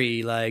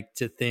scary,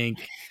 to think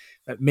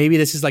maybe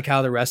this is like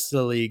how the rest of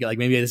the league, like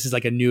maybe this is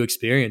like a new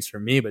experience for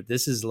me, but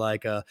this is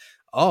like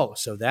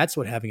so that's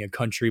what having a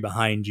country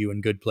behind you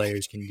and good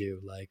players can do.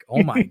 Like,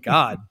 oh my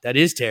God, that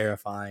is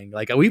terrifying.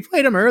 Like we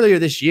played them earlier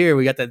this year.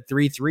 We got that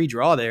 3-3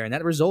 draw there, and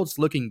that result's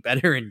looking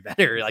better and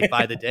better, like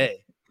by the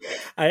day.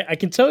 I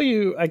can tell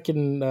you, I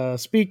can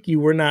speak. You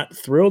were not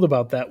thrilled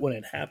about that when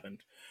it happened.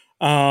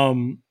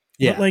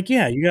 But like,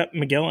 yeah, you got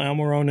Miguel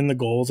Almiron in the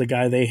goals, a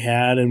guy they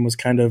had and was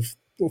kind of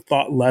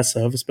thought less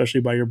of, especially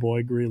by your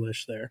boy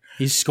Grealish there.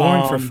 He's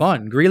scoring for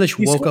fun.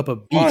 Grealish woke up a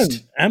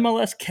beast.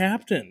 MLS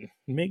captain,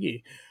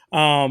 Miggy.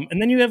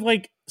 And then you have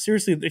like,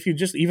 seriously, if you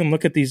just even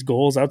look at these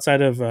goals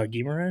outside of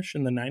Guimaraes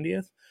in the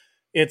 90th,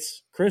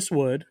 it's Chris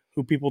Wood,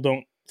 who people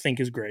don't think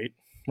is great,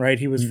 right?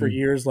 He was for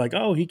years like,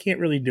 oh, he can't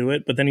really do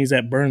it, but then he's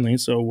at Burnley,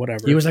 so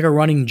whatever. He was like a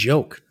running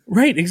joke.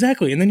 Right,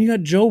 exactly. And then you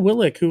got Joe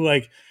Willock, who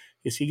like,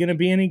 is he going to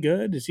be any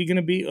good? Is he going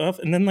to be off?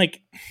 And then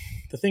like,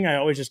 the thing I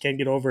always just can't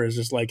get over is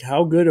just like,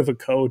 how good of a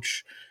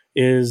coach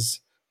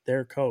is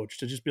their coach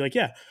to just be like,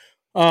 yeah,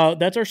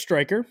 that's our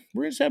striker.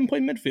 We're just have him play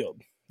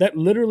midfield. That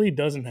literally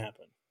doesn't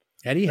happen.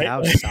 Eddie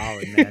Howe's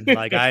solid, man.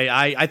 Like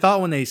I thought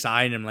when they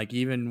signed him, like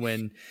even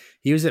when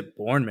he was at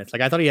Bournemouth,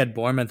 like I thought he had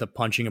Bournemouth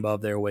punching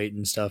above their weight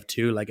and stuff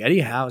too. Like Eddie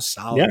Howe's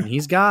solid. Yeah. And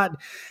he's got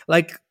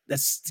like,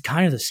 that's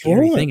kind of the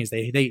scary thing is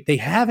they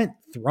haven't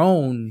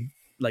thrown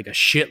like a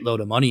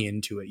shitload of money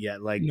into it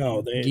yet. Like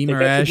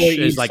Guimaraes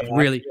is like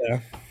really,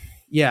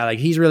 like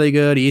he's really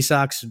good.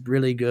 Isak's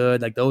really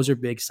good. Like those are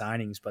big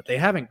signings, but they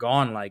haven't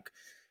gone like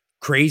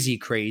crazy.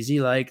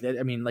 Like,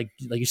 I mean, like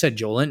you said,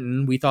 Joe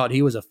Linton, we thought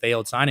he was a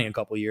failed signing a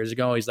couple of years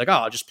ago. He's like, oh,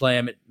 I'll just play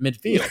him at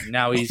midfield.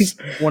 Now he's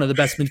one of the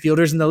best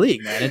midfielders in the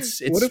league, man.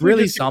 It's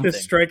really something.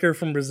 This striker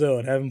from Brazil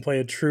and have him play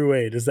a true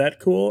eight. Is that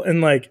cool?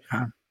 And like,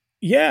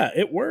 yeah,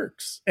 it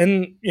works.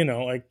 And, you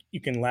know, like you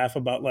can laugh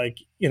about like,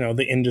 you know,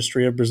 the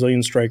industry of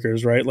Brazilian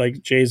strikers, right?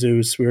 Like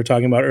Jesus, we were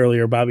talking about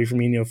earlier, Bobby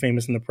Firmino,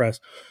 famous in the press.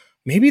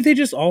 Maybe they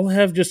just all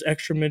have just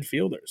extra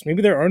midfielders.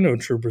 Maybe there are no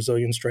true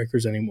Brazilian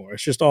strikers anymore.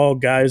 It's just all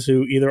guys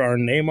who either are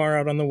Neymar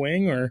out on the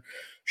wing or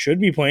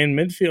should be playing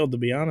midfield, to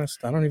be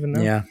honest. I don't even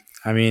know. Yeah.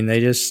 I mean,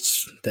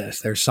 there's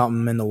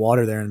something in the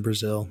water there in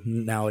Brazil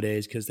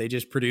nowadays because they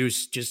just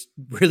produce just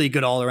really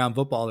good all-around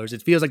footballers.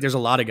 It feels like there's a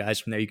lot of guys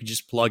from there you could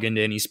just plug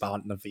into any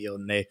spot in the field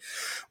and they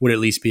would at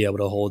least be able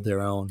to hold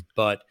their own.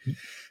 But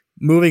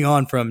moving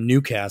on from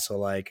Newcastle,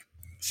 like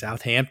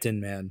Southampton,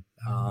 man,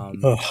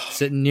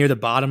 sitting near the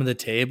bottom of the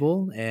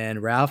table,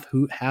 and Ralph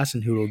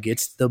Hasenhüttl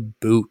gets the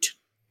boot.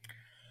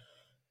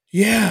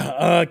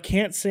 Yeah,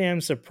 can't say I'm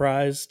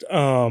surprised.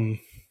 I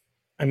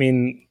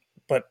mean,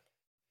 but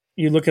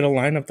you look at a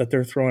lineup that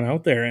they're throwing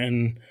out there,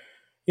 and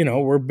you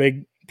know we're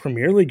big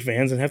Premier League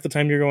fans, and half the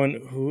time you're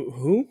going,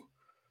 who?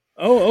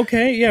 Oh,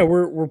 okay, yeah,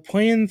 we're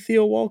playing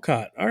Theo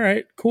Walcott. All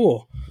right,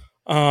 cool,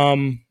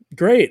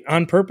 great.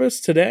 On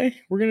purpose today,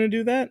 we're gonna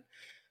do that.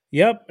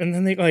 Yep, and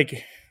then they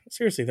like.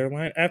 Seriously, they're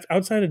lying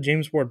outside of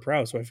James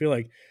Ward-Prowse. So I feel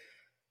like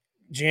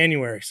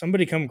January,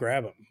 somebody come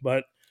grab him.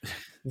 But I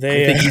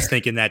think he's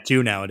thinking that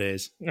too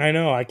nowadays. I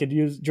know. I could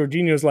use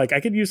Jorginho's like I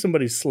could use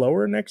somebody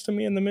slower next to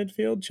me in the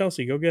midfield.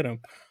 Chelsea, go get him.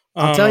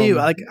 I'll tell you,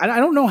 like I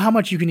don't know how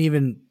much you can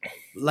even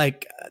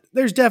like.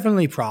 There's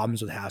definitely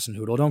problems with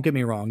Hasenhüttl. Don't get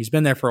me wrong. He's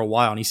been there for a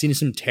while and he's seen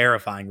some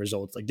terrifying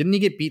results. Like, didn't he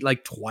get beat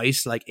like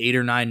twice, like 8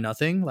 or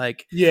 9-0?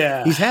 Like,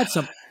 yeah, he's had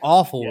some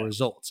awful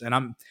results,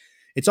 and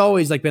it's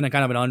always like been a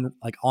kind of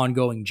an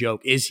ongoing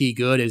joke. Is he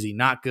good? Is he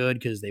not good?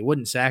 Because they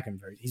wouldn't sack him.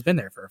 He's been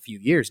there for a few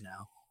years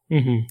now.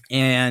 Mm-hmm.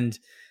 And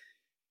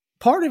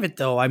part of it,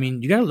 though, I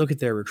mean, you got to look at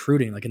their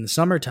recruiting. Like in the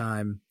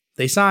summertime,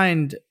 they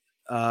signed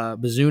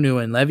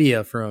Bazunu and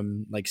Levia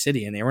from like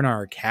City, and they were in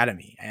our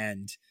academy.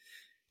 And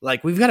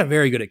like we've got a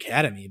very good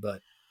academy,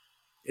 but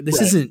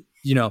this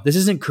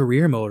isn't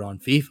career mode on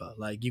FIFA.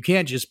 Like you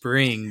can't just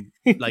bring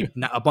like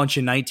a bunch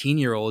of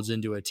 19-year-olds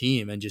into a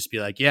team and just be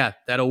like, yeah,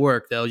 that'll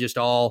work. They'll just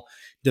all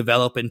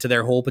develop into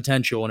their whole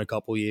potential in a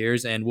couple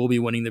years and we'll be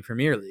winning the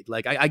Premier League.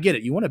 Like I get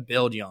it. You want to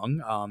build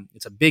young.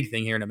 It's a big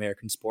thing here in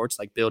American sports,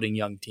 like building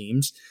young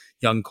teams,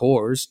 young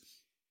cores.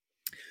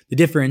 The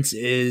difference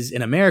is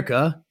in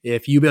America,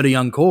 if you build a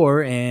young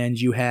core and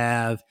you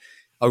have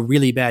a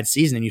really bad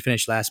season and you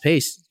finish last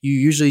place, you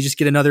usually just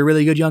get another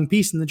really good young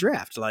piece in the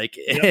draft. Like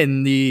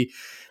in the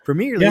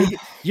Premier League,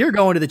 you're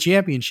going to the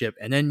championship,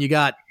 and then you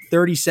got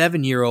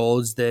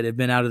 37-year-olds that have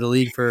been out of the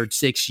league for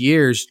 6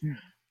 years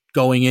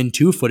going in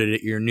two-footed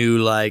at your new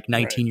like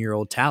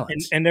 19-year-old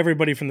talents. And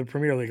everybody from the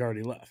Premier League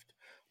already left.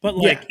 But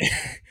like,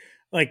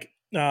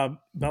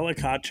 Bella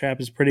Kotchap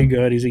is pretty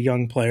good. He's a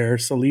young player.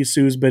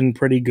 Salisu's been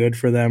pretty good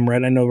for them,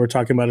 right? I know we're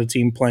talking about a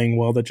team playing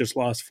well that just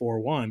lost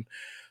 4-1.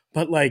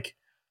 But like,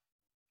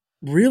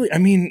 really, I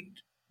mean,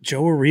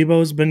 Joe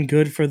Aribo's been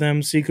good for them.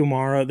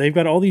 Sikumara. They've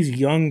got all these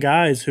young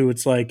guys who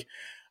it's like,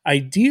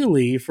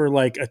 ideally for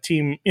like a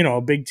team, you know,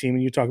 a big team,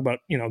 and you talk about,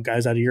 you know,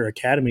 guys out of your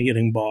academy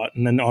getting bought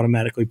and then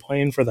automatically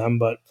playing for them.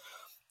 But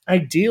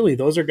ideally,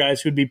 those are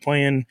guys who'd be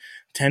playing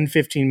 10,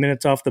 15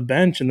 minutes off the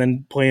bench and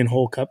then playing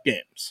whole cup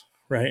games,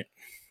 right?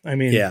 I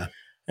mean,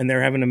 and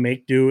they're having to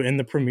make do in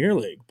the Premier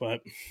League.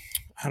 But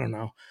I don't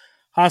know.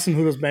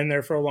 Hasenhüttl's been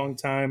there for a long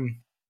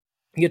time.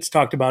 He gets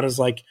talked about as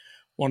like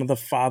one of the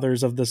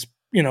fathers of this,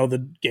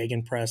 the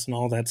Gegenpress and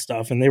all that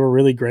stuff. And they were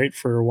really great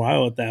for a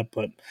while at that,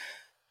 but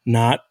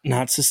not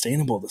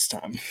sustainable this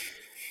time.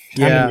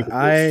 Yeah,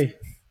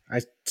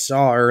 I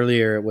saw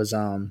earlier it was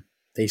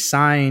they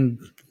signed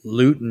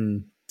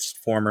Luton's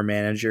former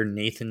manager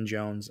Nathan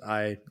Jones.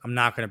 I'm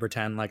not going to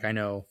pretend like I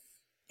know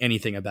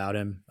anything about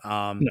him.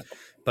 No.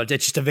 But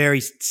it's just a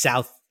very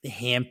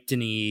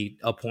Southampton-y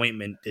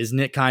appointment, isn't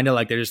it? Kind of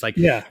like they're just like,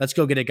 Yeah, let's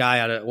go get a guy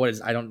out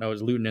of I don't know,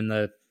 is Luton in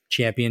the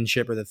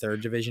championship or the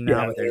third division now?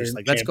 Yeah, but they're just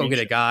like, let's go get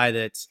a guy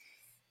that's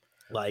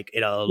like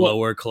in a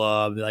lower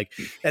club, like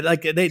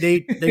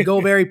they go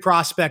very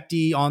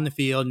prospecty on the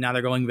field. Now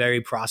they're going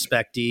very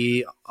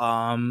prospecty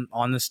on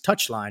this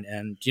touchline,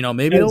 and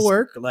maybe it'll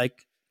work.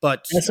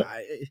 But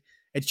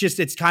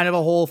it's kind of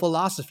a whole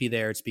philosophy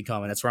there. It's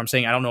becoming. That's what I'm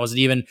saying. I don't know. Is it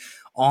even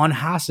on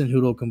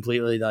Hasenhüttl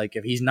completely? Like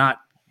if he's not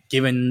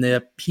given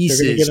the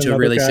pieces to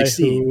really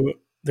succeed,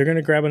 they're going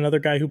to grab another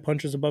guy who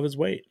punches above his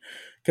weight,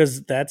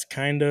 because that's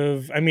kind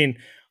of. I mean,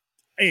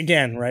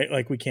 again, right?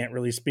 Like we can't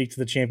really speak to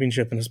the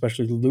championship and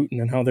especially Luton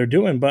and how they're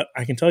doing, but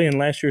I can tell you in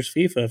last year's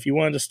FIFA, if you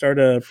wanted to start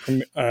a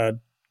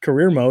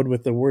career mode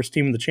with the worst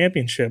team in the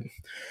championship,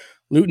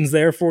 Luton's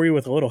there for you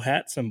with a little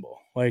hat symbol.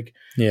 Like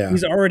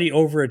he's already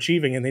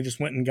overachieving, and they just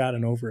went and got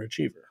an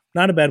overachiever.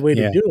 Not a bad way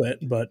to do it,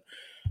 but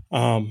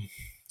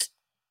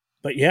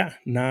yeah,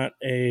 not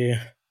a.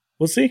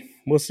 We'll see.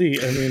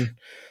 I mean,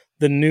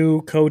 the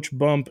new coach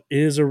bump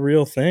is a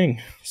real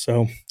thing,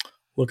 so.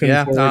 Looking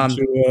forward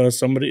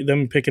to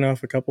them picking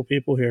off a couple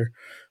people here.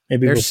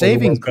 Maybe they're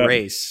saving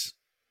grace.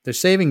 They're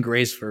saving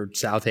grace for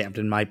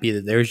Southampton might be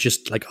that there's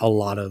just like a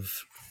lot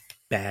of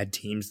bad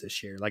teams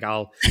this year. Like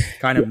I'll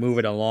kind of move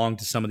it along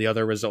to some of the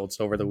other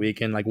results over the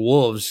weekend, like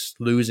Wolves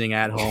losing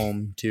at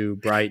home to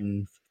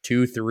Brighton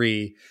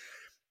 2-3,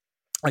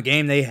 a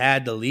game they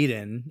had the lead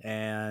in,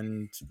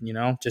 and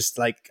just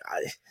like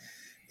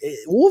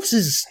Wolves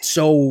is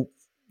so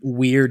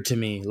weird to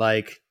me.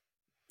 Like.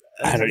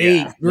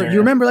 You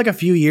remember like a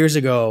few years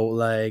ago,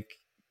 like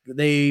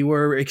they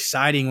were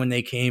exciting when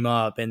they came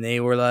up and they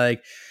were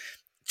like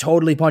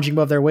totally punching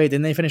above their weight.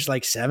 Then they finished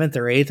like 7th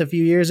or 8th a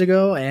few years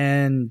ago,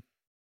 and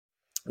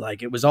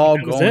like it was all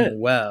going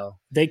well.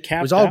 They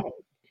capped out.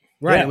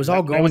 Right. Yeah, it was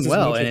all going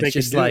well. And it's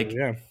just like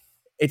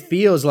it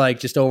feels like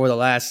just over the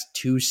last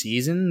 2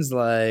 seasons,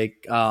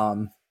 like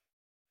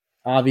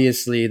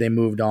obviously they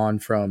moved on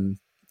from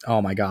oh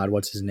my God,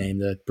 what's his name?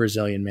 The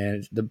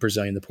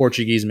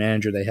Portuguese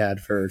manager they had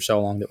for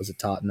so long that was at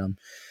Tottenham.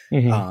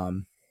 Mm-hmm.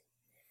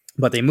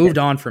 But they moved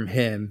on from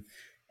him,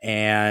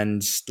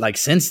 and like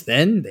since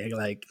then,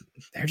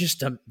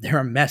 they're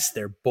a mess.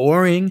 They're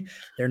boring.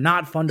 They're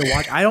not fun to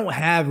watch. I don't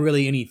have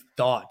really any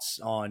thoughts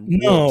on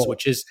Wolves,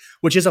 which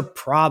is a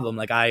problem.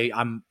 Like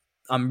I'm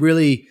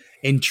really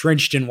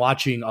entrenched in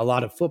watching a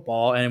lot of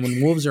football, and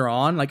when Wolves are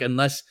on, like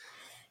unless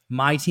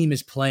my team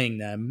is playing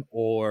them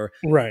or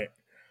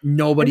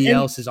nobody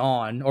else is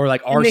on, or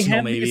like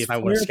Arsenal maybe if I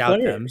want to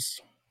scout them.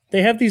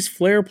 They have these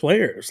flair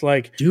players.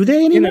 Like, do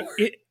they anymore?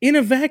 In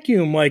a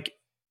vacuum, like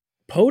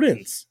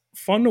Podence,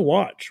 fun to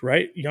watch,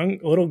 right? Young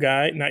little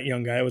guy, not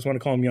young guy. I always want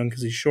to call him young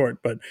because he's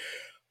short, but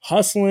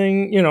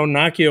hustling,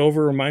 knock you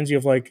over, reminds you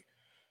of like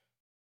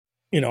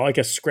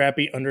a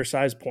scrappy,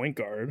 undersized point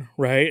guard,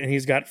 right? And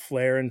he's got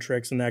flair and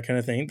tricks and that kind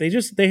of thing.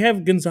 They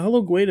have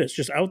Gonzalo Guedes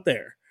just out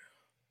there.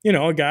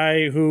 A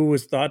guy who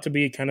was thought to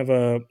be kind of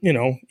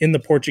in the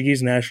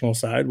Portuguese national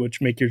side, which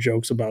make your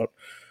jokes about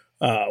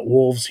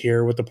Wolves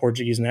here with the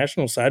Portuguese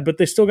national side, but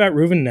they still got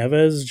Ruben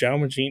Neves,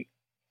 João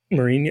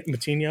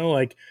Moutinho.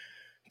 Like,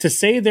 to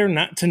say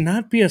to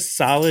not be a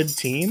solid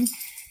team,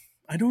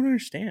 I don't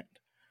understand.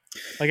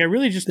 Like, I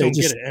really just don't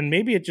get it. And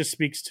maybe it just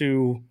speaks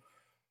to,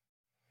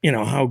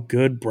 how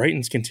good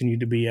Brighton's continued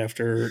to be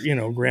after,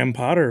 Graham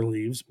Potter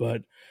leaves.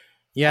 But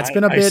yeah, it's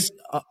been a bit...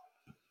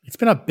 It's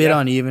been a bit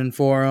uneven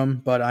for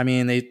them, but I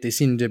mean, they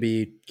seem to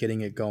be getting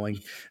it going.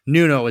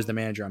 Nuno is the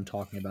manager I'm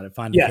talking about. It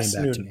finally came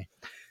back to me.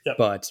 Yep.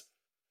 But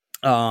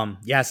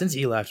since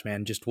he left,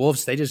 man, just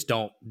Wolves, they just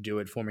don't do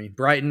it for me.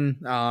 Brighton,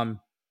 don't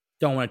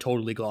want to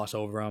totally gloss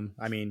over them.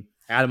 I mean,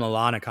 Adam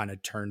Lallana kind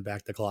of turned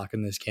back the clock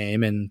in this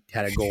game and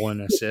had a goal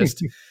and an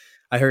assist.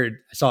 I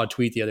saw a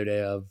tweet the other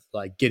day of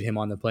like, get him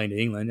on the plane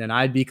to England, and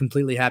I'd be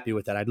completely happy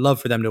with that. I'd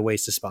love for them to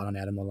waste a spot on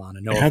Adam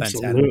Lallana. No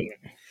offense, Adam.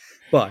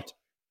 But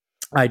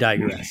I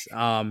digress.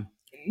 Moving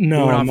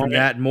on from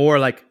that, more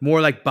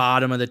like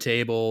bottom of the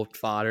table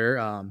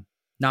fodder.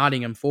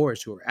 Nottingham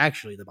Forest, who are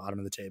actually the bottom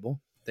of the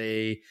table,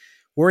 they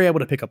were able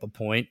to pick up a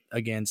point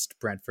against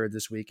Brentford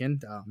this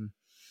weekend.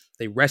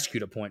 They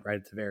rescued a point right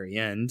at the very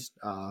end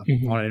on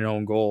an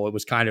own goal. It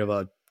was kind of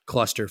a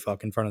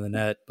clusterfuck in front of the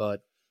net,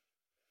 but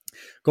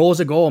goal is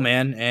a goal,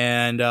 man.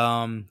 And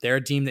they're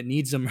a team that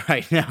needs them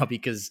right now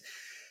because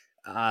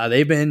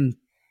they've been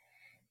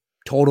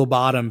total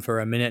bottom for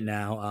a minute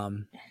now.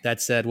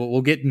 That said,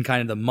 we'll get in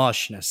kind of the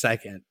mush in a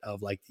second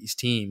of like these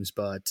teams,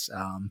 but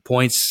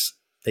points,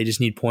 they just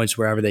need points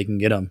wherever they can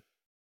get them.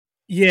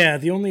 Yeah,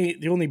 the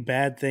only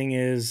bad thing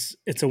is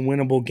it's a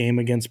winnable game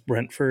against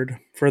Brentford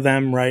for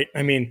them, right?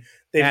 I mean,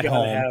 they've At got to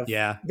home, have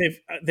yeah.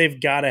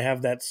 they've got to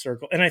have that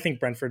circle, and I think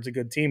Brentford's a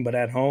good team, but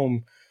at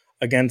home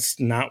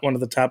against not one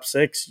of the top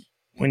six,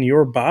 when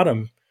you're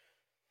bottom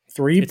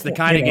three It's the point,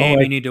 kind of game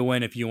you need to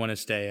win if you want to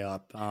stay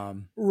up.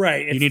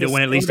 right? You It's need the to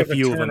win at least start a of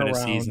a few of them in a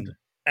turnaround. season.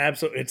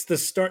 Absolutely, it's the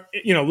start.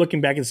 Looking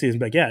back at the season,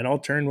 but yeah, it all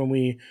turned when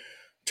we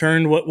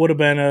turned what would have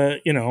been a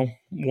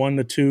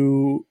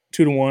 1-2,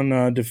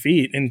 2-1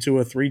 defeat into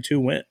a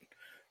 3-2 win,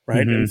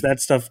 right? And if Mm-hmm. that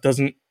stuff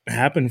doesn't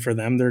happen for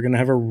them, they're going to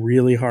have a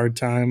really hard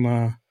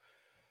time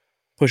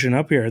pushing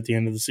up here at the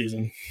end of the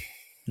season.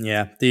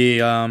 Yeah.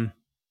 The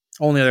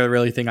only other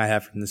really thing I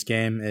have from this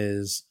game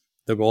is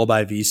the goal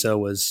by Visa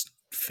was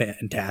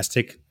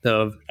fantastic.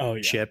 The Oh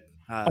yeah. chip,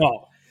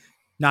 Oh,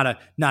 not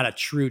a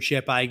true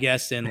chip, I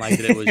guess, and like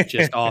that it was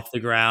just off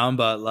the ground,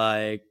 but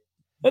like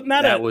but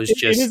not that a. was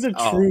It is just a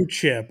true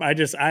chip.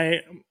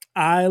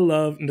 I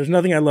love. There's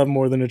nothing I love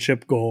more than a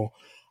chip goal.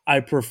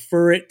 I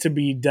prefer it to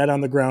be dead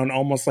on the ground,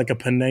 almost like a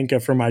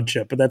Panenka for my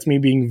chip. But that's me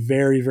being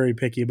very, very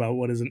picky about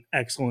what is an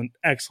excellent,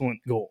 excellent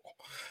goal.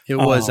 it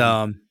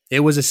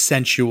was a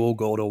sensual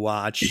goal to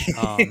watch.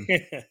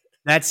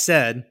 That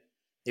said,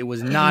 it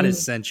was not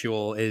as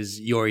sensual as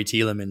Yori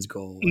Tielemans'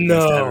 goal against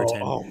No,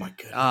 Everton. oh my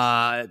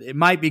goodness. It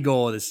might be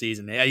goal of the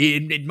season.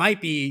 It might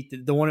be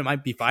the one it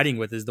might be fighting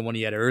with is the one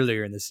he had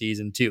earlier in the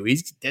season too.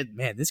 He's dead,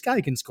 man. This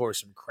guy can score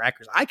some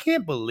crackers. I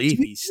can't believe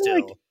Do you he's feel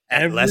like still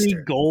at every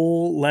Leicester.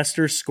 goal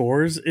Leicester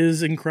scores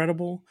is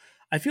incredible?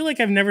 I feel like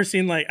I've never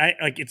seen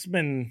it's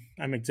been,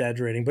 I'm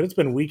exaggerating, but it's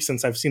been weeks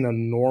since I've seen a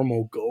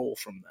normal goal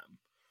from them.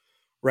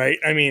 Right?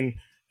 I mean,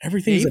 Yeah,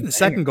 everything's a even the banger.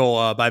 second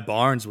goal by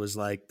Barnes was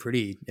like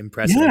pretty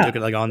impressive. He Yeah. took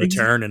it like on the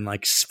turn and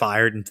like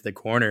fired into the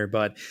corner.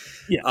 But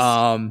Yes.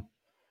 um,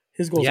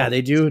 His goals yeah, all.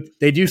 they do.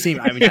 They do seem.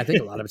 I mean, I think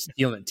a lot of it's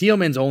Thielman.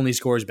 Thielman's only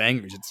scores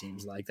bangers. It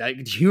seems like that.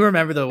 Do you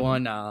remember the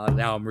one?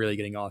 Now I'm really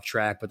getting off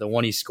track, but the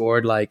one he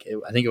scored, I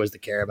think it was the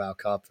Carabao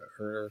Cup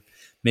or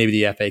maybe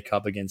the FA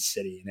Cup against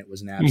City, and it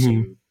was an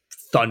absolute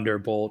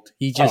thunderbolt.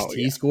 He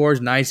scores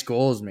nice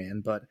goals,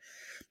 man. But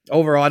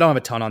overall, I don't have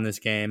a ton on this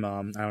game.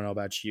 I don't know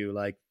about you.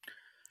 Like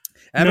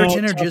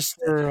Everton are just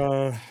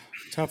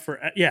tough for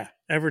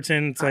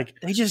Everton. It's like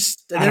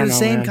they're the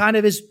same kind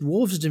of as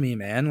Wolves to me,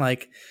 man.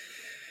 Like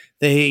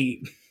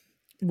they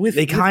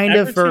kind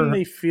of Everton,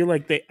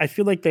 I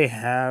feel like they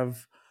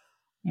have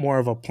more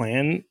of a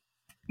plan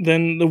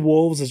than the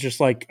Wolves. Is just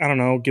like, I don't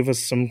know, give us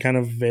some kind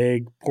of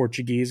vague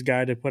Portuguese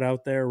guy to put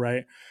out there,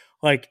 right?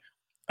 Like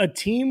a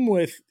team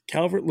with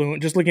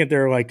Calvert-Lewin, just looking at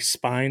their like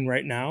spine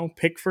right now,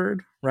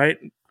 Pickford, right,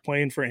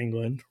 playing for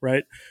England,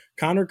 right?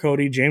 Connor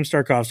Cody, James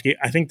Tarkowski.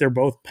 I think they're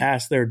both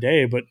past their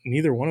day, but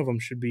neither one of them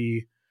should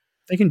be.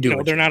 They can do.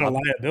 They're not a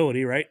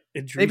liability, right?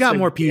 They got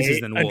more pieces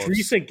than Wolves.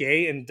 Idrissa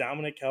Gueye and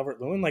Dominic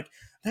Calvert-Lewin, like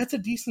that's a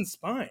decent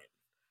spine,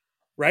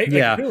 right?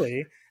 Yeah, like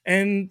really,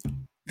 and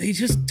they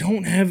just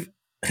don't have.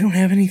 They don't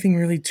have anything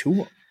really to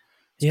them.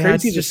 It's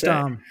crazy it's just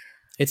say.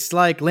 It's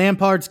like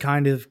Lampard's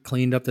kind of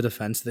cleaned up the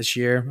defense this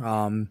year.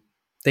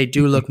 They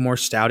do look more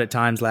stout at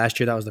times. Last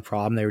year, that was the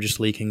problem. They were just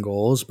leaking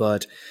goals,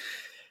 but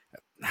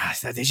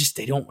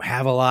they don't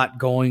have a lot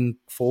going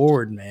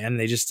forward, man.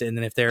 And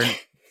then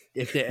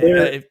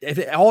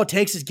if all it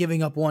takes is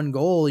giving up one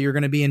goal, you're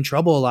going to be in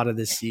trouble a lot of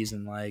this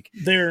season. Like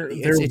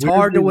it's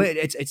hard to win.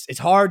 It's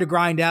hard to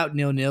grind out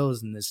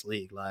 0-0s in this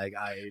league. Like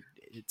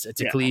it's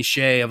a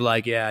cliche of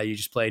like, yeah, you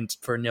just played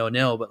for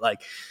 0-0, but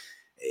like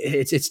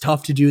it's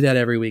tough to do that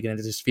every week, and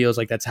it just feels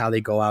like that's how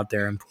they go out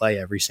there and play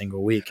every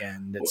single week.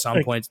 And at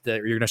some points, that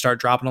you're going to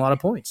start dropping a lot of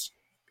points.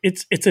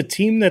 It's a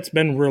team that's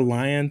been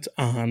reliant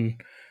on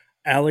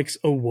Alex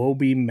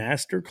Iwobi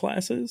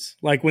masterclasses.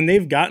 Like when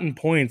they've gotten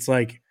points,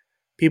 like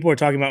people are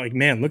talking about, like,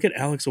 man, look at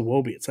Alex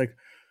Iwobi. It's like,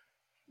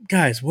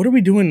 guys, what are we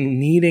doing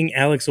needing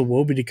Alex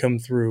Iwobi to come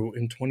through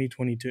in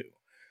 2022?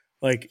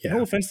 Like,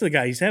 no offense to the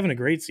guy, he's having a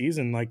great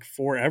season, like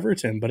for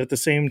Everton, but at the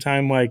same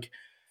time, like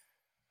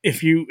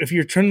if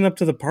you're turning up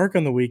to the park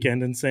on the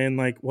weekend and saying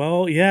like,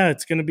 well, yeah,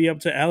 it's going to be up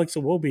to Alex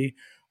Iwobi,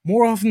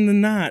 more often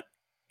than not,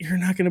 you're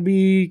not going to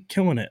be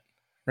killing it,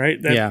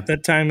 right?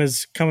 That time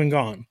is come and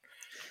gone.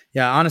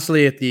 Yeah,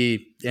 honestly, at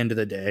the end of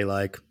the day,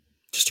 like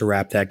just to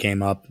wrap that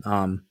game up,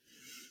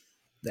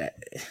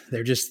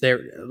 they're just there.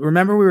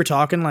 Remember, we were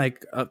talking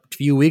like a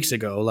few weeks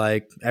ago,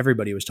 like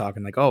everybody was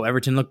talking like, oh,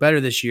 Everton look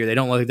better this year. They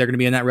don't look like they're going to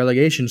be in that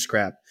relegation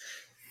scrap.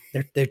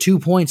 They're 2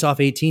 points off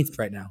 18th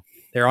right now.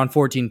 They're on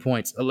 14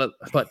 points.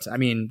 But I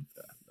mean,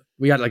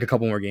 we got like a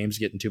couple more games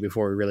to get into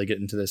before we really get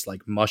into this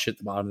like mush at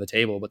the bottom of the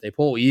table. But they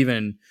pull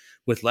even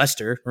with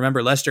Leicester.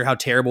 Remember Leicester, how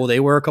terrible they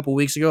were a couple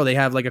weeks ago? They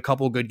have like a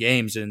couple good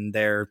games and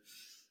they're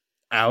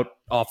out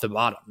off the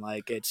bottom.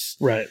 Like it's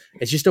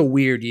just a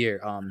weird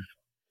year.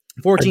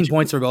 14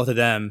 points for both of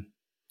them.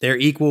 They're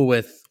equal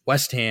with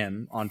West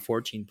Ham on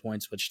 14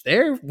 points, which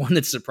they're one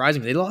that's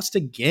surprising. They lost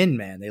again,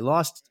 man. They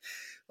lost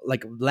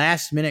like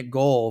last minute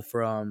goal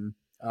from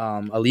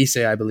Elise,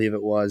 I believe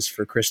it was,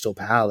 for Crystal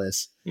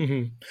Palace.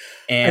 Mm-hmm.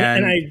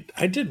 And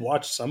I did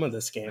watch some of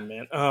this game,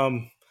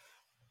 man.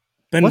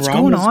 What's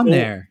going on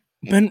there?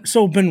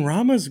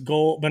 Benrahma's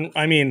goal.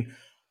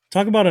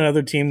 Talk about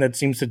another team that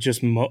seems to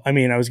just.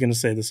 I was going to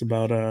say this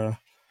about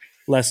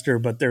Leicester,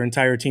 but their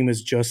entire team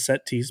is just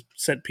set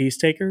piece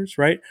takers,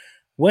 right?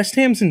 West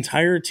Ham's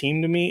entire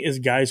team to me is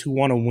guys who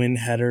want to win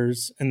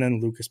headers, and then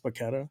Lucas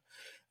Paqueta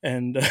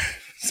and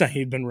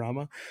Saeed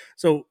Benrahma.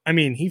 So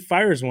he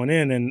fires one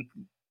in, and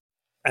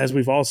as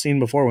we've all seen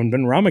before, when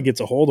Benrahma gets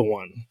a hold of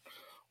one,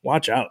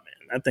 watch out,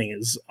 man. That thing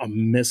is a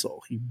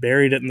missile. He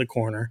buried it in the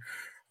corner.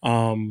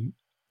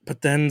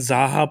 But then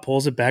Zaha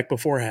pulls it back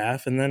before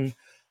half, and then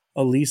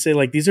Elise,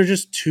 these are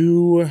just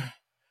two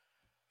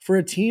for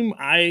a team.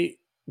 I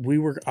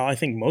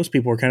think most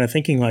people were kind of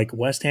thinking like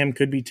West Ham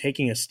could be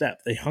taking a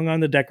step. They hung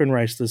on to Declan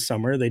Rice this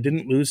summer. They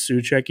didn't lose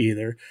Souček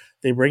either.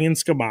 They bring in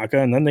Scamacca,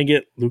 and then they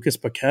get Lucas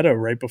Paqueta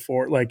right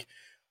before.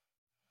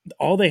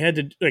 All they had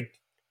to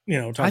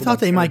I thought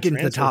they might get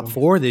into the top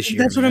 4 this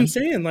year. That's what I'm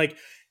saying.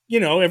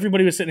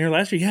 Everybody was sitting here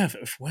last year. Yeah,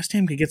 if West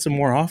Ham could get some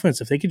more offense,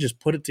 if they could just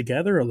put it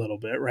together a little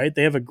bit, right?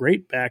 They have a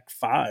great back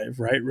 5,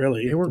 right?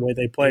 Really, the way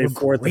they play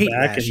 4 at the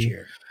back last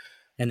year,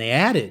 and they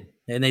added,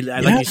 and they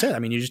like you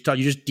said. You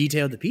just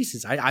detailed the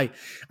pieces. I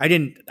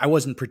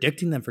wasn't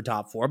predicting them for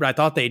top 4, but I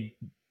thought they'd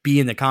be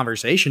in the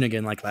conversation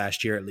again, like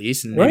last year at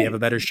least, and maybe have a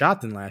better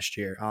shot than last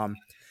year.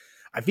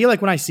 I feel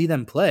like when I see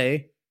them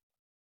play,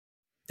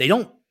 they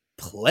don't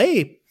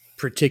play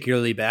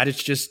particularly bad.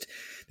 It's just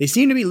they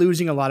seem to be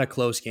losing a lot of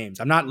close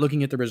games. I'm not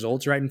looking at the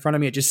results right in front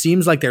of me. It just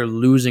seems like they're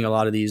losing a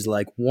lot of these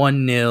 1-0,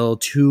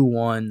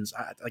 2-1s.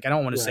 I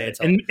don't want to say it's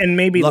and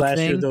maybe last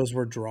thing. Year those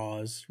were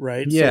draws,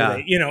 right? Yeah. So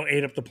they,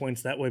 ate up the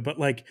points that way. But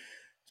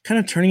kind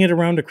of turning it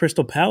around to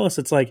Crystal Palace,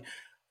 it's like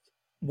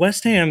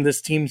West Ham,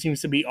 this team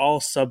seems to be all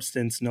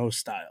substance, no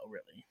style,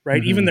 really,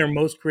 right? Mm-hmm. Even their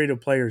most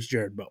creative player is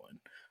Jared Bowen,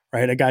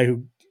 right? A guy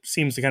who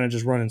seems to kind of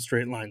just run in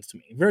straight lines to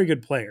me. Very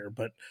good player,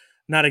 but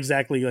not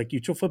exactly you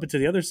flip it to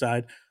the other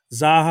side.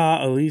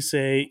 Zaha, Elise,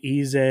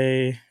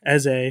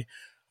 Eze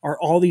are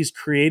all these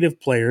creative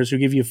players who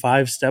give you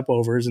 5 step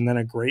overs and then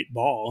a great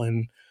ball.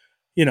 And,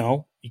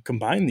 you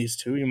combine these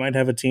two, you might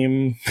have a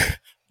team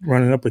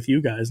running up with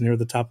you guys near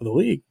the top of the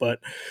league. But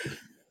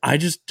I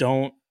just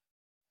don't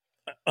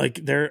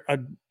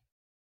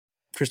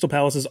Crystal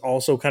Palace is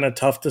also kind of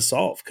tough to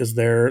solve because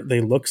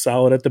they look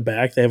solid at the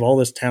back. They have all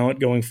this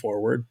talent going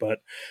forward, but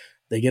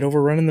they get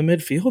overrun in the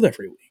midfield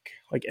every week.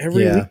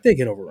 Every week they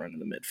get overrun in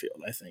the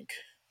midfield, I think.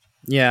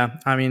 Yeah,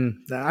 I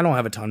don't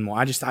have a ton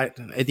more. At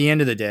the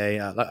end of the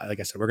day, like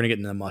I said, we're going to get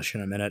into the mush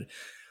in a minute.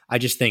 I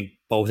just think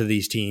both of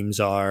these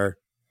teams are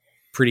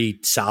pretty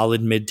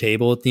solid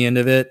mid-table at the end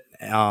of it.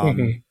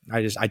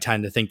 I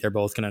tend to think they're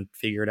both going to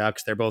figure it out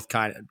because they're both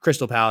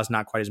Crystal Palace,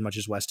 not quite as much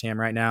as West Ham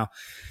right now.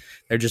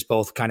 They're just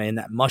both kind of in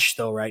that mush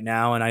though right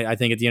now. And I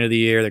think at the end of the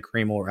year, the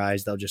cream will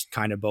rise. They'll just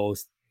kind of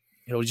both,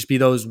 it'll just be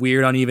those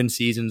weird uneven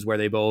seasons where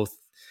they both,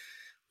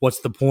 what's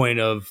the point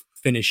of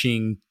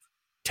finishing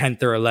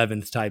 10th or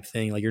 11th type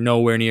thing? You're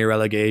nowhere near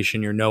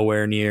relegation. You're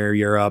nowhere near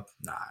Europe.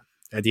 Nah,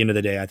 at the end of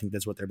the day, I think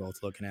that's what they're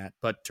both looking at.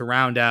 But to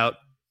round out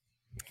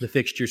the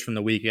fixtures from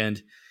the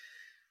weekend,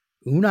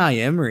 Unai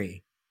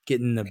Emery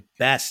getting the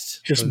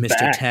best of Mr.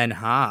 Back. Ten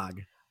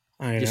Hag.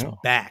 Just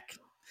back.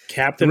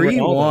 Captain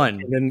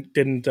 3-1. And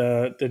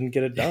didn't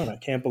get it done. I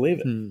can't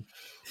believe it.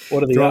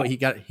 What are the odds? He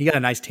got a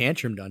nice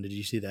tantrum done. Did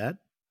you see that?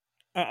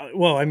 They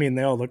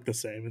all look the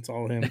same. It's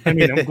all him. I'm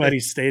glad he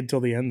stayed till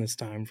the end this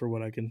time, for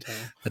what I can tell.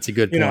 That's a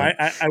good point.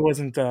 I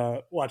wasn't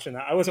watching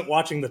that. I wasn't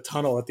watching the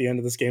tunnel at the end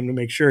of this game to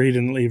make sure he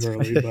didn't leave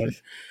early, but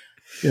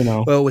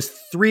Well, it was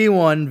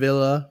 3-1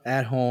 Villa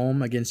at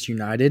home against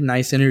United.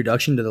 Nice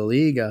introduction to the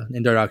league.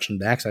 Introduction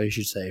back, I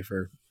should say,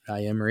 for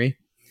Emery.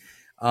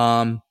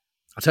 I'll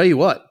tell you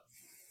what,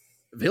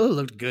 Villa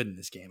looked good in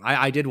this game.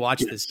 I did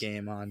watch this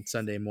game on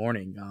Sunday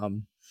morning.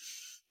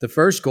 The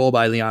first goal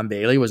by Leon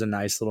Bailey was a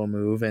nice little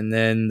move, and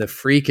then the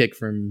free kick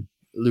from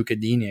Luca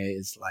Digne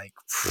is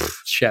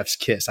chef's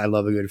kiss. I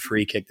love a good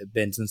free kick that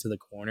bends into the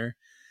corner.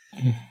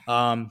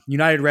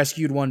 United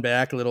rescued one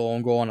back, a little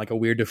own goal on a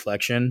weird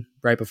deflection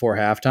right before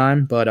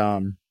halftime, but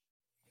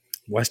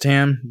West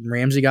Ham,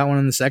 Ramsey got one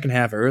in the second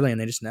half early,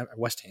 and they just never.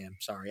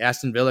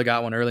 Aston Villa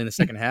got one early in the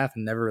second half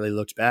and never really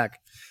looked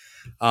back.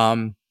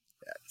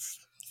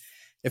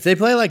 If they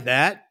play like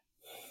that,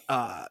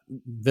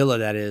 Villa,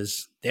 that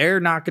is, they're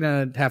not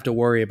going to have to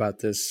worry about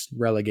this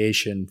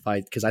relegation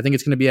fight because I think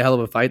it's going to be a hell of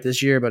a fight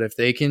this year. But if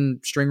they can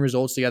string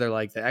results together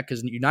like that,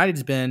 because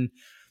United's been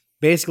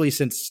basically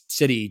since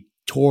City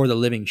tore the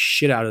living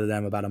shit out of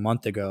them about a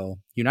month ago,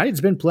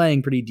 United's been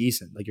playing pretty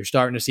decent. You're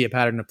starting to see a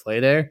pattern of play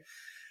there.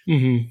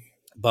 Mm-hmm.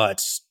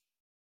 But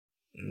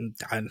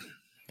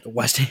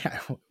West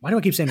Ham, why do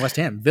I keep saying West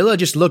Ham? Villa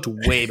just looked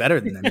way better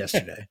than them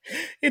yesterday.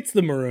 It's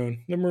the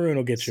maroon. The maroon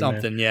will get you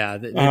something. Yeah,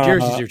 the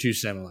jerseys are too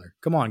similar.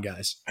 Come on,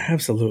 guys.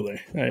 Absolutely.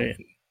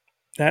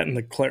 That and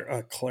the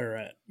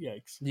claret.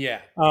 Yikes. Yeah.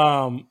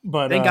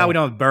 But thank God we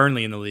don't have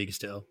Burnley in the league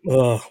still.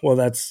 Well,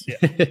 that's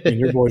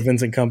your boy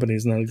Vincent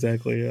Kompany's not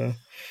exactly.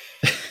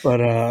 But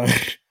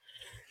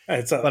you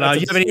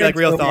have any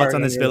real thoughts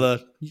on this Villa?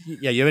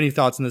 Yeah, you have any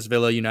thoughts on this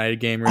Villa United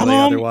game? Really,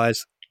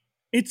 otherwise,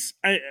 it's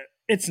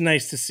it's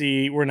nice to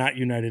see we're not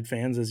United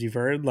fans, as you've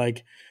heard.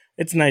 Like,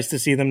 it's nice to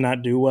see them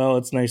not do well.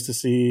 It's nice to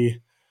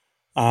see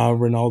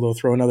Ronaldo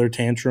throw another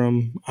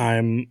tantrum.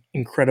 I'm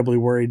incredibly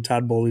worried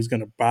Todd Bowley's going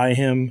to buy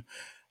him.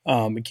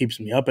 It keeps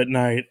me up at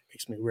night,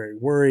 makes me very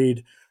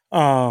worried.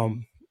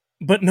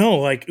 But no,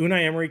 like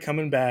Unai Emery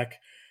coming back,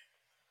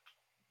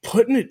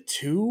 putting it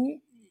to,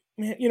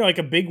 man, like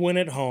a big win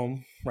at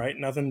home, right?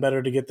 Nothing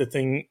better to get the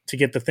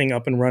thing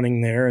up and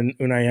running there, and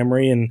Unai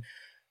Emery, and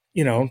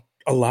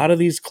a lot of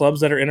these clubs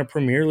that are in a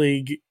Premier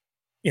League,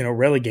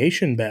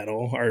 relegation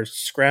battle are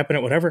scrapping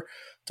it, whatever.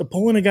 To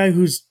pull in a guy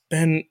who's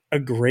been a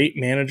great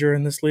manager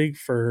in this league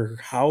for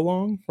how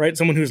long, right?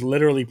 Someone who's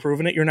literally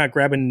proven it. You're not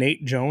grabbing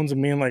Nate Jones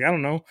and being like, I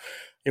don't know,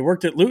 it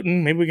worked at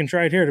Luton, maybe we can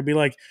try it here. To be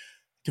like,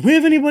 do we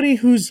have anybody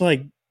who's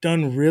like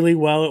done really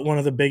well at one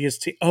of the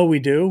biggest teams? Oh, we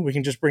do. We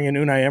can just bring in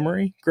Unai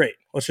Emery. Great.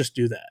 Let's just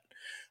do that.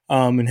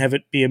 And have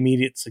it be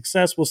immediate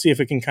success. We'll see if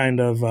it can kind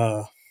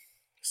of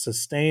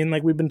sustain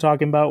like we've been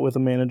talking about with a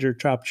manager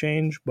chop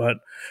change. But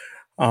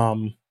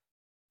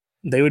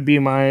they would be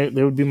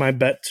my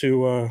bet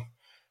to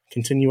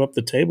continue up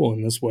the table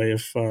in this way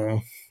if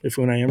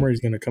Unai Emery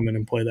is going to come in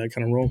and play that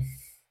kind of role.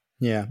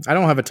 Yeah, I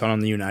don't have a ton on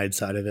the United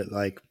side of it.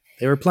 Like,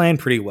 they were playing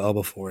pretty well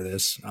before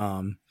this.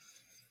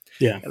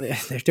 Yeah,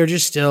 they're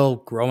just still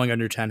growing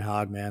under Ten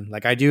Hag, man.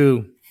 Like, I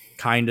do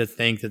kind of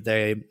think that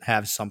they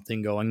have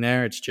something going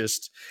there. It's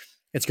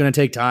going to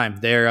take time.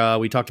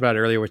 We talked about it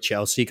earlier with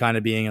Chelsea kind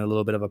of being a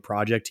little bit of a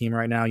project team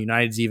right now.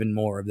 United's even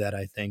more of that,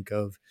 I think.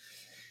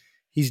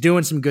 He's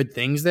doing some good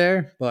things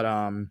there, but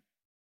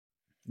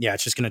yeah,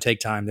 it's just going to take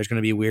time. There's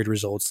going to be weird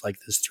results like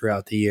this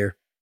throughout the year.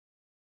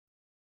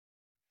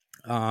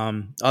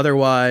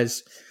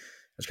 Otherwise, I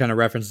was kind of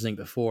referencing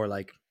before,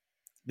 like,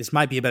 this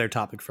might be a better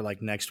topic for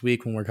like next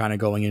week when we're kind of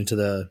going into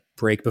the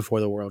break before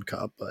the World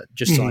Cup, but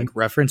just to like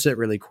reference it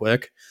really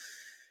quick.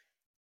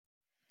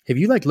 Have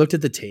you like looked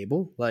at the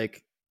table?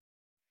 Like,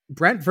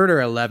 Brentford are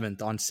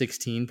 11th on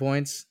 16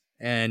 points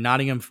and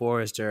Nottingham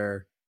Forest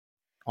are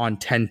on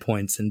 10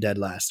 points and dead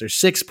last. There's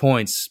 6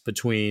 points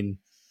between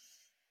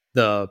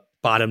the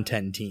bottom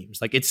 10 teams.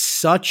 Like, it's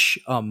such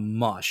a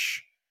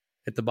mush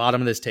at the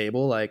bottom of this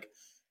table. Like,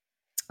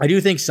 I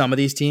do think some of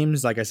these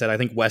teams, like I said, I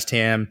think West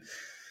Ham,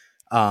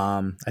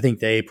 I think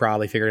they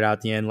probably figured it out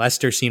at the end.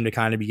 Leicester seemed to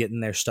kind of be getting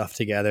their stuff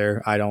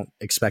together. I don't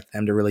expect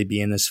them to really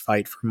be in this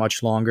fight for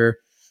much longer.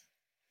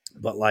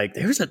 But like,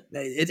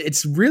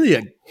 it's really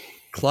a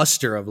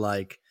cluster of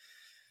like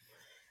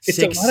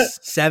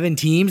 6-7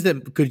 teams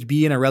that could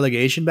be in a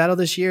relegation battle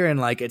this year. And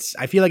like,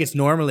 I feel like it's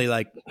normally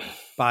like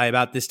by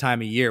about this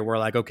time of year, we're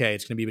like, okay,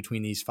 it's going to be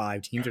between these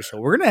 5 teams or so.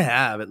 We're going to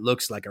have, it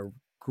looks like, a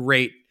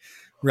great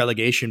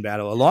relegation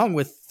battle along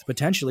with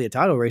potentially a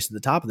title race at the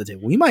top of the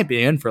table. We might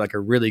be in for like a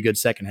really good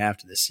second half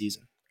to this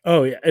season.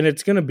 Oh yeah. And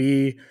it's going to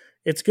be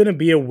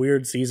a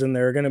weird season.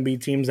 There are going to be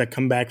teams that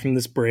come back from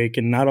this break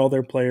and not all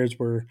their players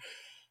were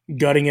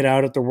gutting it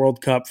out at the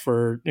World Cup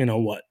for,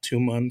 2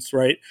 months,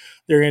 right?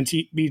 There are going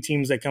to be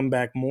teams that come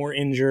back more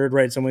injured,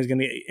 right? Somebody's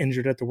going to get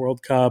injured at the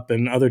World Cup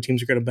and other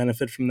teams are going to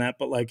benefit from that.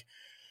 But like,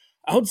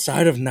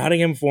 outside of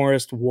Nottingham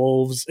Forest,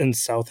 Wolves, and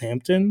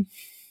Southampton,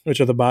 which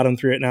are the bottom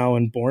 3 right now,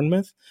 and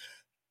Bournemouth,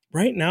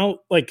 right now,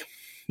 like,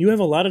 you have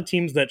a lot of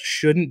teams that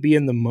shouldn't be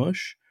in the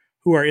mush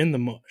who are in the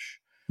mush,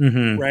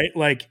 right?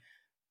 Like,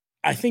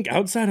 I think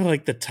outside of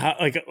like the top,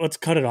 like, let's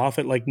cut it off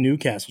at like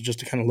Newcastle just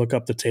to kind of look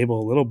up the table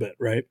a little bit,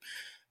 right?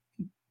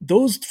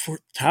 Those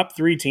top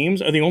 3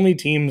 teams are the only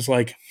teams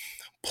like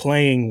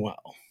playing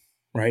well,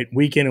 right?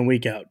 Week in and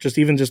week out. Just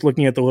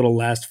looking at the little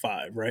last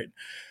 5, right?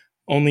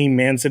 Only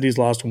Man City's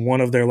lost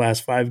 1 of their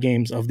last 5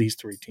 games of these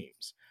 3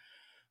 teams.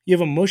 You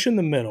have a mush in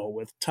the middle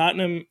with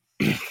Tottenham,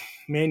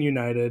 Man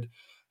United,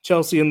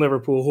 Chelsea, and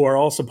Liverpool, who are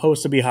all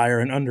supposed to be higher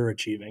and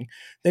underachieving.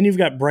 Then you've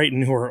got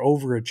Brighton, who are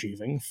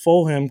overachieving.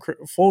 Fulham,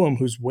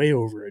 who's way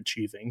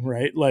overachieving,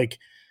 right? Like,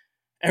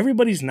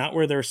 everybody's not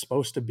where they're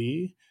supposed to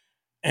be.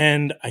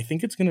 And I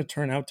think it's going to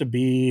turn out to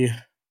be,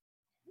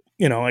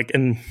 like,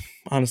 and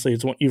honestly,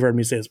 it's what you've heard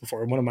me say this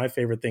before. One of my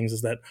favorite things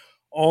is that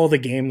all the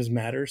games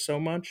matter so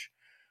much,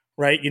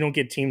 right? You don't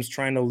get teams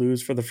trying to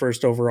lose for the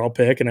first overall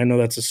pick. And I know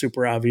that's a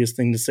super obvious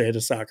thing to say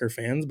to soccer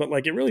fans, but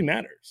like, it really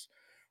matters,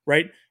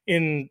 right?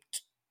 In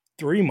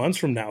 3 months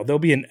from now, there'll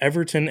be an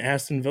Everton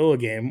Aston Villa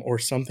game or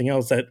something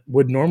else that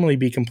would normally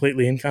be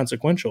completely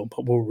inconsequential,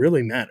 but will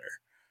really matter.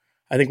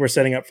 I think we're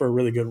setting up for a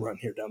really good run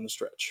here down the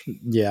stretch.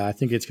 Yeah, I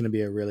think it's going to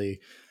be a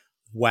really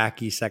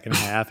wacky second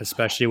half,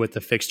 especially with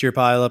the fixture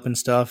pileup and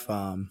stuff.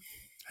 I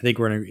think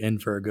we're in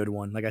for a good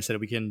one. Like I said,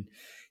 we can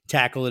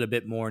tackle it a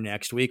bit more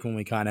next week when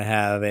we kind of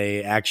have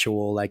a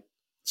actual, like,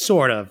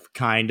 sort of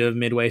kind of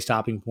midway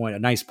stopping point, a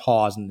nice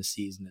pause in the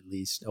season, at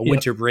least a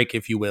winter break,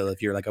 if you will,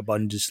 if you're like a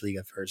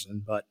Bundesliga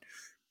person. But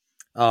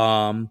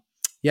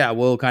yeah,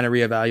 we'll kind of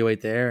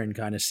reevaluate there and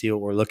kind of see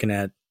what we're looking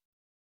at.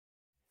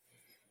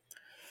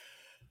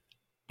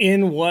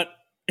 In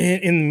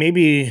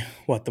maybe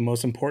the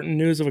most important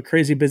news of a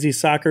crazy busy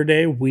soccer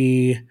day,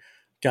 we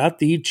got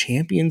the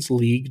Champions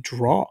League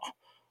draw.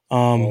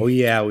 Oh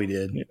yeah, we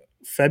did.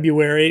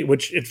 February,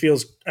 which it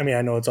feels, I mean,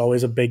 I know it's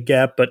always a big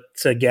gap, but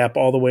it's a gap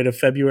all the way to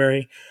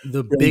February.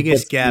 The Really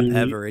biggest gap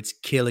ever. It's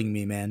killing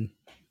me, man.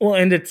 Well,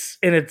 and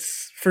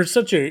it's for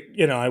such a,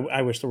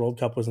 I wish the World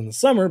Cup was in the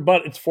summer,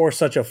 but it's for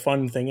such a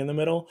fun thing in the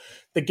middle.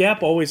 The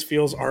gap always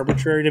feels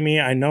arbitrary to me.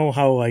 I know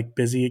how like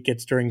busy it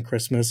gets during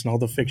Christmas and all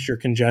the fixture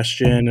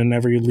congestion and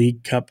every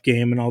League Cup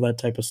game and all that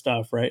type of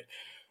stuff, right?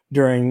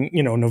 During,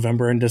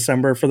 November and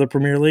December for the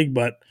Premier League,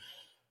 but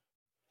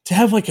to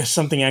have like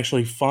something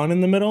actually fun in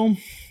the middle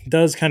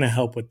does kind of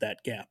help with that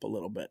gap a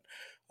little bit.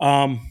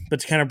 But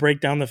to kind of break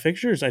down the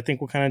fixtures, I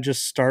think we'll kind of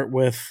just start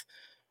with,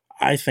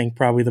 I think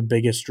probably the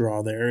biggest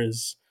draw there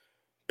is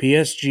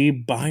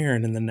PSG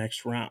Bayern in the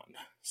next round.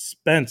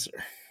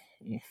 Spencer,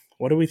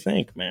 what do we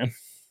think, man?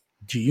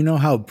 Do you know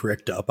how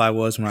bricked up I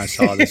was when I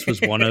saw this was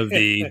one of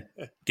the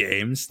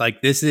games?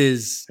 Like this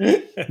is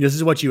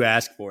what you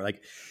ask for.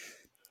 Like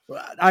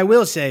I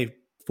will say,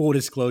 full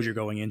disclosure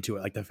going into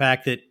it, like the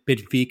fact that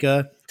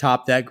Benfica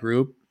topped that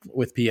group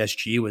with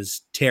PSG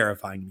was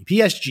terrifying to me.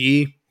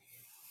 PSG,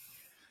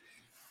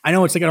 I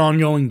know it's like an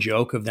ongoing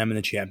joke of them in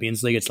the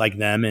Champions League. It's like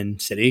them and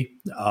City.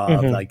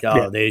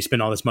 They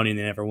spend all this money and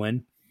they never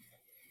win.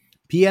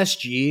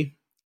 PSG,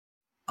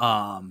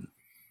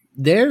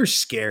 they're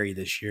scary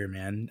this year,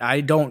 man.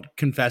 I don't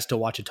confess to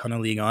watch a ton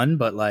of Ligue 1,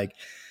 but like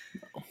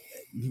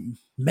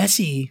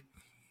Messi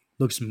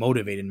looks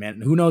motivated, man.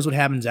 Who knows what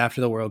happens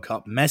after the World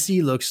Cup?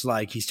 Messi looks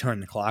like he's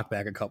turned the clock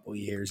back a couple of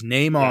years.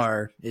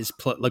 Neymar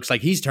looks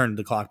like he's turned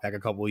the clock back a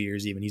couple of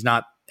years even. He's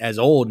not as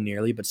old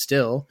nearly, but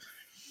still.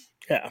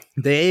 Yeah.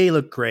 They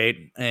look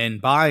great.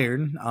 And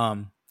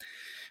Bayern,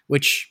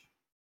 which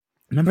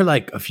remember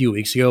like a few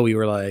weeks ago we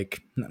were like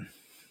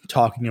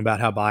talking about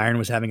how Bayern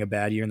was having a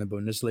bad year in the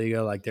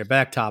Bundesliga. Like they're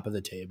back top of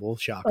the table.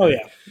 Shocker. Oh,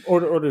 yeah.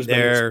 Orders.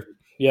 They're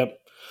yep.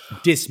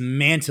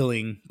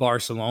 dismantling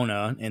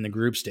Barcelona in the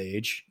group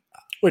stage.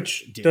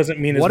 Which doesn't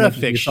mean as much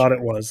as you thought it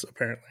was,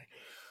 apparently.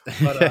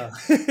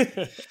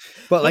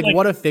 But like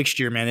what a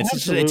fixture, man!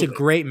 It's a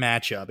great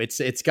matchup.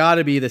 It's got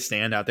to be the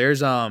standout.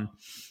 There's I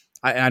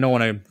don't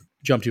want to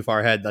jump too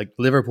far ahead. Like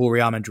Liverpool,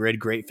 Real Madrid,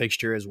 great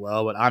fixture as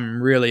well. But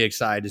I'm really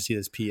excited to see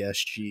this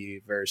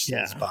PSG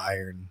versus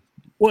Bayern.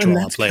 Well, and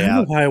that's kind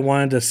of why I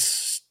wanted to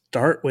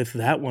start with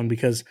that one,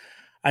 because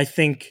I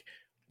think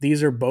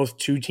these are both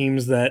two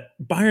teams that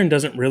Bayern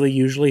doesn't really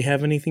usually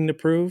have anything to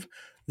prove.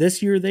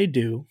 This year they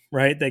do,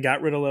 right? They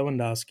got rid of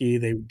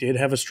Lewandowski. They did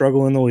have a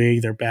struggle in the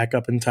league. They're back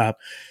up in top.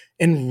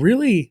 And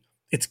really,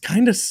 it's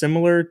kind of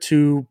similar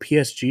to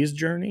PSG's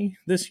journey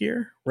this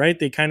year, right?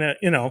 They kind of,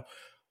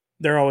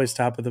 they're always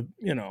top of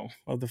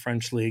the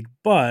French league,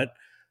 but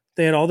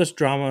they had all this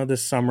drama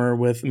this summer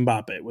with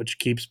Mbappe, which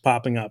keeps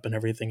popping up and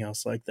everything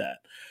else like that.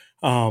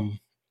 And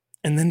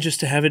then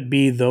just to have it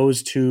be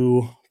those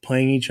two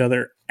playing each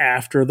other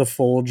after the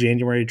full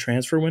January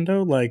transfer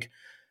window, like,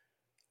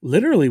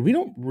 literally, we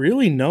don't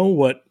really know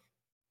what,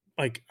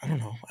 like, I don't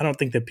know. I don't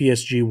think that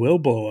PSG will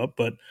blow up,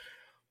 but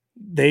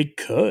they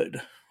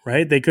could,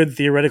 right? They could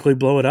theoretically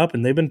blow it up,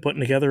 and they've been putting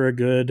together a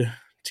good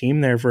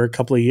team there for a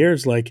couple of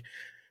years. Like,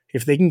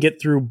 if they can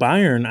get through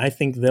Bayern, I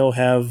think they'll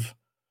have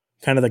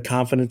kind of the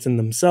confidence in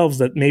themselves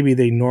that maybe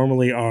they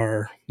normally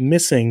are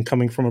missing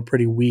coming from a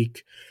pretty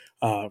weak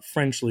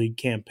French league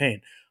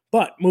campaign.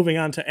 But moving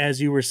on to,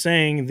 as you were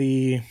saying,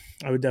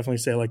 I would definitely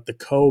say like the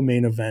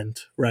co-main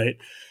event, right?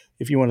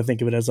 If you want to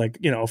think of it as like,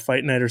 a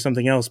fight night or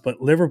something else, but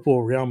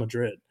Liverpool, Real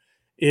Madrid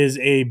is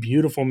a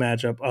beautiful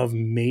matchup of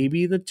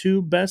maybe the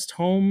two best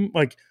home,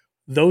 like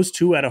those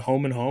two at a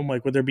home and home.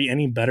 Like, would there be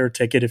any better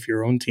ticket if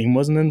your own team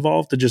wasn't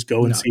involved to just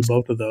go and see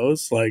both of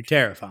those? Like,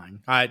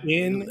 terrifying.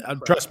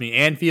 Trust me,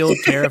 Anfield,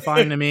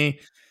 terrifying to me.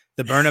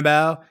 The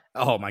Bernabeu,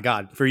 oh my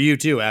God, for you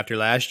too. After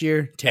last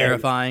year,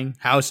 terrifying.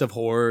 House of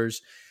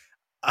Horrors.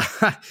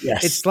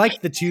 Yes. It's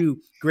like the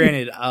two.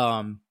 Granted,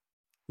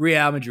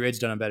 Real Madrid's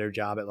done a better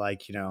job at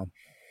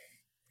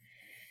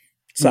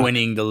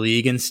winning the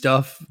league and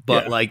stuff.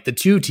 But like the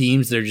two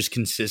teams that are just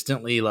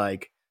consistently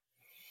like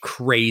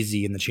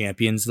crazy in the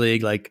Champions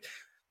League, like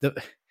the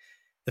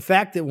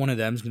fact that one of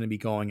them is going to be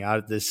going out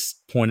at this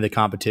point of the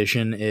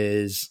competition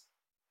is,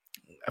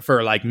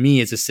 for like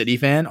me as a City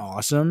fan,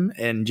 awesome.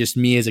 And just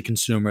me as a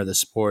consumer of the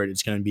sport,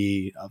 it's going to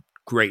be a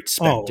great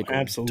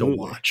spectacle to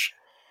watch.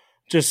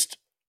 Just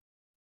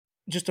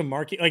a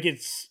market, like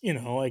it's,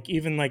 like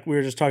even like we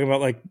were just talking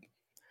about like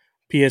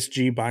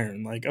PSG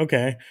Bayern, like,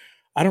 okay,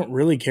 I don't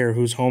really care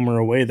who's home or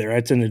away there.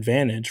 It's an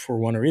advantage for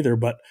one or either,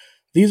 but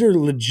these are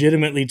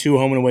legitimately two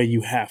home and away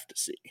you have to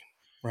see,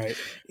 right?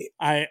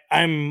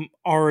 I'm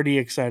already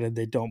excited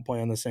they don't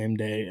play on the same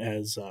day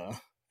as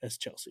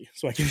Chelsea,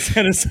 so I can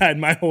set aside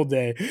my whole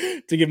day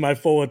to give my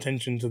full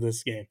attention to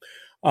this game.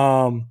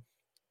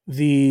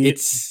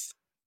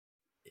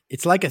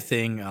 It's like a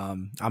thing.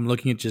 I'm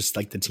looking at just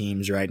like the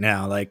teams right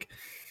now, like,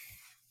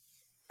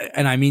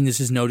 and I mean,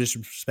 this is no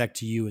disrespect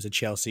to you as a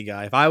Chelsea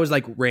guy. If I was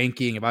like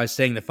ranking, if I was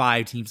saying the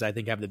 5 teams I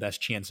think have the best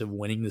chance of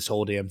winning this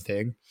whole damn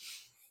thing,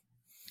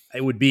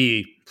 it would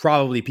be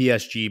probably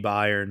PSG,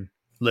 Bayern,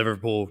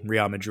 Liverpool,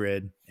 Real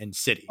Madrid, and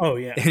City. Oh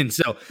yeah. And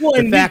so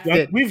the fact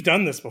that we've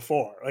done this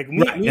before, like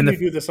we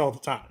do this all the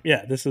time.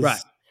 Yeah, this is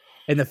right.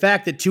 And the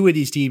fact that 2 of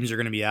these teams are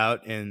going to be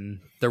out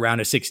in the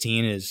round of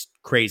 16 is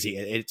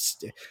crazy.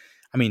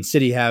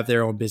 City have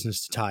their own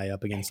business to tie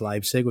up against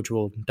Leipzig, which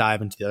we'll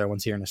dive into the other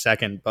ones here in a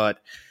second, but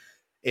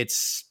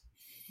it's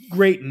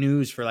great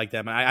news for like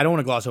them. I don't want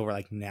to gloss over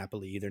like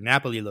Napoli either.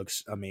 Napoli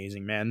looks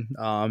amazing, man.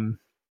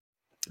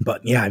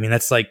 But yeah, I mean,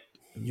 that's like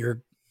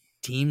your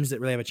teams that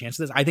really have a chance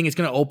of this. I think it's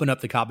going to open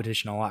up the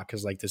competition a lot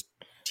because like this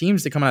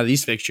teams that come out of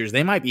these fixtures,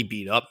 they might be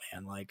beat up,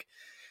 man. Like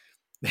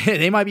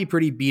they might be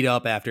pretty beat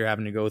up after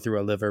having to go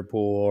through a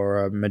Liverpool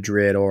or a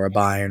Madrid or a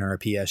Bayern or a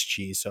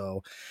PSG.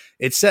 So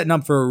it's setting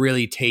up for a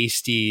really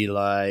tasty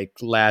like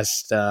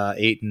last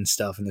 8 and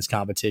stuff in this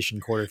competition,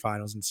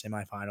 quarterfinals and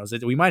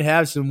semifinals. We might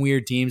have some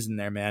weird teams in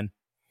there, man.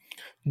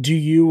 Do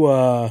you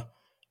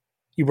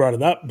you brought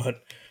it up, but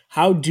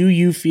how do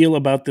you feel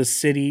about the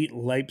City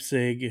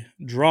Leipzig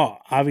draw?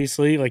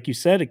 Obviously, like you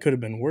said, it could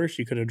have been worse.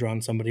 You could have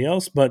drawn somebody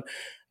else, but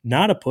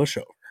not a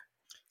pushover.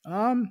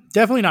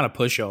 Definitely not a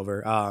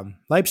pushover.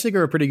 Leipzig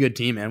are a pretty good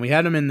team, man. We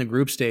had them in the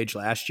group stage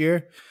last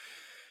year,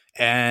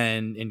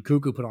 and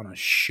Nkunku put on a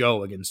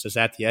show against us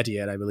at the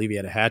Etihad. I believe he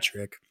had a hat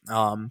trick.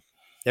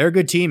 They're a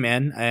good team,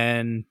 man,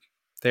 and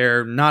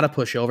they're not a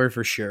pushover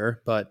for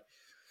sure. But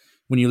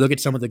when you look at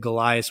some of the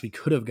Goliaths we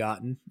could have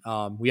gotten,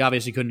 we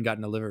obviously couldn't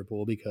gotten to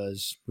Liverpool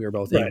because we were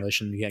both English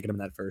and we can't get them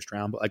in that first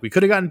round. But like we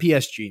could have gotten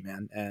PSG,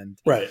 man, and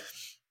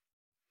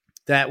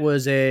that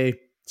was a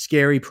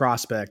scary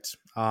prospect.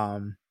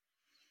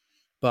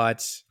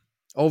 But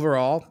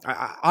overall,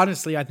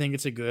 honestly, I think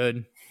it's a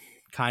good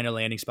kind of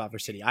landing spot for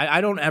City. I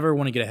don't ever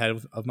want to get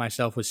ahead of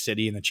myself with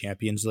City in the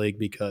Champions League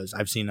because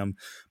I've seen them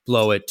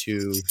blow it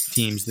to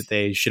teams that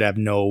they should have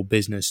no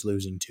business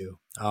losing to,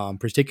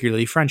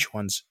 particularly French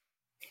ones.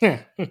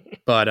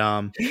 But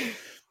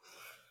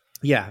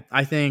yeah,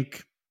 I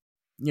think,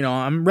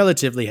 I'm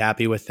relatively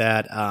happy with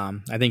that.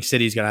 I think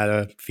City's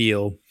going to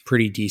feel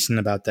pretty decent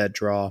about that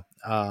draw.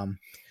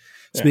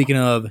 Speaking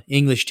of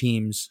English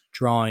teams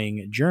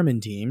drawing German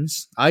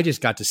teams, I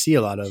just got to see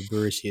a lot of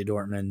Borussia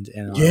Dortmund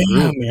in our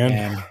group, man.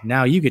 And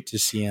now you get to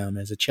see them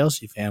as a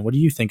Chelsea fan. What do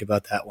you think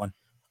about that one?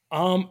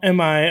 Am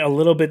I a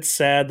little bit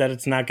sad that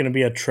it's not going to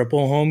be a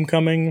triple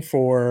homecoming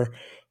for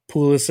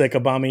Pulisic,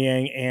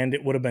 Aubameyang, and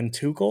it would have been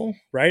Tuchel,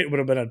 right? It would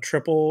have been a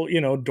triple,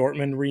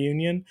 Dortmund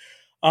reunion.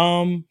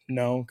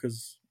 No,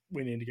 because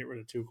we need to get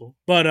rid of Tuchel.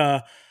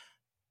 But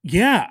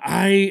yeah,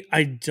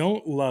 I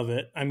don't love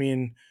it. I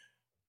mean,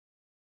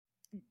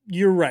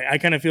 you're right. I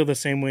kind of feel the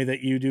same way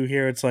that you do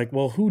here. It's like,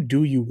 well, who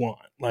do you want?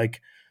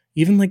 Like,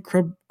 even like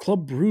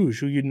Club Bruges,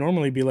 who you'd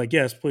normally be like,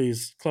 yes,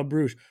 please, Club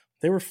Bruges.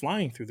 They were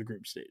flying through the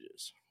group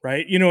stages,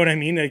 right? You know what I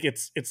mean? Like,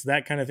 it's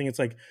that kind of thing. It's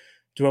like,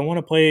 do I want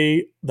to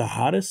play the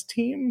hottest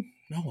team?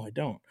 No, I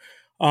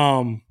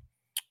don't.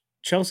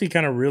 Chelsea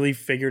kind of really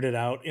figured it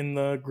out in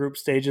the group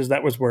stages.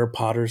 That was where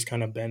Potter's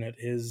kind of been at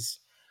his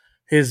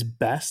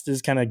best,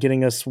 is kind of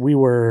getting us. We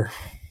were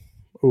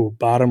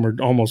bottom or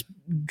almost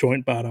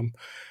joint bottom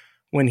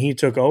when he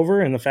took over,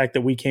 and the fact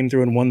that we came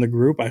through and won the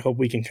group, I hope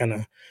we can kind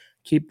of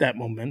keep that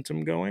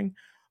momentum going.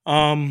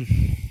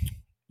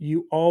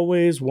 You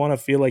always want to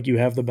feel like you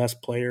have the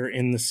best player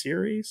in the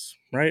series,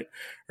 right?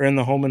 Or in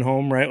the home and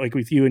home, right? Like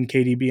with you and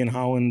KDB and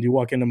Haaland, you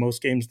walk into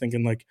most games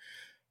thinking like,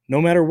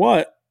 no matter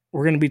what,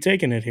 we're going to be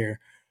taking it here.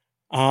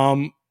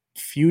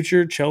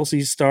 Future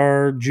Chelsea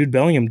star Jude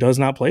Bellingham does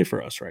not play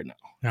for us right now.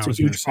 It's a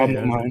huge problem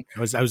of mine.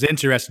 I was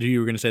interested who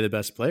you were going to say the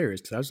best player is,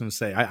 because I was going to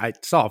say I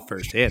saw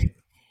firsthand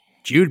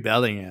Jude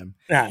Bellingham.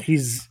 Yeah,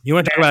 you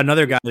want to talk about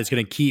another guy that's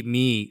going to keep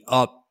me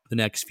up the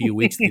next few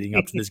weeks leading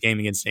up to this game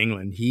against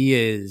England. He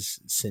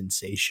is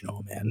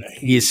sensational, man.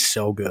 He is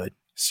so good.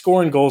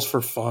 Scoring goals for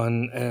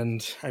fun.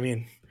 And I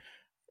mean,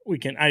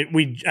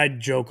 I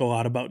joke a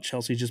lot about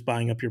Chelsea just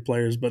buying up your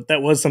players, but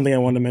that was something I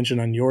wanted to mention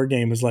on your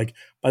game, is like,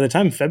 by the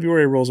time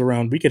February rolls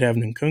around, we could have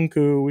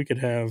Nkunku, we could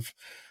have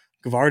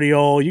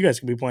Gvardiol. You guys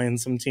could be playing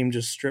some team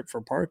just stripped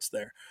for parts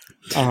there.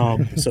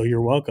 So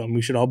you're welcome.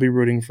 We should all be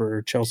rooting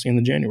for Chelsea in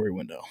the January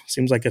window.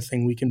 Seems like a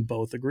thing we can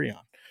both agree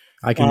on.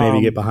 I can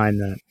maybe get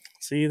behind that.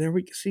 See, there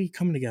we see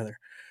coming together.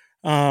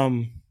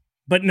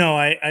 But no,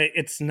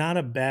 it's not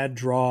a bad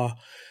draw.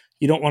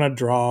 You don't want to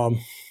draw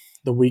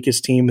the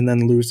weakest team and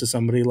then lose to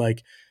somebody.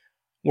 Like,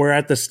 we're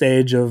at the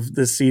stage of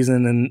this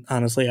season, and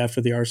honestly, after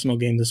the Arsenal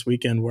game this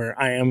weekend, where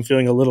I am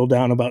feeling a little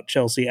down about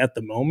Chelsea at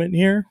the moment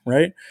here,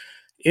 right?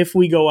 If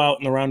we go out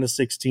in the round of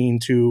 16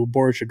 to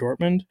Borussia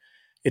Dortmund,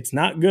 it's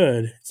not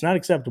good, it's not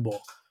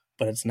acceptable,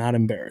 but it's not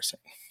embarrassing.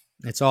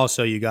 It's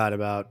also, you got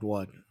about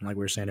like we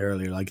were saying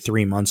earlier, like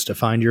 3 months to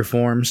find your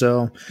form.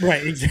 So,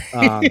 right,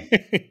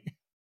 exactly.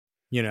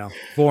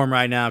 Form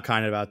right now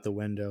kind of out the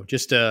window.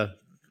 Just to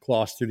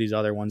gloss through these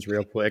other ones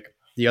real quick.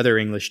 The other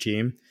English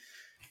team,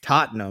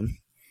 Tottenham,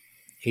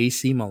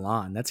 AC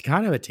Milan. That's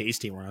kind of a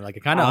tasty one, like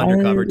a kind of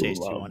undercover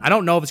tasty one. I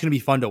don't know if it's going to be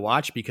fun to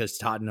watch because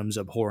Tottenham's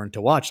abhorrent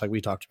to watch, like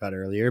we talked about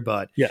earlier.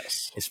 But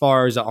yes, as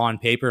far as an on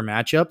paper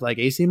matchup, like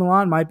AC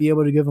Milan might be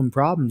able to give them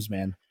problems,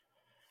 man.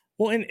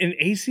 Well, in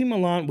AC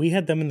Milan, we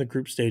had them in the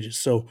group stages,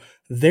 so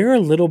they're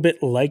a little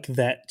bit like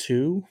that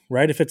too,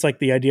 right? If it's like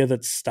the idea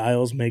that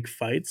styles make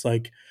fights,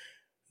 like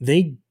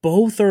they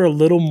both are a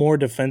little more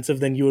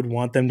defensive than you would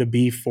want them to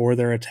be for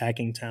their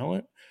attacking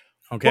talent.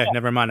 Okay,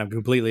 never mind. I'm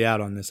completely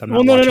out on this. I'm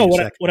Well, not no, no, watching no. a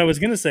second. What I was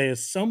going to say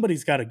is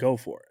somebody's got to go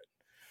for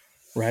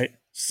it, right?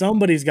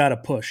 Somebody's got to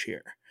push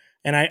here,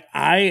 and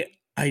I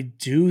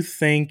do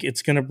think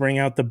it's going to bring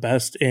out the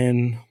best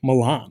in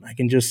Milan. I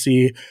can just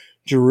see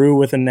Giroud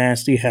with a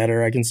nasty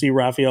header. I can see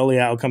Rafael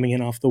Leao coming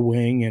in off the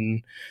wing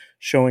and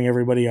showing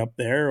everybody up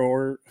there,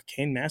 or a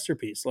Kane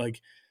masterpiece.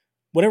 Like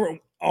whatever,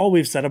 all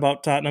we've said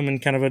about Tottenham in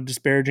kind of a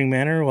disparaging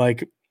manner,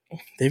 like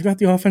they've got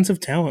the offensive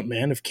talent,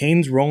 man. If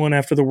Kane's rolling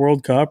after the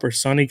World Cup or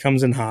Sonny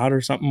comes in hot or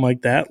something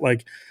like that,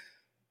 like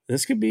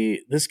this could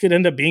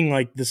end up being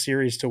like the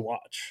series to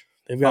watch.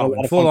 They've got a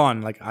lot of full fun.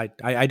 on. Like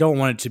I don't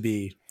want it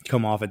to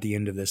come off at the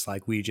end of this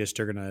like we just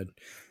are gonna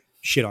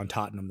shit on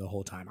Tottenham the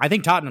whole time. I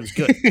think Tottenham's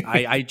good.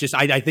 I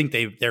think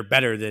they're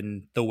better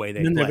than the way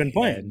they've been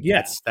playing.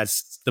 Yeah,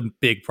 that's the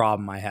big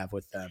problem I have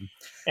with them.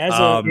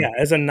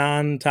 As a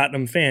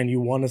non-Tottenham fan, you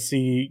want to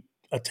see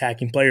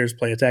attacking players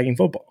play attacking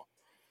football.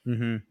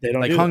 Mm-hmm. They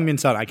don't like Heung-min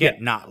Son. I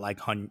can't not like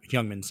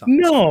Heung-min Son.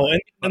 No,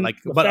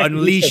 but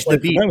unleash the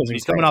beast.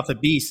 He's coming off the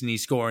beast and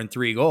he's scoring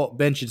 3 goals.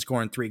 Bench and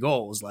scoring 3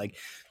 goals. Like,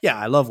 yeah,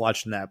 I love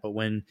watching that. But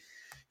when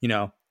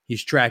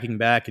he's tracking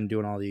back and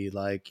doing all the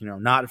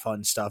not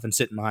fun stuff and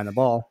sitting behind the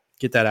ball,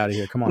 get that out of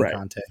here. Come on, right.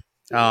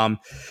 Conte.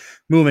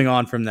 Moving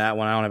on from that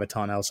one, I don't have a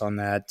ton else on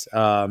that.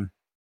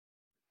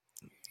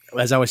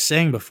 As I was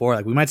saying before,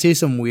 like we might see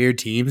some weird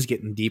teams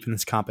getting deep in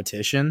this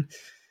competition.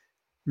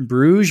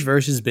 Bruges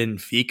versus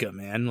Benfica,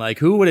 man. Like,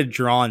 who would have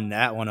drawn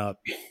that one up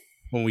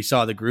when we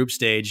saw the group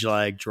stage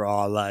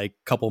draw a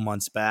couple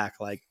months back?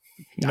 Like,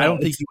 I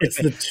don't think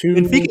it's the two.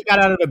 Benfica got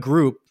out of a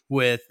group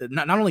with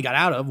not only got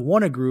out of,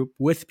 won a group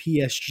with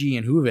PSG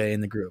and Juve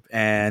in the group,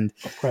 and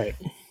right.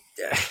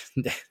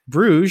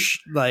 Bruges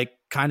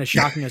kind of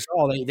shocking us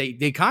all.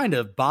 They kind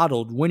of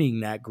bottled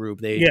winning that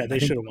group. They should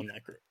have won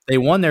that group. They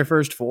won their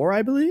first 4,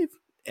 I believe.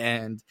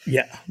 And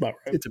about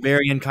right. At the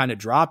very end kind of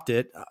dropped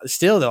it.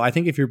 Still, though, I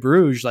think if you're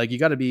Bruges, you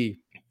got to be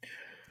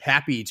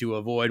happy to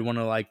avoid one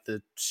of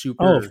the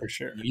super. Oh, for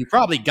sure. You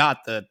probably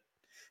got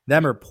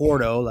them or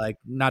Porto,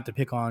 not to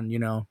pick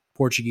on,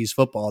 Portuguese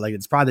football.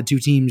 It's probably the 2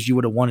 teams you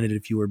would have wanted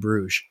if you were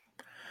Bruges.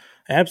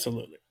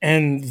 Absolutely.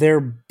 And they're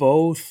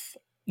both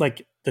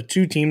the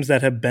 2 teams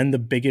that have been the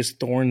biggest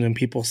thorns in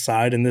people's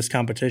side in this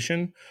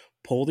competition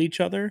pulled each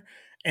other.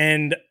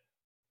 And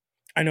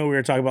I know we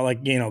were talking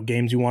about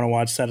games you want to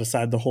watch set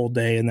aside the whole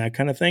day and that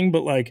kind of thing,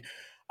 but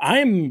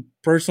I'm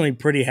personally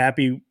pretty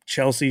happy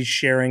Chelsea's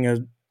sharing a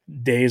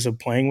days of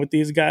playing with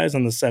these guys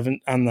on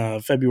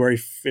the February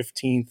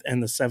 15th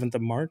and the 7th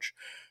of March,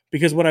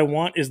 because what I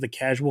want is the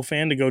casual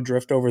fan to go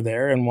drift over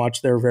there and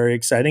watch their very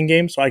exciting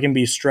game so I can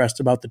be stressed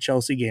about the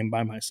Chelsea game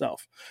by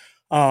myself.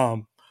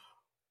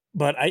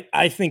 But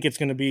I think it's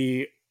going to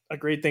be a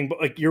great thing.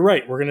 But you're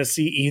right, we're going to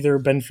see either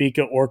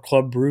Benfica or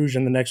Club Brugge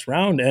in the next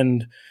round,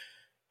 and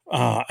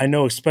I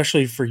know,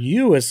 especially for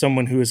you as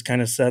someone who has kind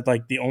of said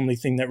the only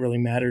thing that really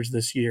matters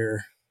this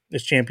year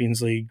is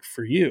Champions League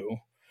for you,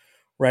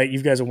 right?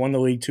 You guys have won the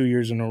league 2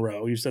 years in a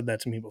row. You said that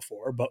to me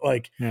before, but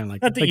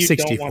not that you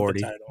 60, don't 40. want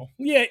the title.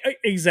 Yeah,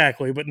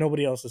 exactly. But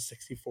nobody else is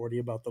 60-40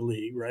 about the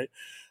league, right?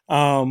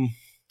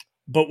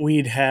 But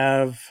we'd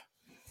have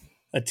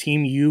a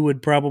team you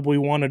would probably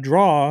want to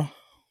draw,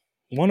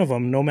 one of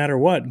them, no matter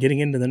what, getting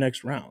into the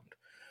next round.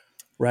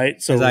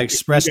 Right. So as I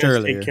expressed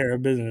earlier, take care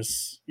of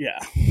business. Yeah.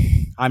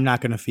 I'm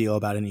not going to feel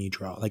about any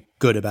draw,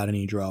 good about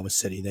any draw with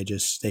City.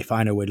 They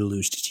find a way to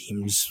lose to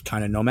teams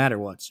kind of no matter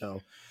what.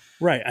 So,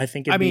 right. I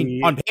think on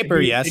paper,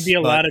 yes, it'd be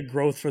a lot of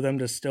growth for them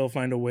to still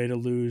find a way to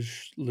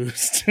lose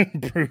to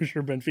Bruges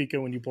or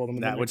Benfica when you pull them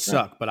in. That would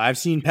suck. But I've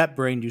seen Pep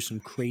Brain do some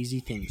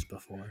crazy things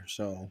before.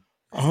 So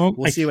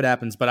we'll see what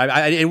happens.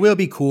 But it will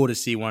be cool to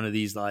see one of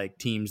these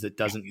teams that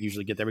doesn't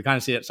usually get there. We kind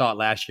of saw it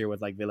last year with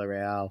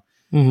Villarreal.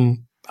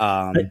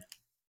 Mm-hmm.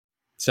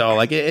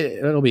 So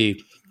it'll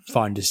be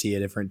fun to see a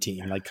different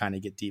team kind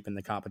of get deep in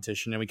the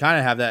competition, and we kind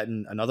of have that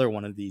in another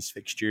one of these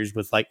fixtures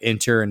with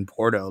Inter and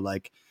Porto,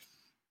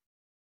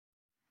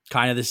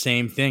 kind of the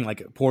same thing.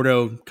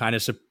 Porto kind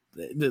of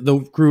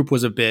the group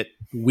was a bit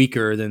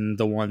weaker than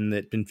the one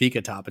that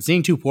Benfica topped, but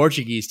seeing 2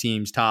 Portuguese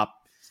teams top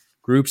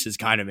groups is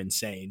kind of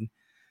insane.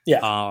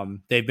 Yeah.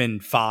 They've been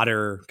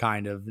fodder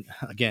kind of,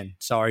 again,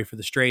 sorry for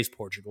the strays,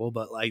 Portugal,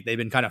 but they've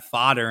been kind of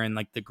fodder in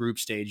the group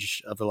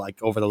stage of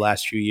over the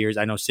last few years.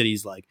 I know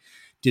City's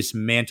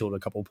dismantled a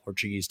couple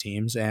Portuguese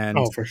teams, and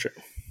for sure.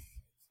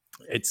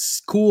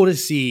 It's cool to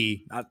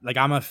see.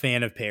 I'm a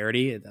fan of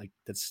parity.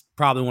 That's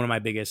probably one of my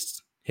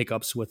biggest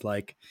hiccups with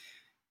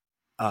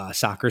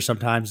soccer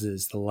sometimes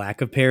is the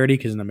lack of parity,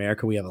 because in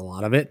America we have a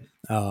lot of it.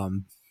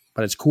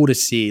 But it's cool to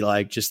see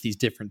just these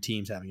different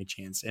teams having a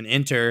chance. And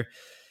Inter,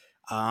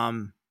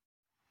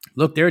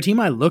 look, they're a team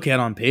I look at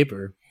on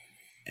paper,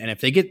 and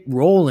if they get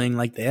rolling,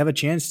 they have a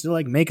chance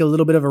to make a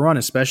little bit of a run,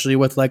 especially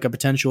with a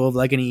potential of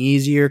an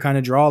easier kind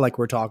of draw,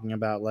 we're talking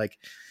about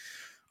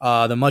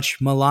the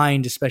much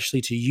maligned, especially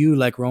to you,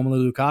 like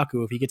Romelu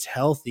Lukaku, if he gets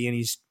healthy and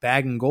he's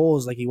bagging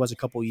goals like he was a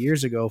couple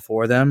years ago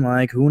for them,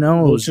 like who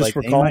knows? We'll just like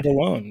recall the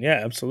loan.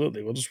 Yeah,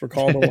 absolutely. We'll just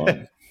recall the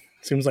loan.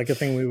 Seems like a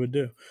thing we would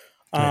do.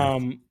 Yeah.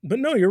 But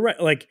no, you're right.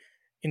 Like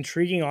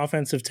intriguing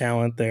offensive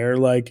talent there.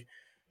 Like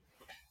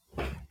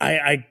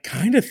I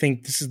kind of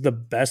think this is the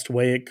best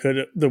way it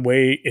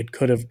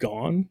could have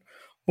gone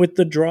with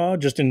the draw,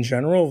 just in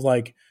general.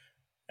 Like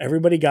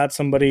everybody got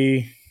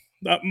somebody.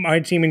 My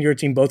team and your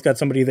team both got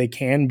somebody they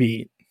can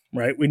beat,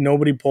 right?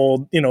 Nobody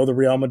pulled, the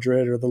Real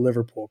Madrid or the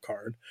Liverpool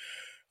card,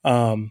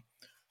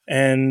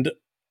 and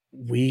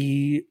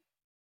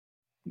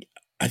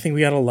I think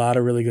we got a lot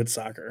of really good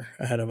soccer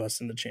ahead of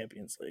us in the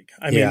Champions League.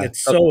 I mean,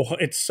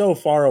 it's so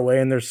far away,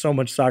 and there's so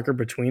much soccer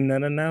between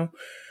then and now.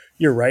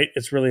 You're right;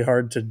 it's really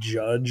hard to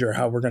judge or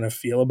how we're going to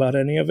feel about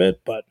any of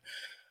it, but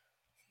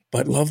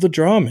love the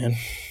draw, man.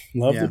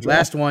 Love the draw.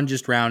 Last one,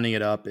 just rounding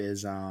it up,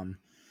 is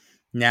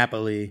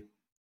Napoli,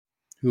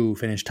 who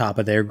finished top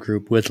of their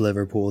group with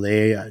Liverpool.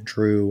 They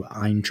drew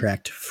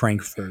Eintracht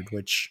Frankfurt,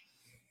 which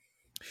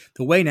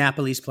the way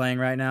Napoli's playing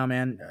right now,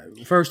 man.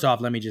 First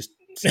off, let me just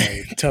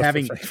say,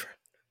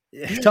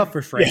 tough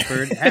for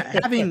Frankfurt. Yeah.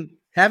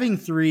 Having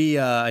three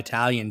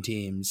Italian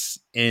teams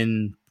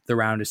in the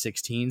round of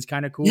 16 is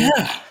kind of cool.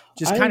 Yeah,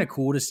 just kind of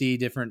cool to see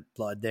different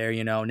blood there.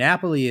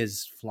 Napoli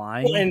is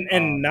flying, well,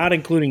 and not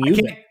including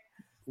Juve.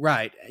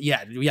 Right?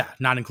 Yeah,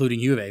 not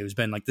including Juve, who's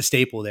been like the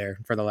staple there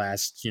for the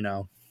last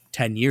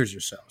 10 years or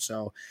so.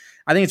 So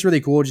I think it's really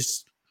cool,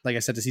 just like I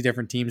said, to see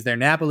different teams there.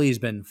 Napoli's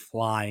been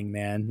flying,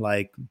 man.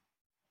 Like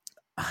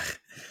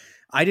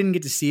I didn't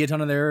get to see a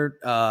ton of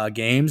their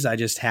games. I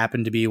just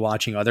happened to be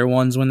watching other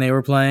ones when they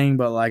were playing.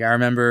 But like I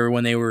remember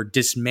when they were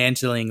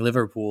dismantling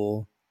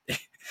Liverpool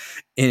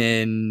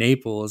in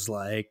Naples,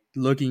 like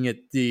looking at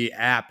the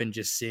app and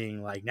just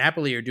seeing like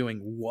Napoli are doing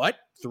what?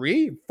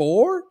 3,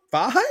 4,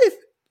 5?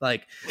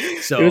 Like,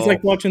 so it was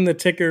like watching the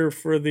ticker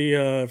for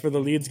the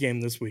Leeds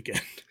game this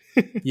weekend.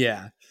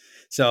 Yeah.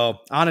 So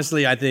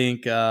honestly, I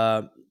think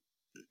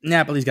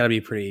Napoli's got to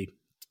be pretty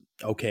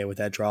okay with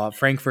that draw.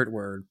 Frankfurt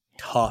were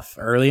tough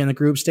early in the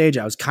group stage.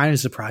 I was kind of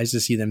surprised to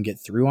see them get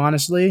through,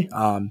 honestly.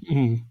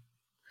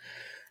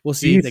 We'll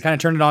see. They kind of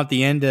turned it on at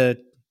the end to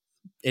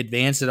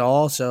advance it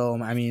all.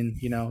 So, I mean,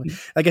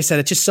 like I said,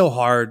 it's just so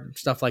hard,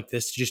 stuff like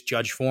this, to just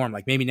judge form.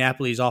 Like maybe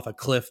Napoli's off a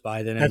cliff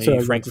by then, and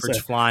maybe Frankfurt's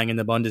flying in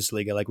the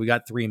Bundesliga. Like we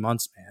got 3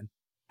 months, man.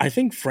 I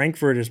think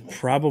Frankfurt is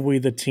probably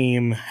the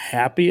team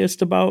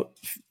happiest about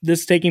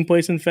this taking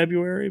place in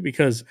February,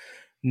 because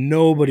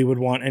nobody would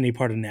want any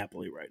part of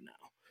Napoli right now.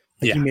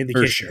 Like you made the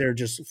case that they're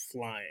just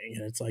flying.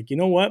 And it's like, you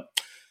know what?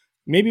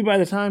 Maybe by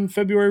the time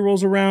February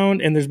rolls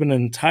around and there's been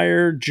an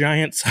entire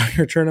giant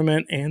soccer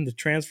tournament and the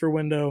transfer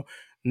window,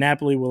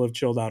 Napoli will have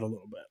chilled out a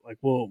little bit. Like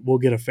we'll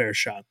get a fair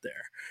shot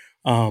there.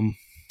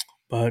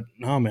 But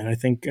no, man, I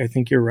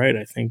think you're right.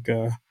 I think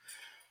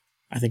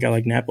I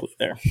like Napoli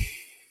there.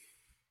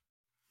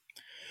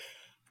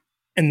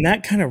 And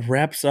that kind of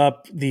wraps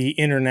up the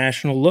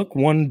international look.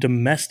 One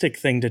domestic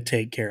thing to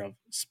take care of.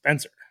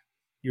 Spencer,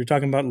 you were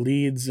talking about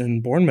Leeds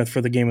and Bournemouth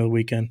for the game of the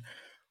weekend.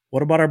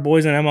 What about our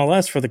boys in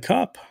MLS for the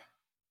Cup?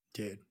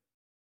 Dude,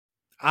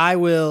 I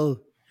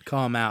will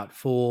come out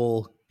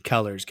full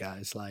colors,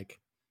 guys. Like,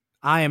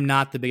 I am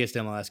not the biggest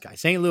MLS guy.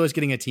 St. Louis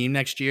getting a team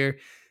next year,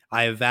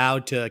 I have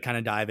vowed to kind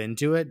of dive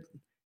into it.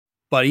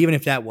 But even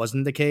if that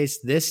wasn't the case,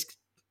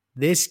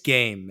 this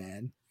game,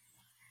 man,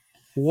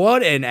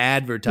 what an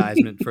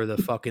advertisement for the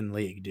fucking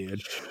league,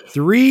 dude.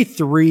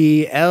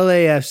 3-3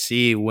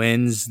 LAFC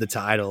wins the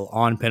title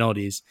on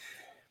penalties.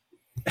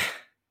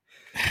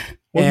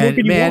 And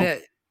man,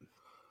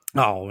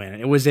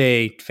 it was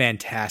a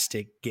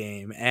fantastic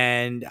game.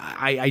 And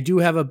I do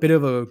have a bit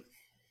of a,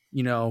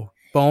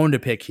 bone to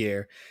pick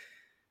here.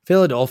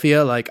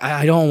 Philadelphia, like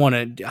I don't want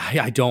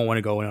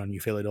to go in on you,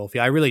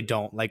 Philadelphia. I really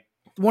don't. Like,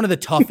 one of the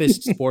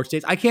toughest sports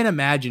days. I can't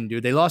imagine,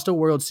 dude. They lost a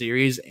World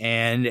Series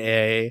and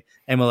a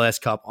MLS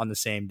Cup on the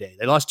same day.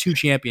 They lost 2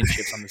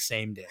 championships on the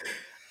same day.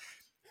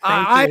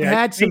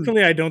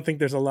 Thankfully, I don't think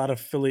there's a lot of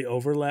Philly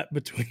overlap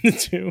between the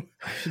two.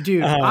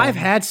 Dude, I've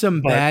had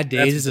some bad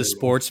days as a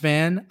sports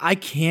fan. I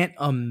can't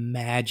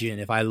imagine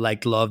if I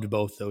loved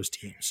both those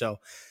teams. So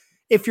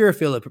if you're a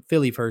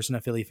Philly person,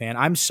 a Philly fan,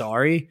 I'm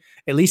sorry.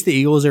 At least the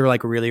Eagles are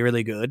like really,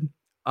 really good.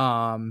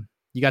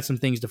 You got some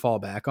things to fall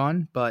back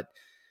on, but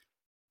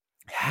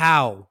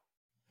how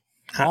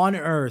on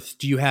earth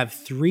do you have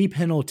 3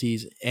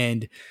 penalties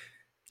and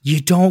you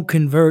don't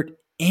convert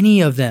any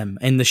of them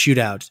in the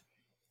shootout?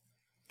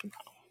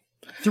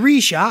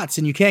 3 shots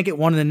and you can't get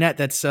one in the net.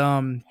 That's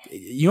what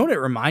it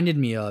reminded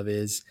me of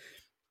is,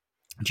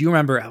 do you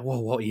remember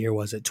what year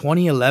was it?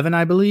 2011,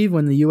 I believe,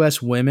 when the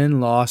U.S. women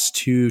lost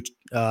to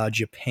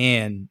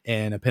Japan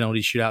in a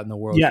penalty shootout in the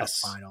World Cup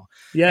final.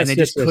 Yes, and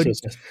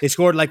they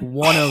scored like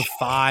 1 of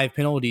 5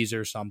 penalties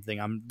or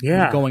something. I'm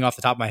going off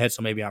the top of my head,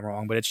 so maybe I'm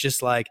wrong, but it's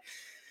just like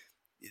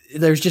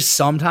there's just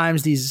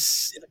sometimes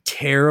these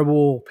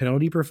terrible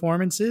penalty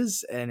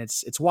performances, and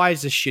it's why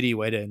it's a shitty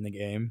way to end the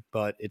game,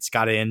 but it's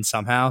got to end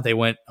somehow. They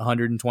went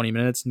 120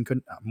 minutes and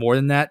couldn't more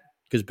than that,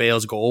 because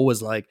Bale's goal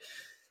was like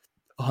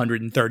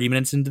 130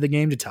 minutes into the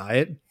game to tie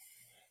it.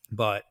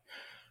 But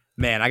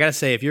man, I gotta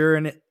say, if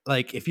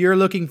you're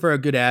looking for a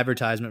good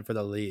advertisement for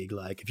the league,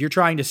 like if you're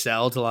trying to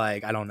sell to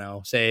like, I don't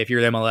know, say if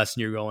you're MLS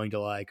and you're going to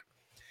like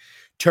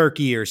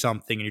Turkey or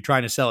something and you're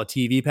trying to sell a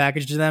TV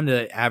package to them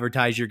to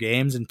advertise your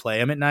games and play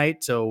them at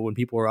night, so when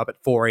people are up at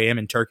 4 a.m.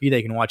 in Turkey,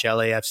 they can watch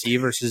LAFC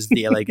versus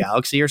the LA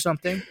Galaxy or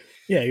something.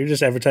 Yeah, you're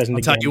just advertising.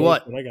 I'll tell you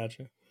what. I got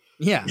you.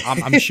 Yeah,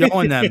 I'm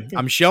showing them.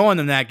 I'm showing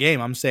them that game.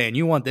 I'm saying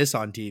you want this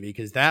on TV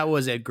because that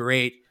was a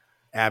great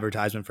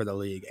advertisement for the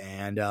league.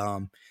 And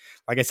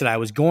like I said, I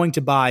was going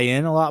to buy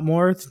in a lot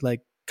more,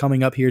 like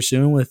coming up here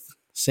soon with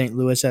St.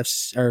 Louis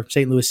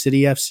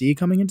City FC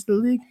coming into the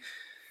league.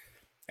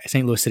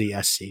 St. Louis City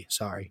SC,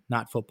 sorry,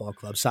 not football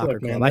club, soccer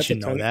club. I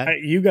should know that.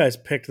 You guys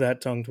picked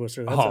that tongue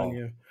twister. That's on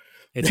you.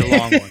 It's a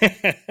long one.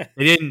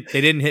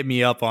 They didn't hit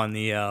me up on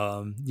the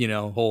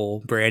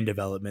whole brand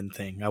development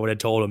thing. I would have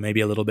told them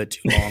maybe a little bit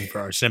too long for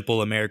our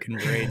simple American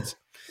brains.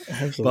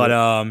 Absolutely.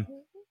 But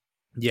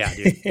yeah,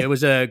 dude, it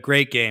was a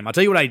great game. I'll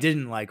tell you what I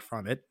didn't like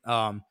from it.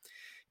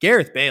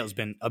 Gareth Bale's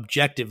been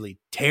objectively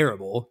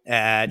terrible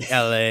at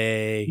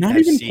LA. Not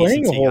even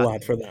playing a whole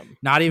lot for them.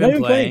 Not even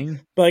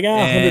playing. But like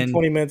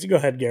 120 minutes. Go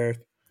ahead, Gareth.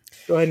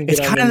 Go ahead and get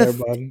on in there,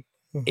 bud.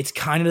 It's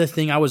kind of the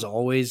thing I was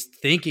always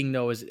thinking,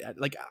 though, is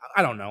like,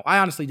 I don't know. I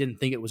honestly didn't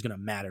think it was going to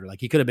matter. Like,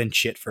 he could have been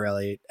shit for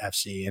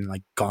LAFC and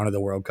like gone to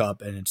the World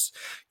Cup. And it's,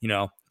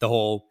 the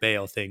whole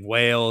Bale thing,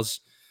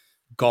 Wales,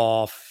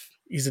 golf.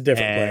 He's a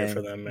different player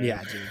for them, man.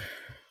 Yeah, dude.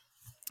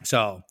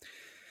 So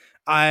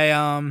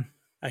I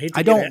hate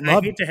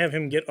to have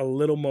him get a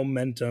little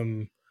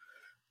momentum.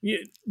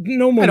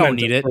 No momentum I don't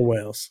need it for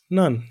Wales.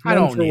 None I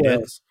don't need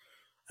Wales.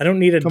 I don't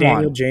need a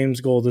Daniel James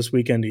goal this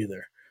weekend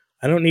either.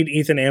 I don't need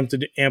Ethan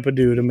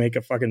Ampadu to make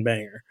a fucking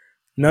banger.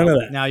 None of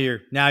that. Now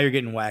you're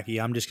getting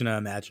wacky. I'm just gonna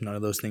imagine none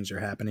of those things are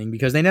happening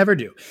because they never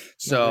do.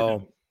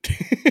 So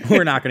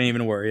we're not gonna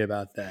even worry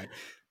about that.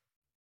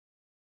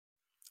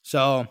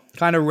 So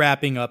kind of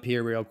wrapping up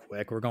here real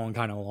quick. We're going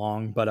kind of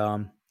long, but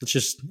it's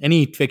just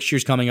any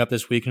fixtures coming up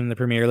this week in the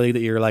Premier League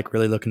that you're like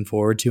really looking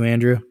forward to,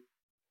 Andrew?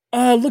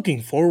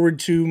 Looking forward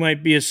to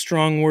might be a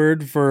strong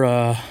word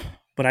for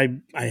but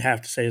I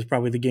have to say is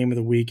probably the game of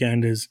the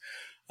weekend is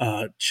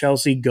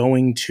Chelsea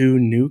going to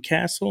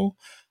Newcastle.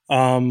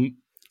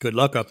 Good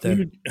luck up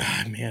there.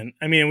 Man,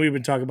 I mean, we've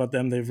been talking about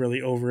them. They've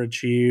really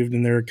overachieved,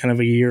 and they're kind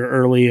of a year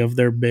early of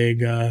their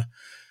big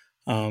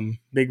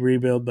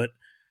rebuild. But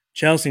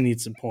Chelsea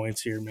needs some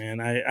points here,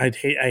 man. I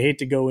hate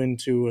to go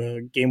into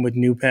a game with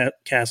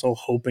Newcastle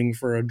hoping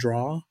for a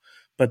draw,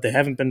 but they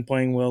haven't been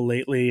playing well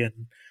lately,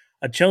 and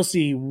a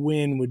Chelsea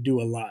win would do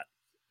a lot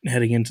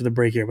heading into the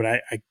break here. But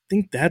I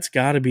think that's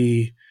got to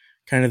be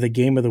kind of the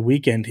game of the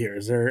weekend here.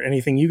 Is there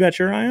anything you got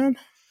your eye on?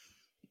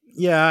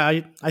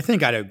 Yeah, I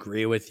think I'd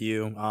agree with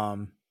you.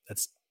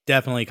 That's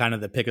definitely kind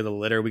of the pick of the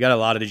litter. We got a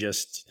lot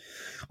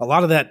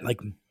of that like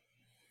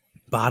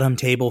bottom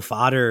table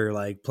fodder,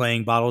 like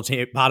playing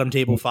bottom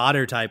table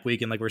fodder type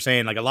weekend. Like we're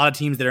saying, like a lot of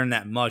teams that are in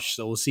that mush.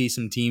 So we'll see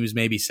some teams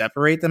maybe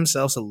separate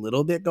themselves a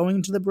little bit going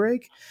into the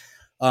break.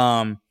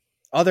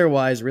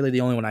 Otherwise, really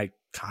the only one I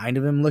kind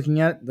of am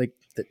looking at, like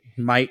that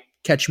might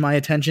catch my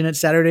attention at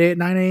Saturday at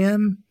 9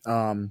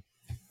 a.m.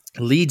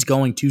 Leeds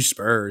going to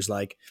Spurs.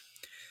 Like,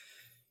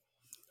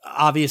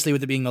 obviously,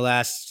 with it being the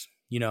last,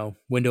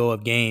 window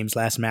of games,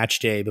 last match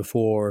day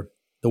before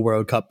the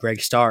World Cup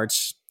break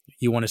starts,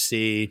 you want to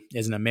see,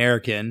 as an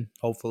American,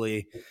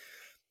 hopefully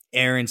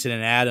Aronson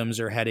and Adams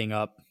are heading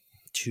up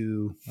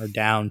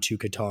down to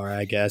Qatar,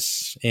 I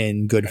guess,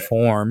 in good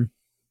form.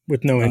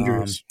 With no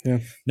injuries.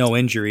 No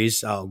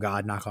injuries. Oh,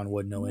 God, knock on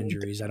wood, no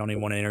injuries. I don't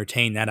even want to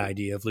entertain that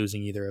idea of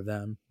losing either of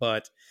them.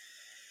 But,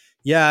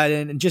 yeah,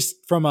 and just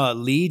from a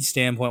lead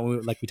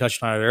standpoint, like we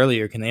touched on it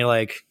earlier, can they,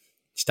 like,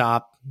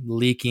 stop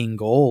leaking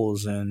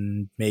goals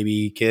and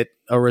maybe get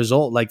a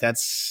result? Like,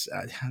 that's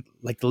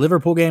like the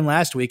Liverpool game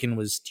last weekend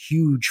was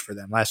huge for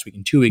them. Last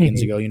weekend, 2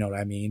 weekends ago, you know what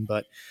I mean?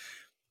 But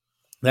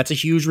that's a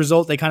huge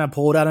result they kind of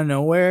pulled out of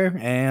nowhere,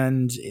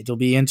 and it'll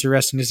be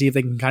interesting to see if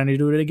they can kind of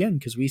do it again,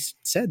 because we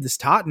said this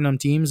Tottenham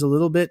team is a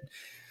little bit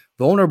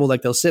vulnerable.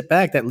 Like, they'll sit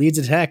back. That Leeds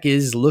attack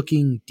is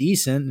looking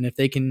decent, and if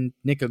they can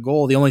nick a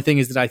goal, the only thing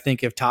is that I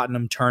think if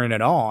Tottenham turn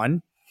it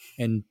on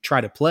and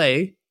try to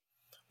play,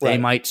 they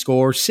might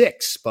score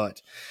 6.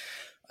 But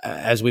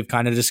as we've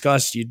kind of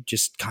discussed, you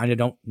just kind of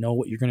don't know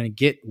what you're going to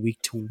get week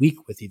to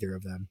week with either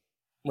of them.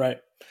 Right.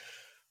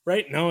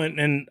 No,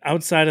 and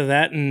outside of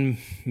that, and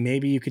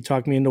maybe you could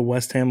talk me into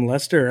West Ham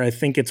Leicester, I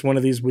think it's one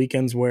of these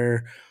weekends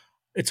where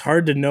it's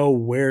hard to know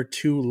where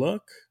to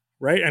look,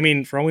 right? I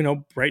mean, for all we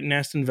know, Brighton,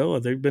 Aston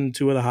Villa, they've been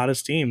two of the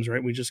hottest teams,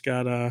 right? We just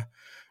got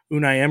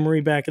Unai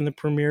Emery back in the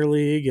Premier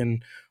League,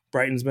 and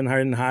Brighton's been high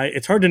and high.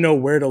 It's hard to know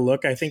where to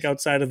look, I think,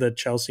 outside of the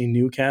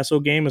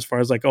Chelsea-Newcastle game as far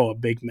as like, a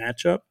big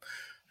matchup.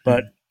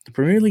 But the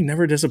Premier League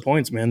never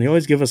disappoints, man. They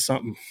always give us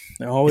something.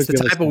 It's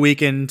the type of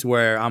weekend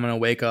where I'm going to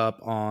wake up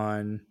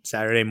on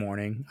Saturday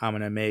morning. I'm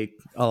going to make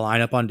a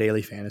lineup on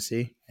Daily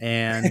Fantasy,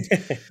 and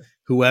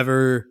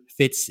whoever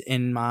fits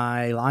in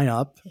my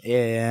lineup,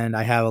 and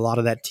I have a lot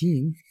of that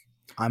team,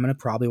 I'm going to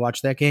probably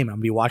watch that game. I'm going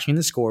to be watching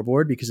the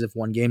scoreboard because if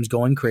one game's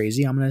going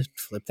crazy, I'm going to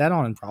flip that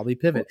on and probably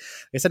pivot.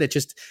 Like I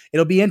said,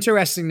 it'll be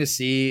interesting to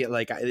see.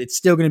 Like it's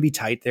still going to be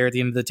tight there at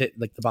the end of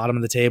the bottom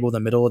of the table, the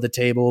middle of the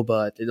table,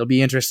 but it'll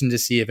be interesting to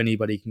see if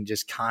anybody can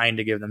just kind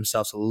of give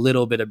themselves a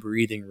little bit of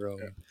breathing room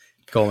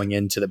going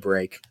into the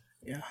break.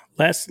 Yeah.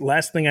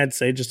 Last thing I'd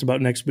say just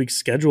about next week's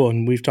schedule,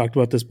 and we've talked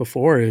about this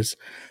before, is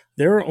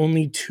there are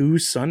only 2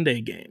 Sunday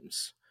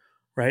games,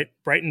 right?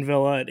 Brighton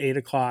Villa at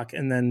 8:00,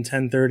 and then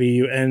 10:30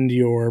 you end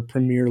your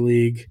Premier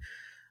League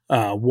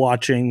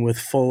watching with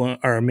Fulham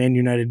or Man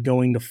United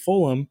going to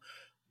Fulham.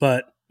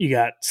 But you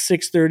got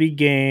 6:30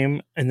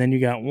 game, and then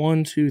you got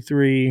 1, 2,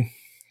 3,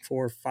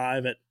 4,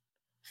 5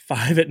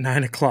 at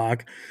 9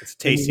 o'clock. It's a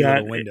tasty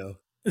little window.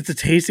 It's a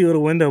tasty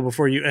little window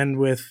before you end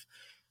with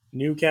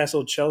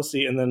Newcastle,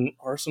 Chelsea, and then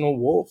Arsenal,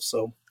 Wolves.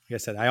 So, like I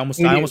said, I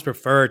almost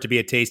prefer it to be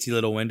a tasty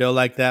little window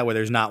like that, where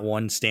there's not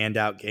one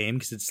standout game,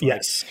 because it's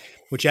like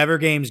whichever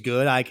game's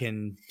good, I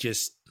can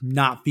just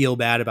not feel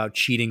bad about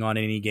cheating on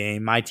any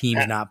game. My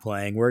team's not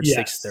playing. We're at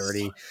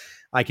 6:30.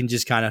 I can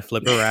just kind of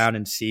flip around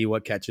and see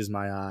what catches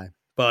my eye.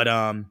 But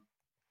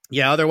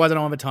otherwise I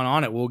don't have a ton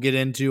on it. We'll get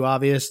into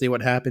obviously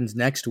what happens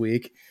next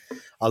week,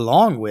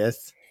 along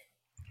with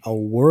a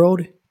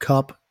World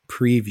Cup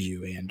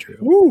preview, Andrew.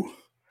 Woo!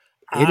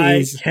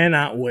 I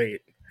cannot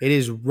wait. It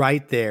is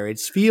right there. It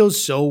feels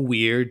so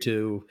weird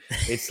too.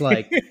 It's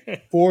like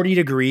 40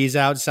 degrees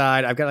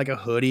outside. I've got like a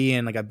hoodie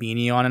and like a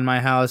beanie on in my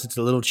house. It's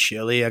a little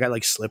chilly. I got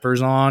like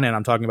slippers on, and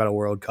I'm talking about a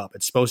World Cup.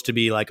 It's supposed to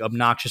be like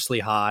obnoxiously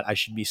hot. I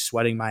should be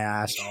sweating my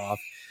ass off.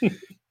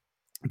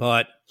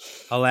 But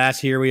alas,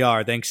 here we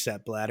are. Thanks,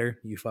 Sepp Blatter.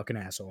 You fucking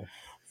asshole.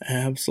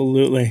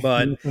 Absolutely.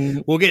 But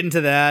we'll get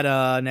into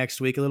that next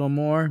week a little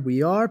more.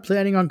 We are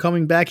planning on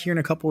coming back here in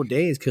a couple of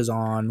days because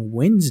on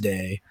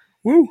Wednesday,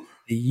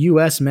 the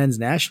U.S. men's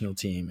national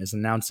team is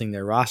announcing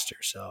their roster.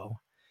 So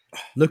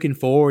looking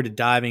forward to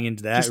diving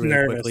into that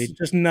quickly.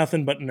 Just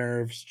nothing but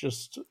nerves.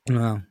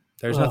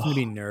 There's nothing to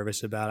be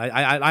nervous about.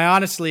 I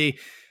honestly,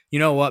 you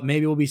know what?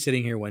 Maybe we'll be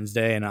sitting here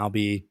Wednesday and I'll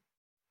be,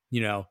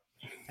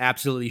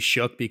 absolutely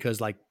shook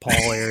because like Paul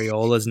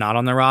Areola is not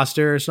on the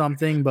roster or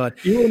something.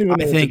 But you wouldn't even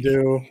know what to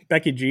do.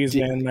 Becky G's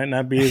man might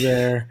not be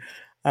there.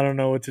 I don't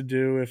know what to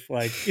do if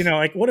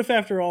what if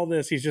after all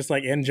this he's just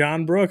like, and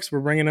John Brooks, we're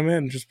bringing him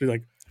in, just be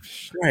like,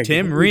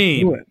 Tim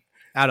Ream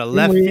out of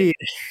left field.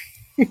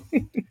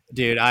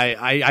 Dude,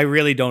 I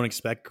really don't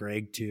expect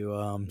Greg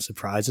to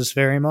surprise us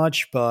very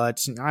much,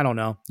 but I don't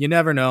know. You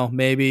never know.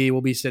 Maybe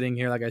we'll be sitting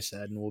here, like I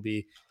said, and we'll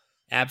be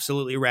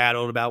absolutely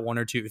rattled about one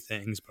or two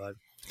things, but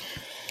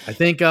I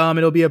think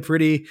it'll be a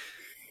pretty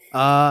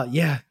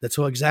that's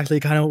exactly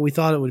kind of what we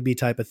thought it would be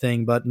type of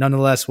thing. But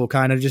nonetheless, we'll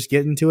kind of just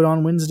get into it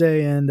on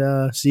Wednesday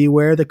and see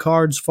where the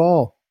cards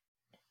fall.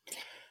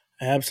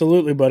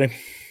 Absolutely, buddy.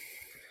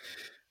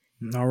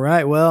 All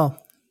right.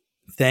 Well,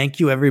 thank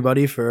you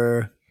everybody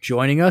for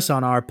joining us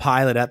on our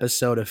pilot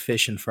episode of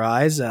Fish and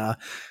Fries.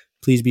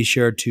 Please be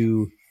sure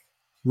to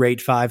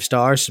rate 5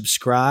 stars,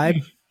 subscribe,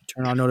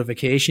 turn on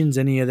notifications,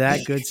 any of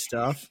that good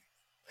stuff.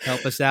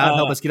 Help us out.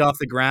 Help us get off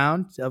the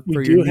ground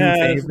for your new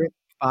favorite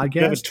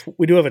podcast.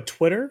 We do have a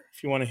Twitter.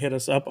 If you want to hit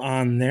us up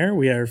on there,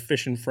 we are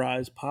Fish and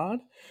Fries Pod.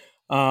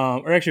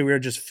 Or actually, we are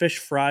just Fish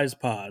Fries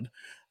Pod.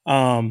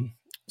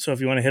 So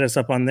if you want to hit us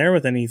up on there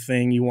with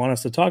anything you want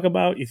us to talk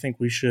about, you think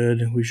we should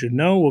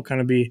know, we'll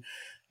kind of be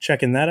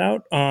checking that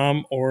out.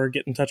 Or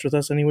get in touch with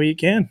us any way you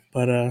can.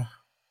 But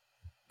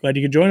glad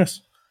you could join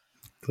us.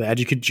 Glad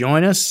you could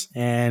join us.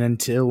 And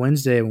until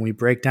Wednesday, when we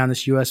break down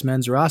this U.S.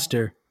 men's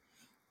roster,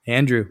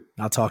 Andrew,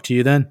 I'll talk to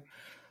you then.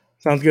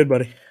 Sounds good,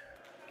 buddy.